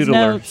take a those doodler.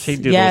 notes. She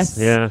doodles. Yes.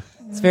 Yeah.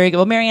 It's very good.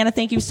 Well, Mariana,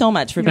 thank you so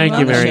much for being Thank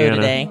you, on the show Mariana.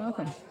 today. You're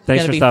welcome.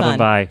 Thanks Gonna for be stopping fun.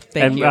 by.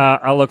 Thank and you.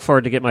 I'll look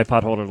forward to get my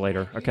pot holder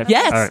later. Okay.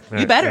 Yes. All right,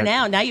 You better all right.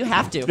 now. Now you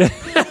have to.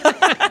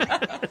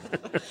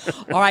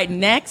 All right.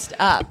 Next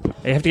up.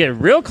 You have to get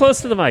real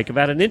close to the mic,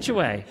 about an inch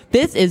away.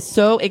 This is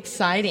so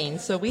exciting.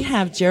 So we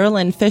have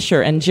Geraldine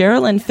Fisher, and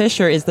Geraldine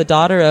Fisher is the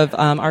daughter of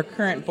our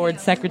current board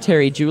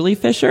secretary, Julie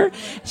Fisher.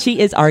 She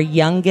is our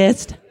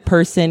youngest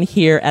person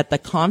here at the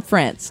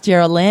conference.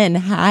 Geraldine,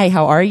 hi,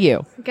 how are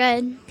you?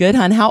 Good. Good,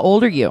 hon. How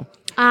old are you?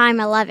 I'm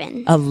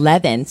 11.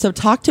 11. So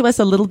talk to us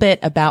a little bit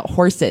about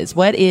horses.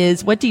 What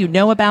do you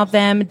know about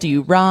them? Do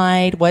you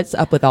ride? What's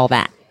up with all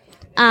that?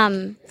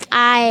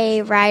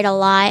 I ride a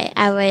lot.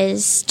 I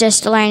was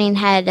just learning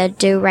how to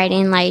do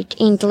writing like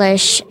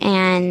English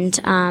and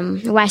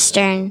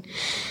Western.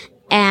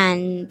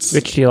 And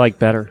Which do you like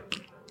better?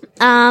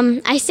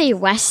 I say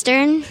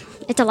Western.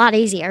 It's a lot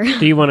easier.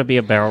 Do you want to be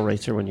a barrel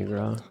racer when you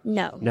grow up?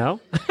 No. No?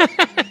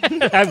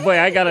 Boy,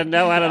 I got a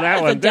no out of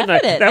that one, didn't I?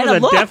 definite, That and was a a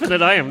look.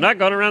 definite. I am not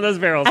going around those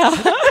barrels.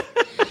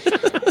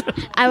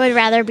 I would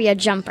rather be a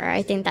jumper.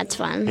 I think that's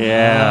fun.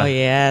 Yeah. Oh,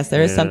 yes.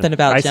 There is something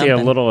about I jumping.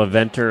 see a little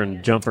eventer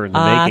and jumper in the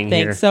I making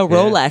think here. so. Yeah.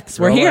 Rolex.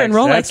 We're here in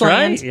Rolex That's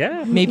land. right.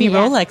 Yeah. Maybe Yeah.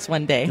 Rolex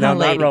one day. No, huh, not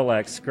lady?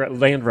 Rolex.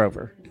 Land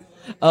Rover.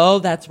 Oh,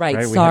 that's right.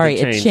 Right, we had Sorry,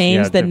 to it change.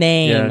 changed Yeah, the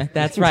name. yeah.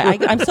 That's right. I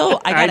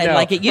gotta know.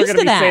 like get We're used gonna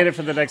to be that. saying it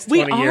for the next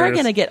we 20 are years.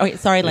 gonna get. Oh,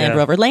 sorry, Land Yeah.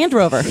 Rover. Land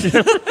Rover.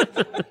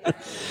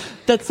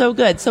 That's so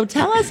good. So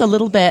tell us a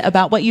little bit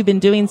about what you've been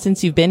doing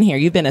since you've been here.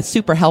 You've been a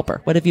super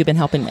helper. What have you been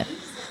helping with?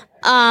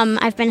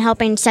 I've been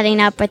helping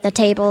setting up with the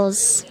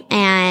tables,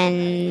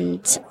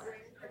 and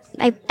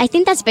I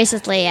think that's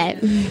basically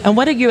it. And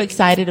what are you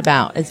excited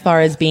about as far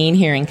as being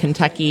here in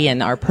Kentucky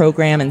and our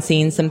program and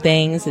seeing some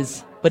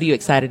things? What are you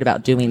excited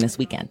about doing this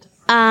weekend?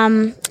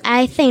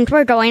 I think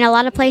we're going a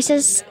lot of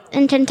places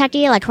in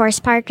Kentucky, like Horse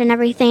Park and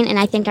everything, and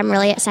I think I'm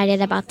really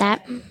excited about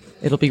that.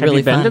 It'll be Have really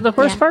you been fun. to the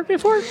horse park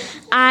before?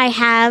 I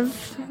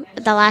have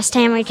the last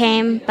time we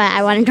came, but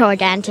I want to go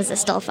again because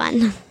it's still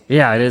fun.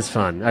 Yeah, it is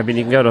fun. I mean,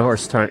 you can go to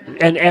horse time,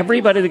 and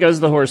everybody that goes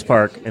to the horse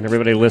park, and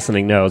everybody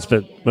listening knows,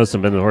 but most of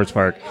them been to the horse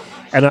park,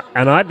 and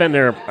I've been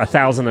there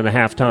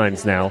 1,500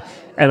 times now,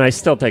 and I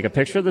still take a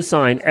picture of the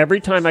sign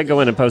every time I go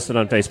in and post it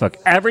on Facebook.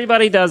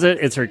 Everybody does it.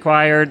 It's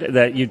required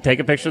that you take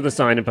a picture of the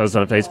sign and post it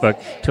on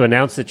Facebook to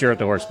announce that you're at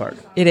the horse park.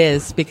 It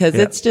is, because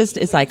it's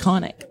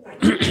iconic.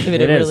 I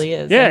mean, it really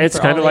is. Yeah, And it's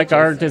for kind of all like ages.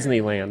 our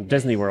Disneyland,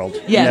 Disney World.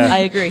 Yes, I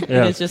agree.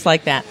 Yeah. It is just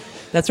like that.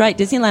 That's right.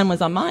 Disneyland was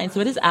on mine,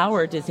 so it is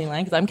our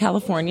Disneyland because I'm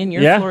Californian,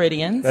 you're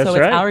Floridian, that's so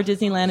it's right. our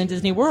Disneyland and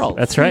Disney World.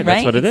 That's right.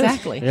 That's what it is.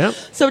 Exactly. Yep.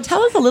 So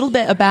tell us a little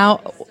bit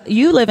about,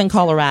 you live in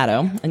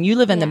Colorado, and you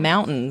live in the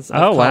mountains of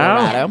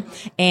Colorado,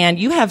 and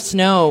you have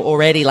snow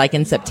already like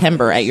in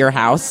September at your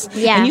house.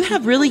 Yeah. And you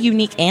have really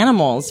unique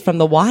animals from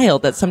the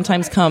wild that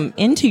sometimes come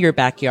into your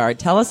backyard.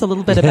 Tell us a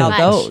little bit about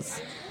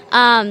those.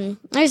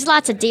 There's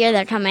lots of deer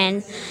that come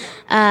in.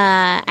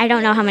 I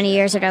don't know how many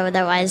years ago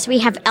that was. We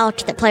have elk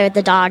that play with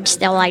the dogs.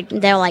 They'll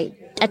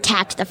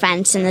attack the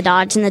fence and the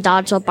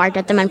dogs will bark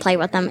at them and play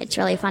with them. It's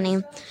really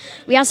funny.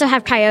 We also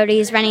have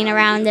coyotes running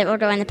around that will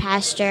go in the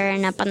pasture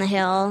and up on the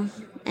hill.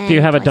 Do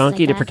you have a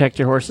donkey to protect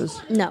your horses?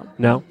 No.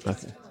 No?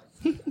 Okay.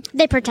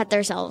 They protect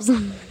themselves.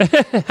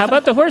 How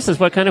about the horses?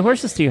 What kind of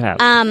horses do you have?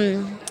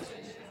 I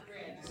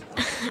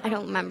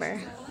don't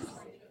remember.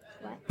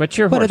 What's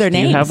your What horse? are their Do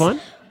you names? have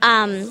one?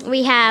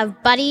 We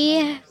have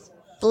Buddy,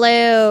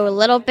 Blue,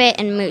 Little Bit,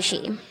 and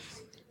Mushy.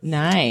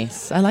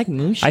 Nice. I like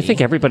Mushy. I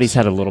think everybody's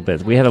had a little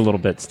bit. We had a little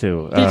bits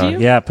too. Did you?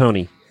 Yeah,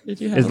 pony. Did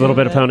you have Is a little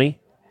bit of pony?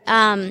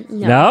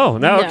 No.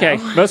 No, okay.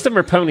 Most of them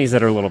are ponies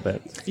that are a little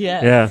bit.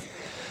 Yeah. Yeah.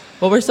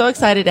 Well, we're so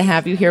excited to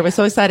have you here. We're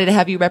so excited to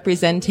have you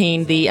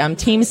representing the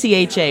Team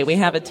CHA. We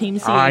have a Team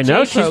CHA I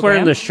know. She's program.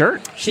 wearing the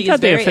shirt. She got is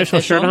the very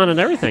official shirt on and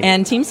everything.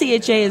 And Team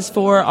CHA is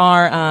for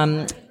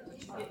our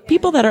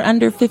people that are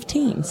under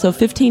 15. So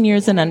 15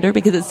 years and under,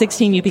 because at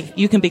 16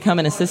 you can become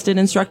an assistant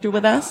instructor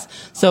with us.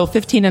 So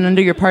 15 and under,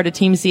 you're part of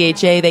Team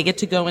CHA. They get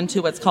to go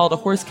into what's called a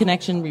Horse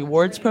Connection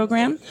Rewards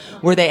program,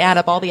 where they add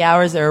up all the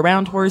hours they're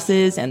around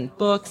horses and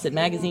books and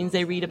magazines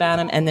they read about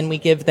them, and then we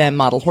give them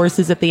model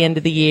horses at the end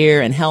of the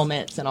year and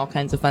helmets and all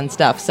kinds of fun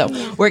stuff. So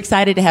we're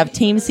excited to have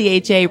Team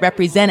CHA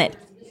represented.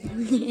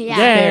 Yeah.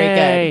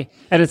 Very good.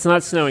 And it's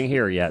not snowing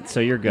here yet, so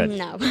you're good.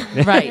 No.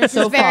 Right. It's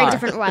So very far.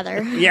 different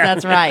weather. Yeah.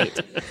 That's right.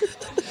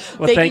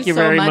 Well, thank you so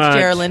very much.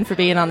 Geraldine, for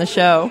being on the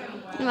show.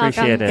 You're welcome.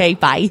 Appreciate it. Okay,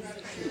 bye.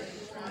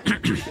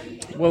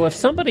 Well, if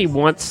somebody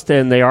wants to,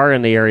 and they are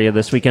in the area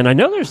this weekend, I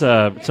know there's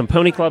some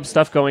Pony Club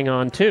stuff going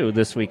on, too,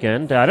 this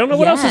weekend. I don't know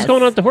what else is Yes.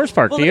 going on at the horse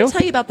park, Well, do let you? me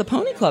tell you about the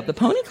Pony Club. The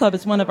Pony Club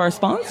is one of our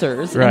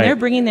sponsors, Right. and they're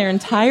bringing their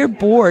entire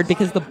board,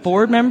 because the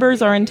board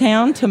members are in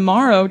town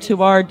tomorrow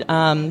to our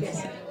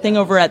thing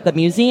over at the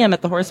museum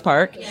at the horse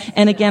park.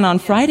 And again, on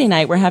Friday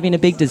night, we're having a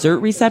big dessert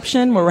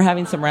reception where we're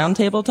having some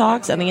roundtable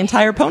talks, and the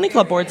entire Pony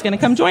Club board's going to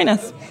come join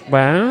us.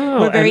 Wow.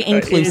 We're very And,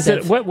 inclusive.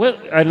 Is it, what,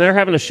 and they're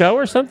having a show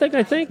or something,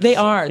 I think? They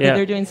are. Yeah.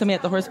 They're doing something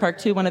at the horse park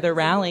too, one of their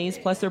rallies,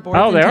 plus their boards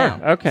Oh, in they town.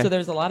 are? Okay. So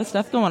there's a lot of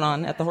stuff going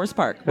on at the horse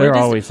park. There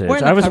always is. we're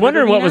in the I was covered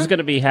wondering what arena. was going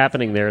to be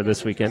happening there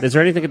this weekend. Is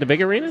there anything at the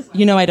big arena?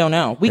 You know, I don't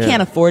know. We Yeah.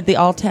 can't afford the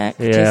All-Tech,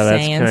 Yeah, just that's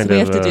saying. So kind we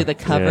of, have to do the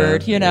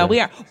covered. yeah, you know, yeah. we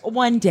are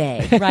one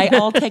day, right?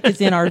 All-Tech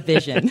is in our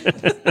vision.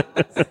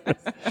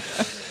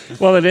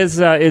 Well, it is,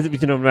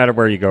 no matter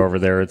where you go over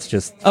there, it's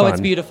just Oh, fun.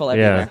 it's beautiful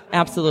everywhere. Yeah.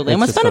 Absolutely. It's And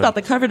what's just fun fun. about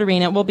the covered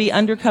arena, we'll be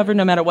undercover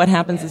no matter what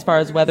happens as far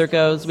as weather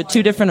goes. With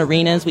 2 different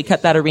arenas, we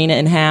cut that arena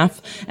in half,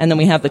 and then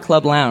we have the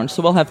club lounge.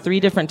 So we'll have 3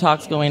 different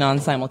talks going on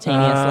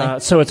simultaneously.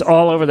 So it's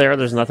all over there.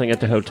 There's nothing at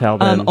the hotel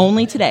then?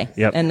 Only today.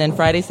 Yep. And then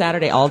Friday,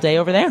 Saturday, all day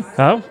over there.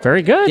 Oh,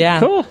 very good. Yeah.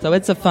 Cool. So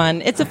it's a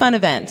fun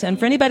event. And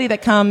for anybody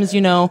that comes,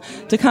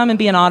 to come and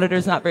be an auditor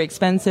is not very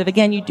expensive.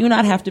 Again, you do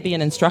not have to be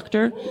an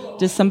instructor.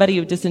 Just somebody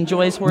who just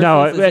enjoys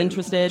horses, is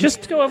interested.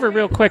 Just go over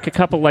real quick a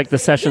couple like the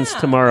sessions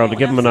tomorrow to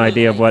give them an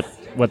idea of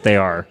what they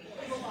are.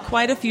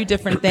 Quite a few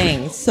different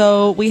things.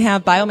 So we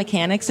have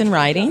biomechanics in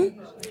riding.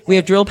 We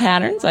have drill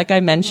patterns, like I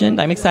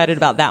mentioned. I'm excited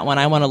about that one.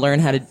 I want to learn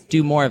how to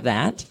do more of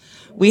that.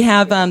 We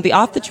have the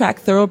off-the-track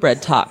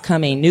thoroughbred talk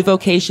coming. New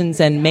Vocations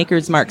and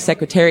Maker's Mark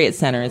Secretariat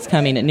Center is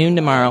coming at noon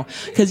tomorrow.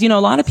 Because, a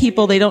lot of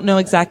people, they don't know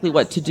exactly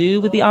what to do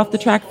with the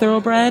off-the-track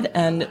thoroughbred.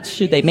 And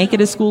should they make it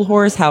a school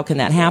horse? How can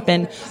that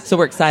happen? So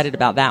we're excited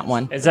about that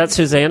one. Is that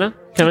Susanna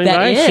coming That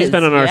by? is, She's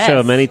been on our yes.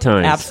 show many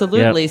times.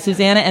 Absolutely. Yep.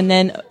 Susanna and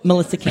then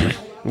Melissa King.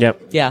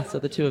 Yep. Yeah, so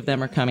the 2 of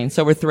them are coming.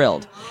 So we're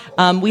thrilled.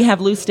 We have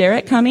Lou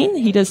Sterrett coming.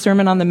 He does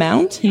Sermon on the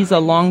Mount. He's a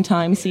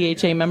longtime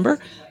CHA member.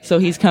 So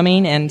he's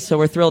coming, and so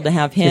we're thrilled to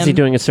have him. Is he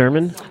doing a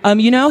sermon?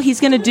 He's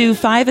going to do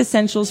 5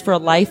 essentials for a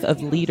life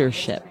of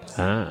leadership.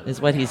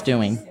 Is what he's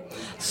doing.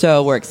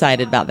 So we're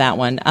excited about that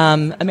one.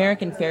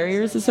 American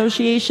Farriers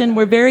Association,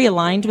 we're very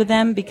aligned with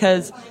them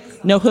because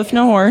no hoof,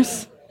 no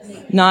horse.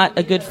 not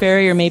a good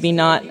farrier, maybe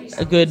not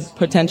a good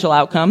potential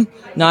outcome.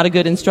 Not a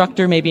good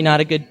instructor, maybe not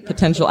a good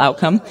potential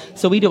outcome.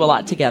 So we do a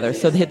lot together.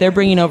 So they're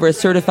bringing over a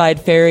certified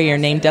farrier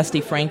named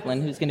Dusty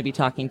Franklin, who's going to be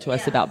talking to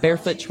us about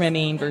barefoot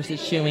trimming versus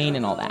shoeing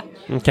and all that.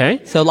 Okay.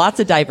 So lots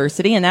of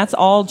diversity, and that's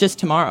all just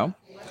tomorrow.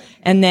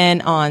 And then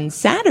on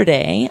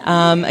Saturday,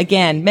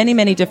 again,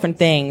 many different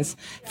things.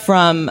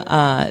 From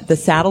the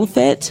saddle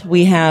fit,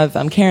 we have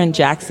Karen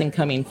Jackson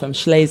coming from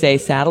Schlese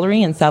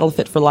Saddlery and Saddle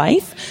Fit for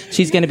Life.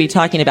 She's going to be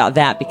talking about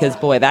that because,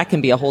 boy, that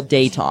can be a whole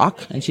day talk,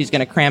 and she's going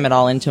to cram it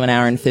all into an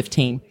hour and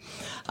 15.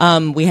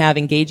 We have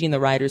engaging the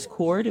rider's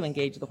core to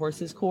engage the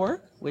horse's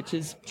core, which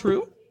is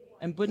true.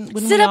 And wouldn't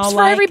we Sit-ups all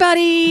for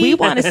everybody. We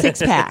want a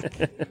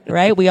six-pack,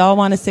 right? We all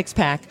want a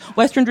six-pack.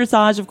 Western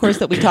dressage, of course,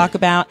 that we talk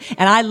about.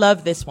 And I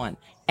love this one.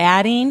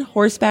 Adding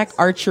horseback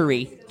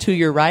archery to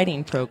your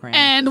riding program.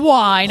 And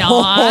why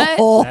not? That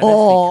is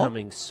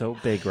becoming so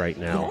big right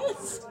now.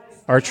 Yes.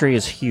 Archery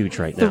is huge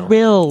right now.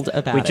 Thrilled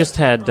about it. We just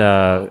had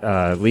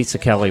Lisa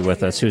Kelly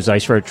with us, who's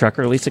Ice Road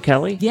Trucker Lisa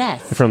Kelly.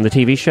 Yes. From the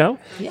TV show.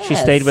 Yes. She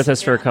stayed with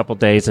us for a couple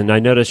days, and I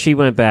noticed she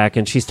went back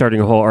and she's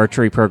starting a whole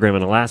archery program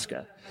in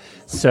Alaska.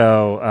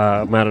 So,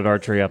 mounted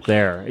archery up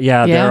there.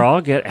 Yeah. They're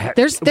all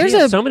There's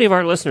so many of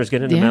our listeners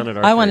get into mounted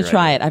archery. I want to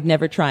try it. I've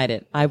never tried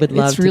it. I would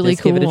love to really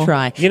just give it a cool.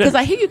 try. Because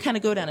I hear you kind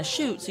of go down a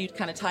chute, so you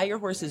kind of tie your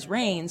horse's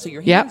rein so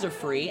your hands are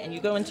free, and you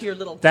go into your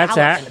little That's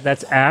gallop.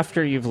 that's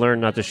after you've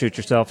learned not to shoot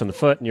yourself in the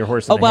foot and your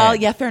horse in Oh, the well,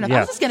 head. yeah, fair enough. Yeah. I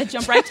was just going to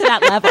jump right to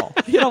that level.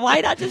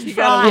 Why not just You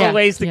got a little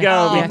ways to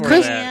go before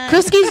that.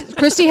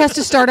 Christy has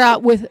to start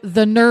out with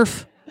the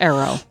Nerf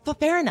arrow.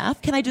 But fair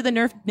enough. Can I do the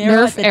Nerf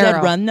arrow at the arrow.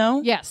 dead run,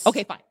 though? Yes.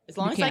 Okay, fine. As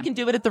long You as I can. can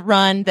do it at the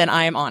run, then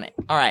I am on it.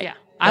 All right. Yeah.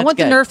 I want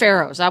the Nerf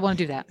arrows. I want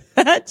to do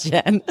that.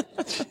 Jen.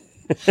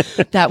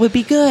 That would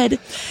be good.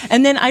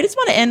 And then I just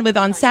want to end with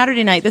on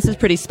Saturday night, this is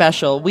pretty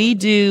special. We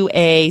do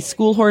a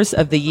school horse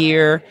of the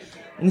year,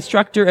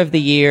 instructor of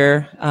the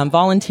year,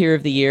 volunteer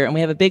of the year, and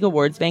we have a big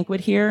awards banquet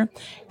here.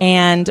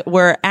 And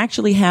we're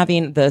actually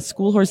having the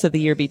school horse of the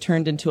year be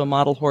turned into a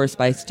model horse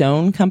by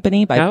Stone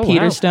Company, by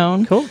Peter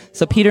Stone. Cool.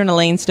 So Peter and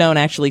Elaine Stone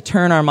actually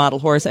turn our model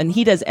horse, and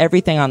he does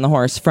everything on the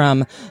horse,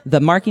 from the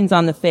markings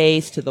on the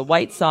face to the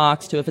white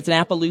socks to if it's an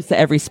Appaloosa,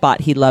 every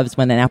spot. He loves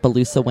when an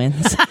Appaloosa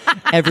wins.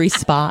 Every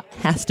spot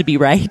has to be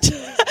right.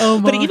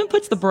 But he even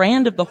puts the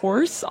brand of the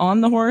horse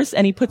on the horse,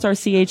 and he puts our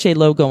CHA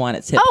logo on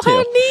its hip too.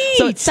 how neat!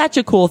 So it's such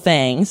a cool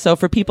thing. So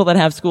for people that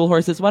have school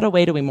horses, what a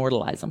way to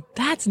immortalize them.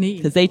 That's neat.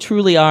 Because they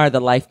truly are the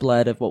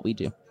lifeblood of what we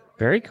do.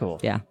 Very cool.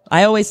 Yeah.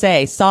 I always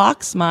say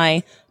socks,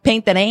 my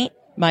paint that ain't,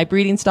 my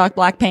breeding stock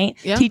black paint,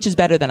 teaches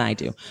better than I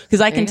do.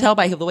 Because I can tell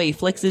by the way he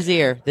flicks his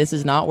ear, this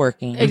is not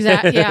working.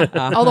 Exactly. Yeah.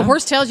 Oh, the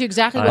horse tells you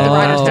exactly what the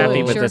rider's I'm doing.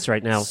 happy with this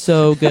right now.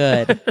 So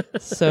good.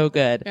 So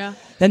good. Yeah.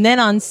 And then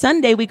on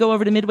Sunday, we go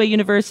over to Midway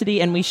University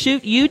and we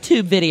shoot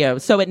YouTube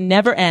videos. So it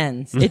never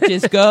ends. It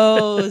just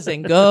goes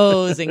and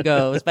goes and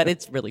goes. But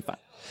it's really fun.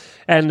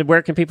 And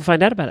where can people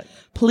find out about it?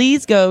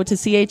 Please go to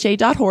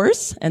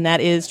cha.horse, and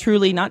that is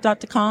truly not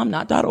 .com,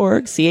 not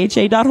 .org,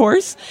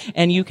 cha.horse,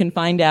 and you can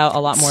find out a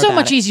lot more So about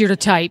much it. easier to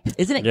type.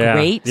 Isn't it Yeah.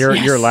 great?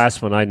 Your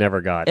last one I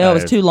never got. Oh, it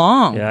was too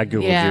long. Yeah, I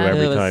Googled Yeah. you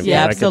every It was- time.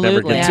 yeah, I could never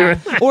absolutely. get to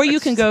it. Or you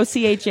can go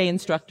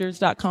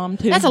chainstructors.com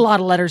too. That's a lot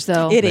of letters,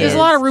 though. It There's is. a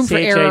lot of room for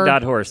error.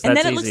 CHA.horse. And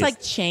That's then it looks easy.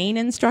 like chain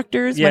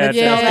instructors Yeah, when it it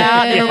spells does.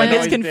 out. Yeah, Everyone it gets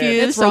always did.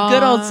 confused. It's So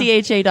good old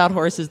wrong.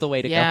 cha.horse is the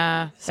way to go.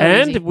 Yeah. So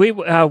And easy.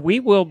 we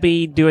will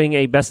be doing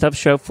a best of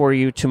show for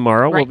you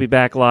tomorrow. We'll Right. be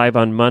back live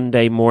on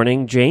Monday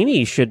morning.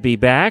 Jamie should be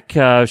back.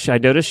 I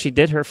noticed she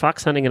did her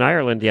fox hunting in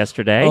Ireland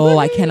yesterday. Oh,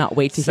 I cannot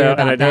wait to hear So,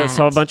 about and I that.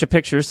 saw a bunch of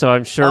pictures, so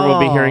I'm sure we'll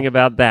be hearing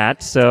about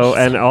that. So,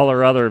 and all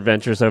our other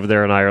adventures over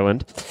there in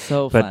Ireland.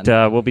 So But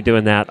fun. we'll be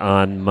doing that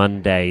on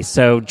Monday.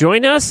 So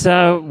join us.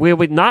 We'll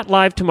be not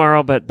live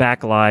tomorrow, but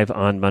back live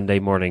on Monday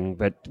morning.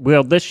 But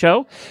this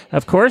show,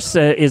 of course,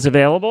 is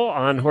available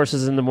on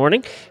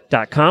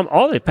horsesinthemorning.com.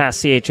 All the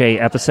past CHA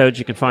episodes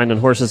you can find on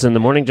Horses in the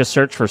Morning. Just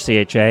search for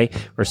CHA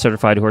or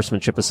Certified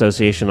Horsemanship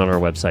Association on our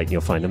website, and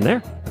you'll find them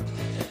there.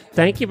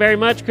 Thank you very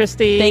much,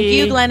 Christy. Thank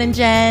you, Glenn and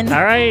Jen.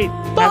 All right.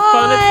 Have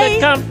fun at the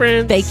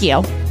conference. Thank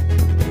you.